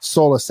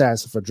Soul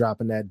Assassin for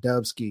dropping that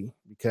Dubski,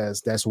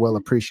 because that's well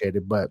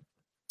appreciated. But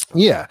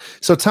yeah,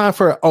 so time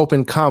for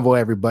open convo,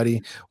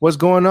 everybody. What's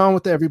going on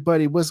with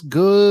everybody? What's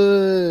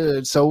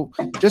good? So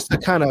just to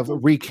kind of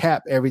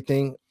recap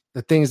everything,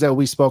 the things that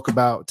we spoke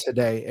about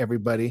today,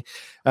 everybody,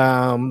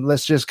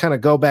 let's just kind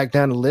of go back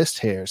down the list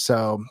here.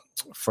 So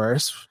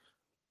first,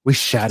 we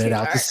shouted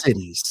out the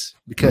cities,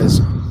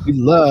 because we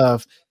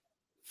love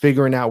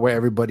figuring out where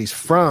everybody's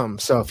from.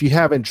 So if you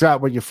haven't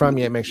dropped where you're from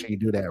yet, make sure you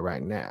do that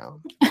right now.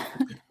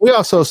 We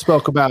also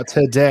spoke about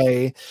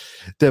today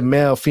the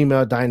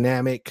male-female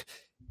dynamic.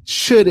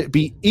 Should it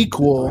be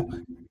equal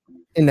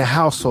in the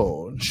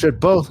household? Should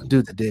both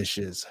do the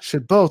dishes?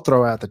 Should both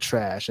throw out the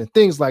trash and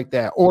things like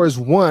that? Or is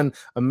one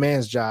a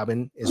man's job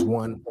and is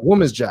one a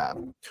woman's job?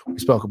 We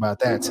spoke about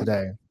that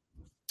today.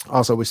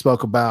 Also, we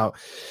spoke about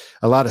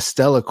a lot of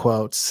Stella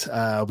quotes.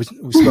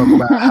 We spoke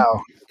about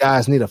how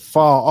guys need to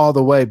fall all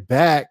the way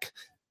back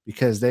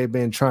because they've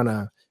been trying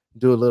to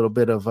do a little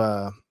bit of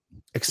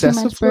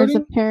excessive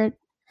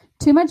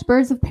too much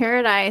birds of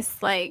paradise,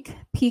 like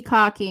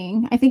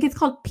peacocking. I think it's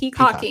called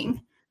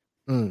peacocking.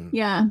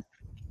 Yeah.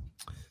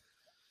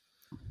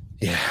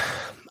 Yeah.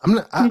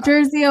 New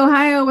Jersey,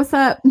 Ohio, what's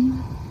up?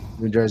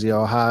 New Jersey,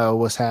 Ohio,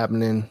 what's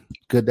happening?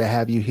 Good to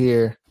have you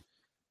here.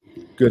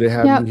 Good to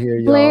have you here,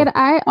 y'all. Blade,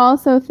 I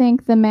also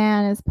think the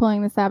man is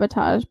pulling the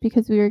sabotage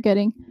because we were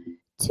getting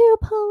too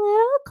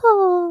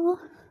political.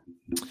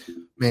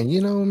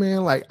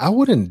 Man, like I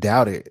wouldn't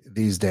doubt it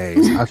these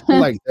days. I feel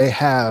like they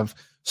have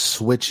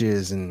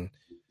switches and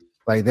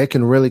like they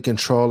can really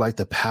control like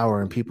the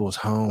power in people's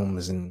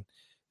homes, and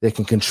they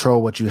can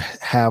control what you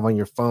have on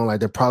your phone. Like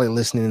they're probably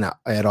listening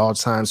at all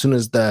times. As soon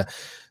as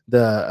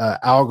the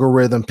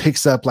algorithm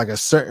picks up like a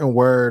certain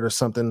word or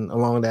something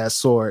along that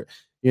sort,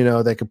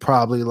 they could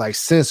probably like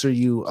censor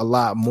you a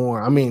lot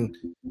more. I mean,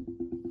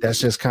 that's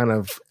just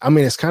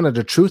it's kind of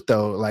the truth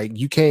though. Like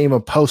you can't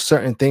even post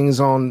certain things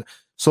on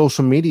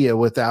social media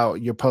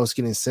without your post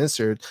getting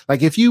censored.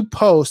 Like if you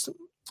post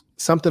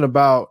something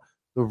about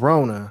the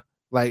Rona,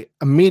 like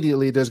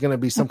immediately there's going to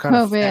be some kind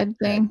of COVID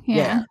thing.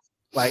 Yeah.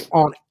 Like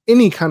on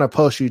any kind of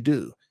post you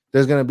do,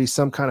 there's going to be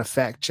some kind of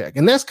fact check.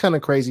 And that's kind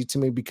of crazy to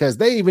me because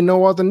they even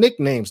know all the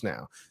nicknames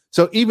now.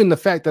 So even the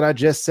fact that I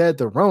just said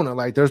the Rona,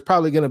 like there's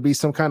probably going to be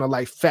some kind of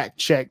like fact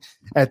check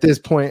at this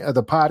point of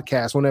the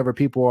podcast whenever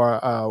people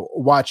are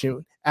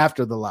watching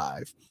after the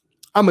live.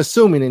 I'm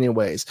assuming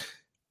anyways.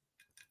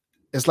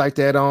 It's like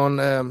that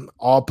on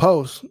all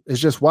posts. It's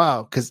just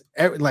wild because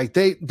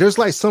there's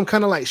like some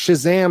kind of like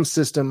Shazam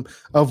system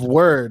of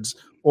words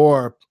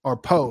or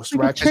posts,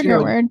 like right?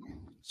 Trigger word.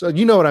 So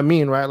you know what I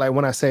mean, right? Like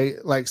when I say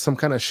like some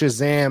kind of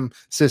Shazam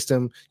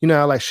system,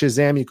 how like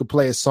Shazam, you could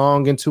play a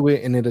song into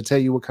it and it'll tell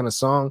you what kind of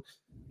song.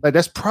 Like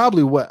that's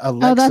probably what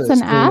Alexa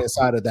is doing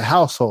inside of the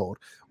household.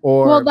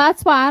 Well,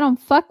 that's why I don't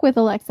fuck with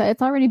Alexa.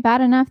 It's already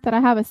bad enough that I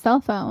have a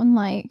cell phone.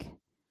 Like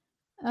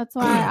that's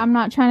why I'm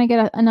not trying to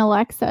get an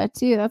Alexa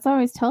too. That's what I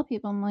always tell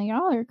people. I'm like,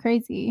 y'all are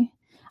crazy.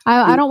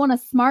 I don't want a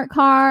smart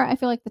car. I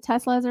feel like the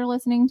Teslas are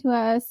listening to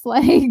us.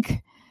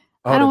 Like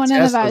I don't want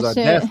none of that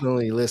shit.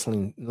 Definitely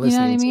listening. You know what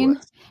I mean?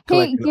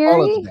 Hey, Gary.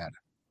 All of the data.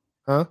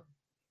 Huh?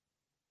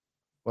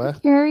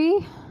 What?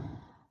 Gary?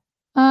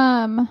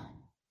 I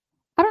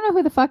don't know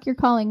who the fuck you're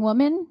calling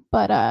woman,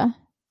 but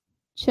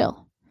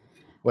chill.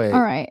 Wait.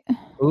 All right.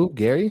 Who?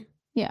 Gary?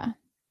 Yeah.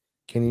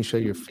 Can you show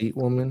your feet,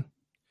 woman?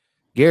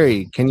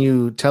 Gary, can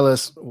you tell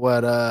us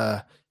what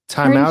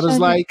timeout is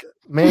like,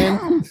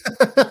 man?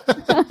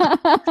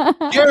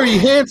 Gary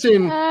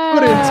Hansen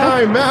put in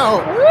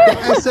timeout.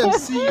 The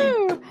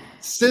SFC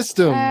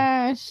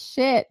system.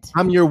 Shit.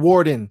 I'm your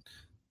warden.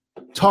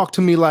 Talk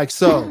to me like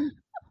so.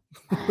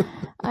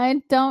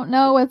 I don't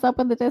know what's up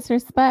with the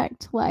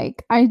disrespect.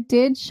 Like, I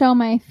did show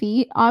my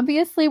feet.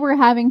 Obviously, we're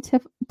having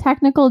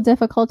technical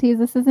difficulties.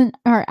 This isn't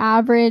our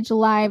average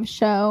live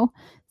show.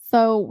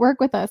 So work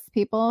with us,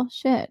 people.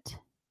 Shit.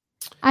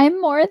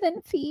 I'm more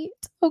than feet,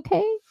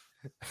 okay?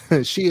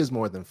 She is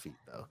more than feet,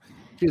 though.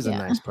 She's a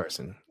nice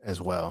person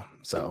as well.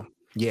 So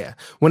Yeah.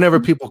 Whenever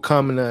people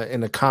come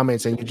in the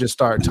comments and you just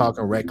start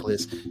talking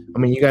reckless, I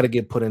mean, you got to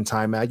get put in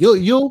timeout.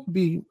 You'll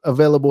be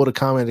available to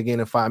comment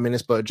again in 5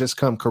 minutes, but just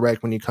come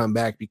correct when you come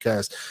back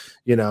because,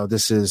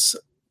 this is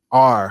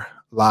our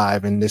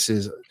live and this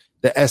is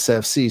the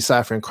SFC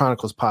Cypher and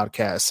Chronicles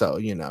podcast. So,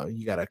 you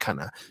got to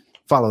kind of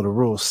follow the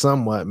rules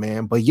somewhat,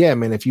 man. But yeah,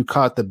 man, if you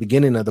caught the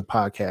beginning of the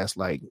podcast,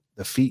 like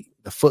the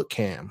foot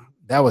cam,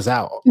 that was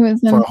out. It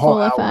was in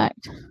full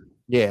effect.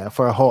 Yeah,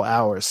 for a whole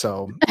hour.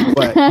 So,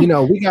 but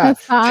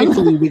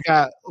thankfully we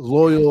got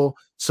loyal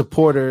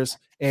supporters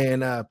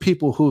and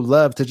people who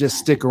love to just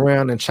stick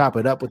around and chop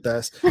it up with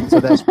us.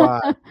 So that's why,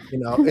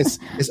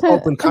 it's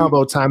open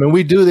combo time. And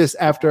we do this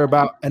after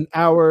about an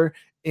hour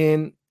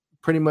in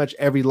pretty much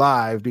every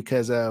live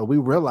because we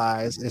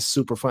realize it's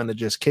super fun to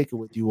just kick it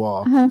with you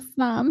all.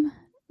 Hassan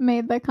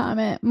made the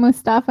comment,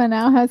 Mustafa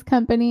now has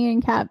company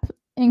in Camp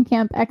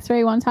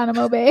X-Ray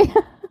Guantanamo Bay.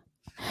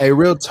 Hey,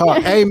 real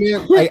talk. Hey,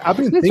 man, I've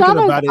been thinking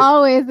about it.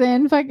 Always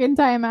in fucking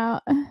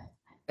timeout.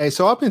 Hey,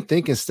 so I've been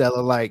thinking,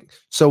 Stella,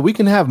 so we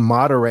can have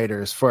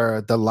moderators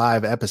for the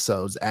live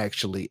episodes,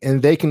 actually,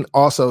 and they can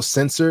also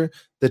censor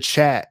the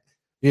chat,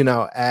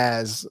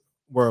 as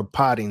we're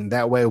potting.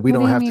 That way we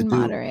don't have to do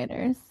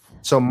moderators.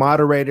 So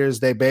moderators,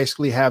 they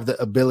basically have the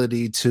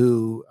ability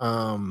to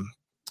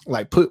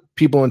put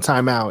people in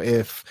timeout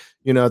if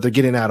they're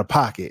getting out of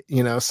pocket.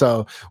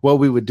 So what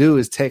we would do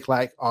is take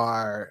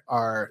our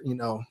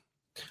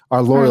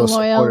loyal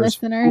supporters,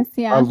 listeners,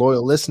 our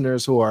loyal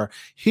listeners who are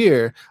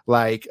here,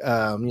 a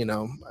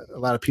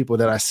lot of people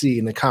that I see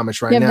in the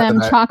comments right now.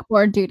 Give them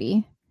chalkboard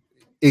duty.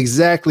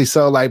 Exactly.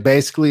 So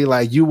basically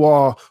you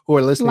all who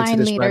are listening to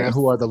this right now,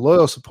 who are the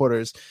loyal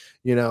supporters,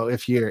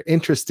 if you're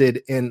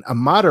interested in a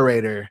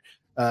moderator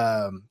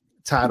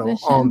title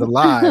on the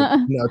live,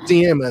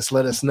 DM us,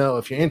 let us know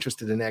if you're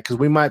interested in that. Cause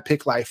we might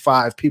pick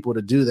 5 people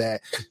to do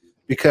that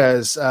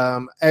because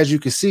as you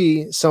can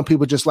see, some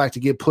people just like to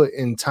get put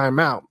in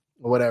timeout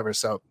or whatever.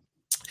 So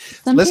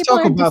let's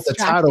talk about the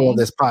title of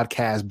this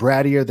podcast,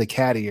 Brattier the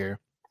Cattier.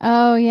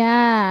 Oh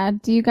yeah.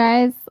 Do you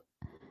guys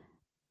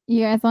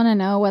want to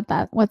know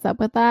what's up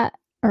with that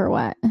or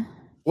what?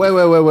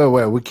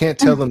 Wait. We can't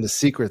tell them the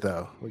secret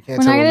though. We're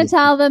not going to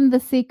tell them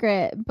the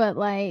secret, but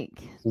why?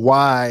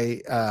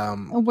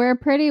 We're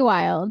pretty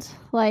wild.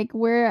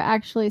 We're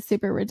actually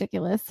super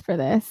ridiculous for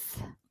this.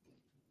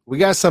 We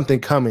got something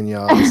coming,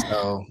 y'all.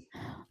 So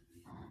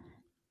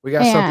we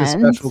got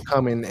something special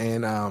coming,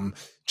 and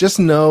just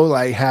know,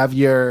 have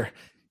your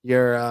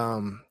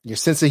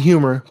sense of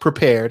humor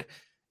prepared,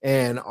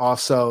 and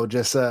also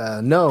just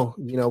know,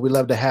 we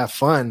love to have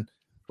fun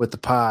with the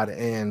pod,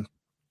 and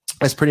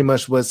that's pretty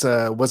much what's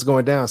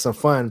going down. Some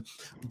fun,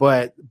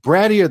 but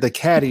Brattier the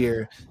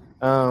Cattier,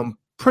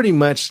 pretty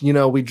much,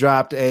 we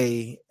dropped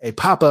a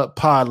pop-up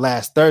pod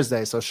last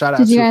Thursday. So shout out.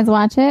 Did you guys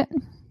watch it?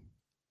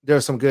 There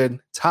are some good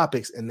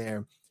topics in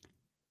there.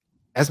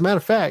 As a matter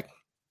of fact,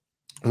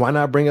 why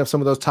not bring up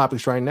some of those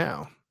topics right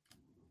now?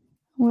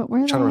 What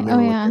were they? Oh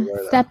yeah,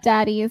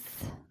 stepdaddies.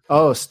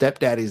 Oh,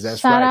 stepdaddies. That's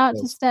Shout right. out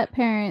to step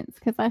parents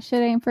because that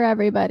shit ain't for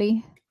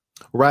everybody.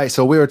 Right.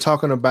 So we were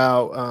talking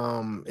about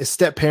it's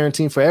step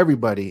parenting for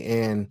everybody,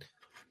 and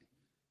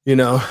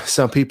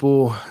some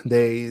people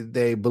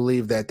they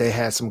believe that they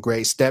had some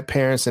great step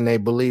parents, and they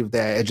believe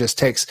that it just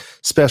takes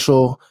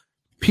special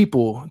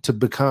people to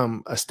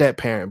become a step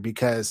parent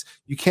because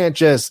you can't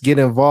just get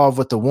involved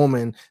with a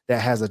woman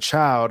that has a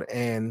child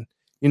and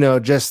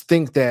just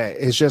think that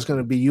it's just going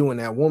to be you and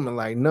that woman.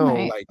 No,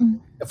 right.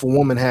 If a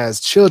woman has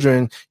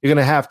children, you're going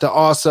to have to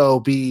also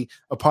be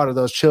a part of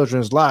those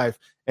children's life,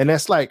 and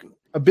that's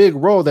a big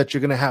role that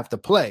you're going to have to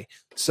play.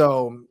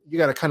 So you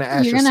got to kind of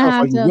ask yourself,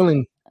 are you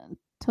willing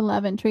to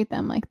love and treat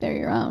them like they're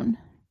your own?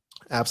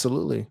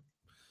 Absolutely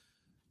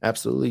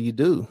you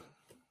do.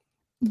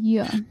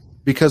 Yeah.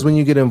 Because when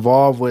you get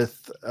involved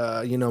with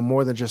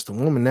more than just a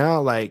woman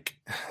now,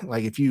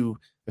 if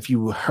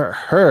you hurt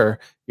her,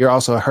 you're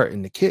also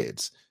hurting the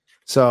kids.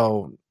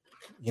 So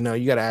you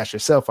got to ask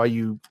yourself, are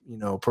you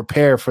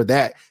prepared for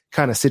that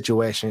kind of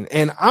situation?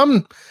 And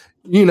I'm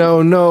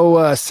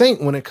no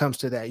saint when it comes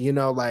to that.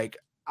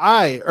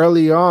 I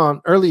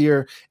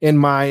earlier in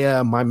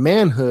my my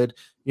manhood,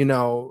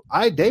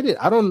 I dated.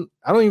 I don't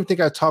even think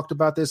I talked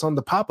about this on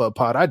the pop-up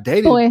pod. I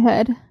dated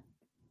boyhood.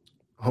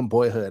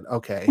 Boyhood.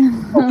 Okay.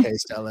 Okay,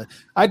 Stella.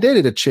 I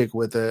dated a chick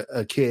with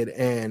a kid,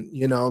 and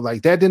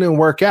that didn't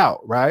work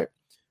out, right?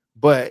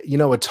 But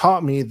it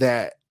taught me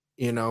that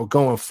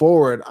going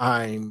forward,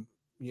 I'd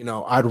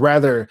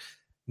rather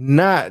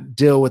not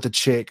deal with a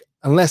chick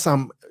unless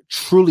I'm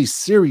truly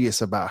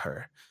serious about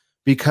her,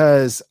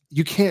 because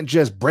you can't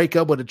just break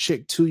up with a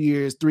chick 2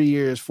 years, 3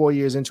 years, 4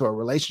 years into a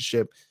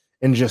relationship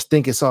and just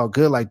think it's all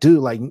good.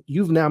 Dude,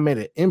 you've now made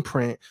an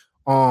imprint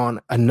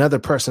on another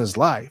person's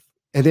life.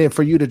 And then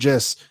for you to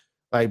just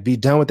be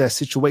done with that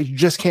situation, you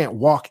just can't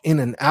walk in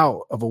and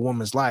out of a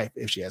woman's life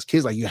if she has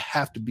kids. You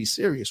have to be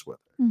serious with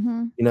her.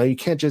 Mm-hmm. You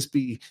can't just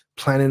be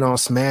planning on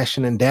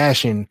smashing and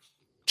dashing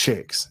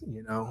chicks,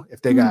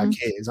 if they got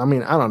kids. I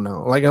mean, I don't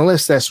know.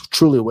 Unless that's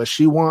truly what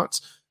she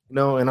wants, You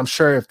know, and I'm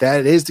sure if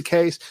that is the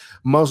case,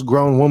 most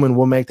grown women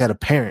will make that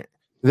apparent.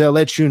 They'll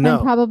let you know.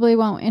 And probably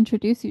won't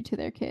introduce you to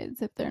their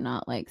kids if they're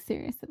not like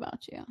serious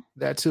about you.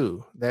 That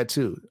too.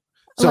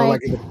 So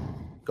like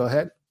go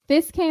ahead.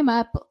 This came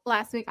up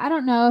last week. I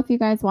don't know if you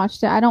guys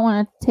watched it. I don't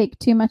want to take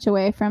too much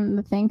away from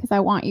the thing because I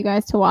want you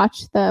guys to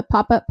watch the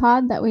pop-up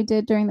pod that we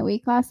did during the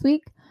week last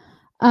week.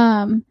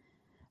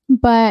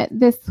 But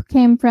this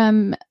came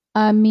from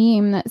a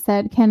meme that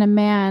said, can a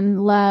man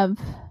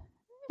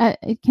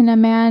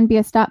be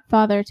a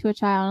stepfather to a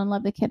child and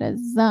love the kid as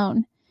his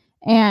own?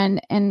 And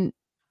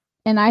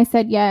I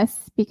said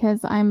yes,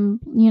 because I'm,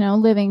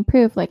 living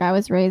proof. Like, I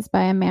was raised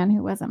by a man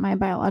who wasn't my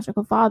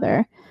biological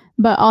father,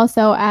 but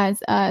also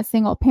as a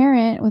single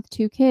parent with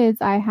 2 kids,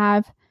 I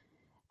have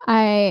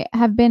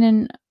been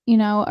in,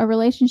 a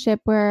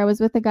relationship where I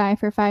was with a guy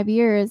for 5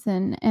 years.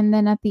 And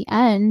then at the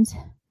end,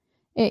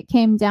 it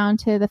came down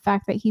to the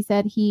fact that he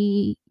said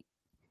he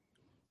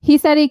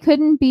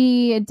couldn't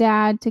be a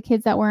dad to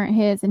kids that weren't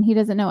his, and he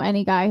doesn't know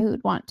any guy who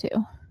would want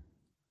to.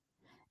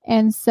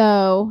 And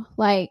so,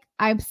 like,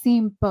 I've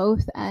seen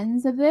both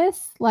ends of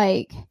this,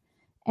 like,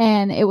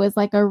 and it was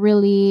like a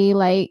really,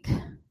 like,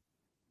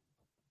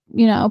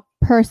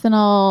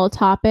 personal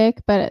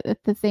topic, but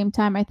at the same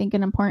time, I think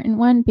an important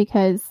one,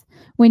 because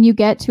when you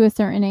get to a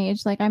certain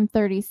age, like I'm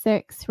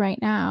 36 right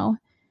now,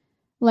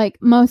 like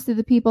most of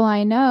the people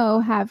I know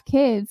have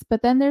kids,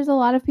 but then there's a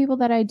lot of people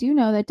that I do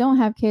know that don't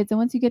have kids. And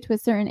once you get to a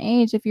certain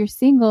age, if you're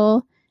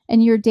single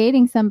and you're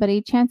dating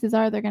somebody, chances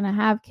are they're going to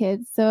have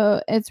kids.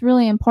 So it's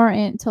really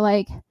important to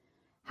like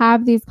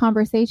have these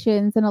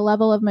conversations and a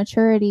level of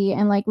maturity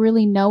and like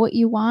really know what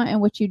you want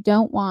and what you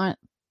don't want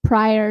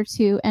prior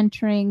to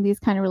entering these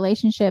kind of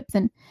relationships.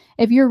 And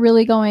if you're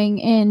really going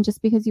in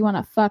just because you want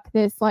to fuck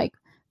this like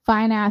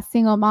fine ass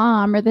single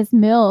mom or this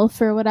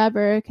MILF or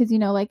whatever, because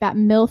like that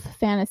MILF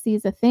fantasy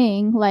is a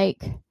thing,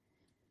 like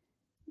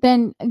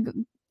then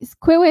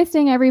quit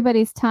wasting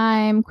everybody's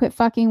time, quit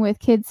fucking with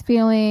kids'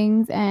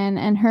 feelings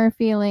and her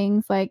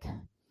feelings. Like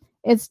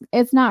it's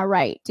not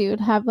right, dude.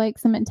 Have like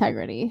some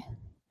integrity,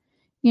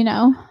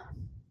 100%.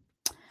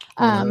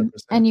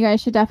 And you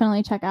guys should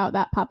definitely check out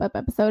that pop-up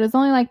episode. It's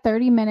only like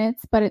 30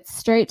 minutes, but it's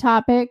straight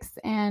topics,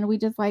 and we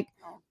just like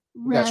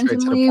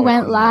randomly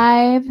went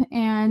live,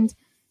 and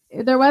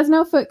there was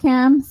no foot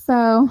cam,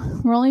 so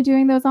we're only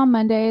doing those on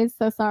Mondays.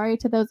 So sorry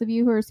to those of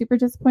you who are super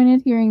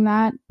disappointed hearing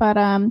that, but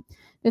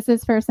this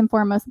is first and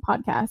foremost a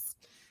podcast.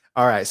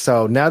 All right,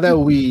 so now that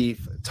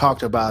we've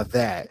talked about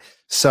that,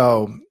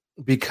 so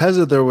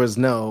because there was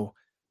no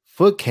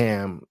foot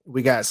cam,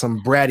 we got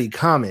some bratty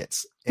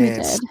comments,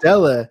 and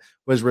Stella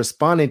was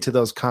responding to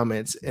those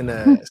comments in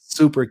a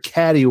super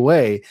catty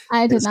way.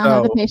 I did not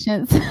have the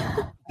patience.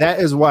 That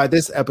is why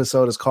this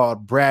episode is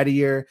called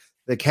Brattier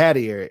the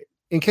Cattier,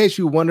 in case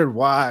you wondered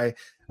why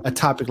a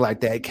topic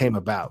like that came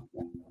about.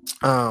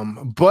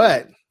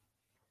 But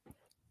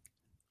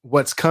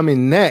what's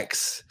coming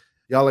next,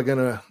 y'all are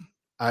gonna,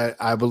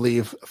 I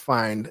believe,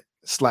 find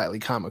slightly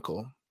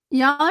comical.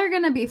 Y'all are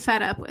gonna be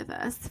fed up with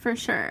us for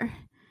sure.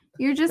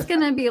 You're just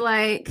gonna be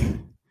like,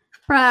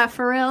 bruh,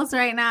 for reals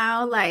right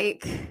now,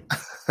 like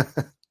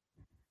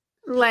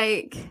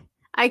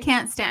I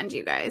can't stand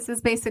you guys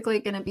is basically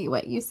gonna be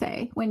what you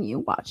say when you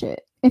watch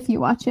it. If you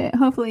watch it,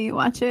 hopefully you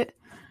watch it.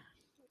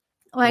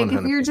 Like 100%.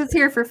 If you're just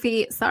here for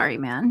feet, sorry,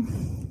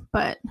 man.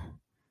 But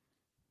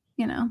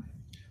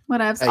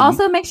whatever.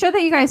 Also, make sure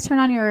that you guys turn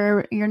on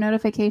your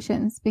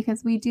notifications,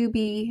 because we do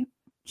be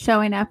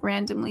showing up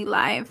randomly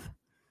live.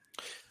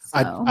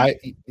 So.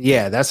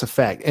 Yeah, that's a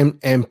fact.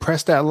 And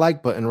press that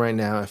like button right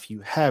now if you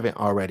haven't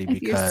already,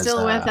 because you're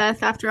still with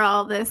us after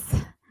all this.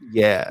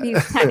 Yeah,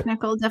 these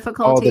technical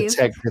difficulties.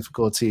 All the tech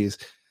difficulties.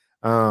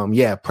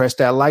 Press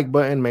that like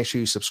button. Make sure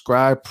you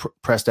subscribe.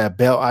 Press that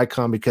bell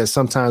icon, because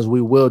sometimes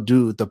we will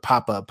do the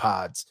pop-up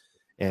pods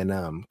and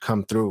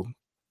come through.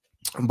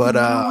 But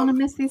I don't want to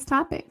miss these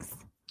topics.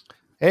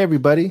 Hey,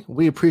 everybody,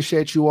 we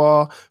appreciate you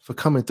all for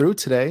coming through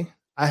today.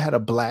 I had a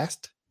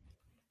blast.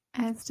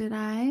 As did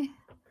I.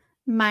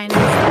 Minus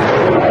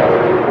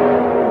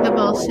the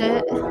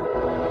bullshit.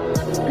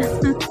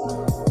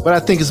 But I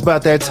think it's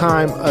about that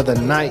time of the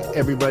night,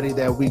 everybody,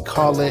 that we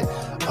call it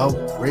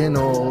a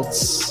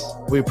Reynolds.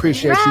 We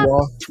appreciate you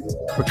all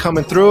for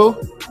coming through.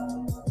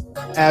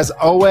 As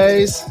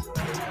always,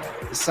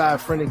 the Side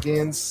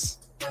Friendigans.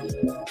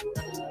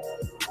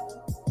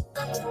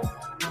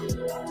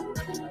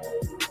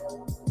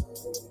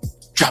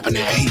 Dropping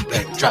that heat,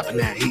 baby. Dropping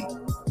that heat.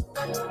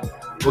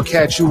 We'll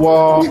catch you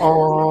all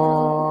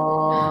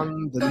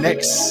on the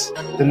next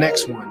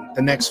one.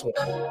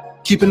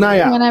 Keep an eye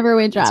out. Whenever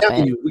we drop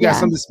it. We got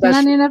something special.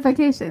 Turn on your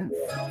notifications.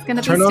 It's going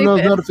to be Turn on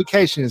those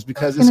notifications,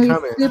 because it's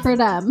coming. Super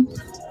dumb.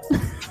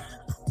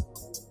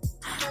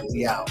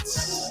 We out.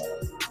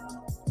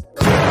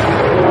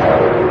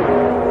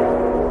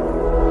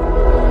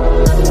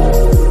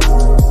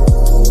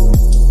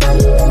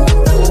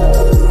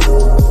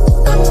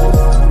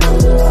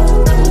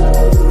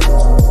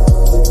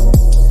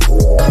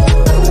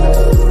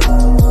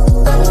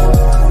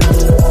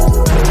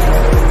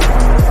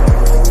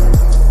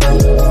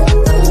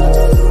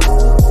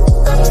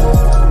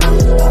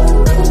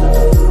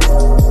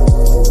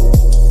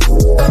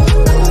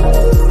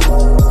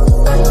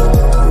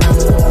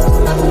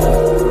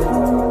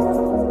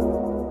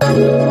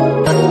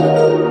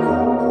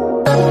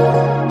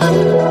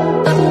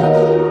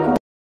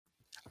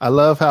 I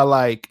love how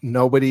like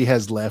nobody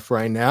has left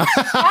right now.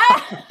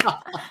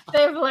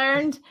 They've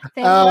learned.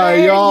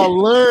 Y'all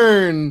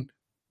learn.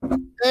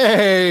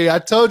 Hey, I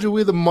told you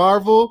we're the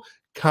Marvel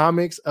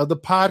Comics of the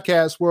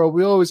podcast world.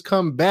 We always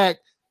come back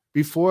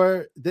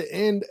before the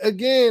end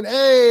again.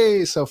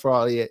 Hey, so for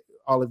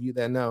all of you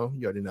that know,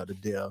 you already know the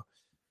deal.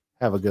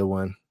 Have a good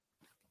one.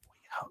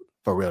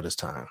 For real this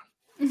time.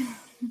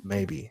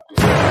 Maybe.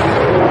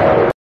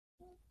 I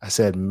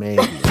said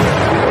maybe.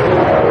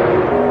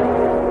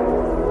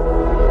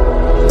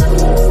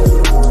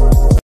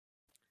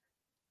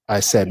 I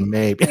said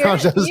maybe. You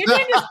need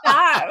to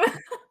stop.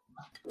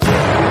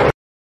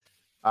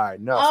 All right.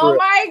 No. Oh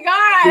my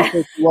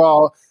God. You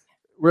all,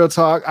 real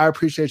talk. I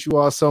appreciate you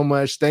all so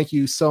much. Thank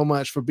you so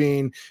much for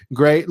being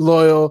great,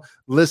 loyal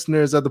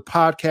listeners of the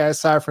podcast,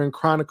 Cypher and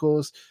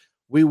Chronicles.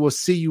 We will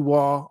see you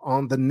all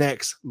on the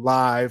next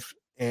live,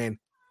 and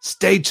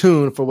stay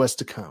tuned for what's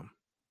to come.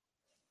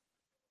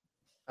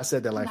 I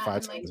said that like 5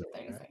 times.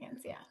 30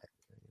 seconds,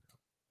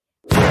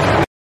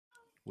 yeah.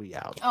 We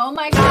out. Oh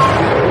my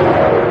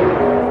God.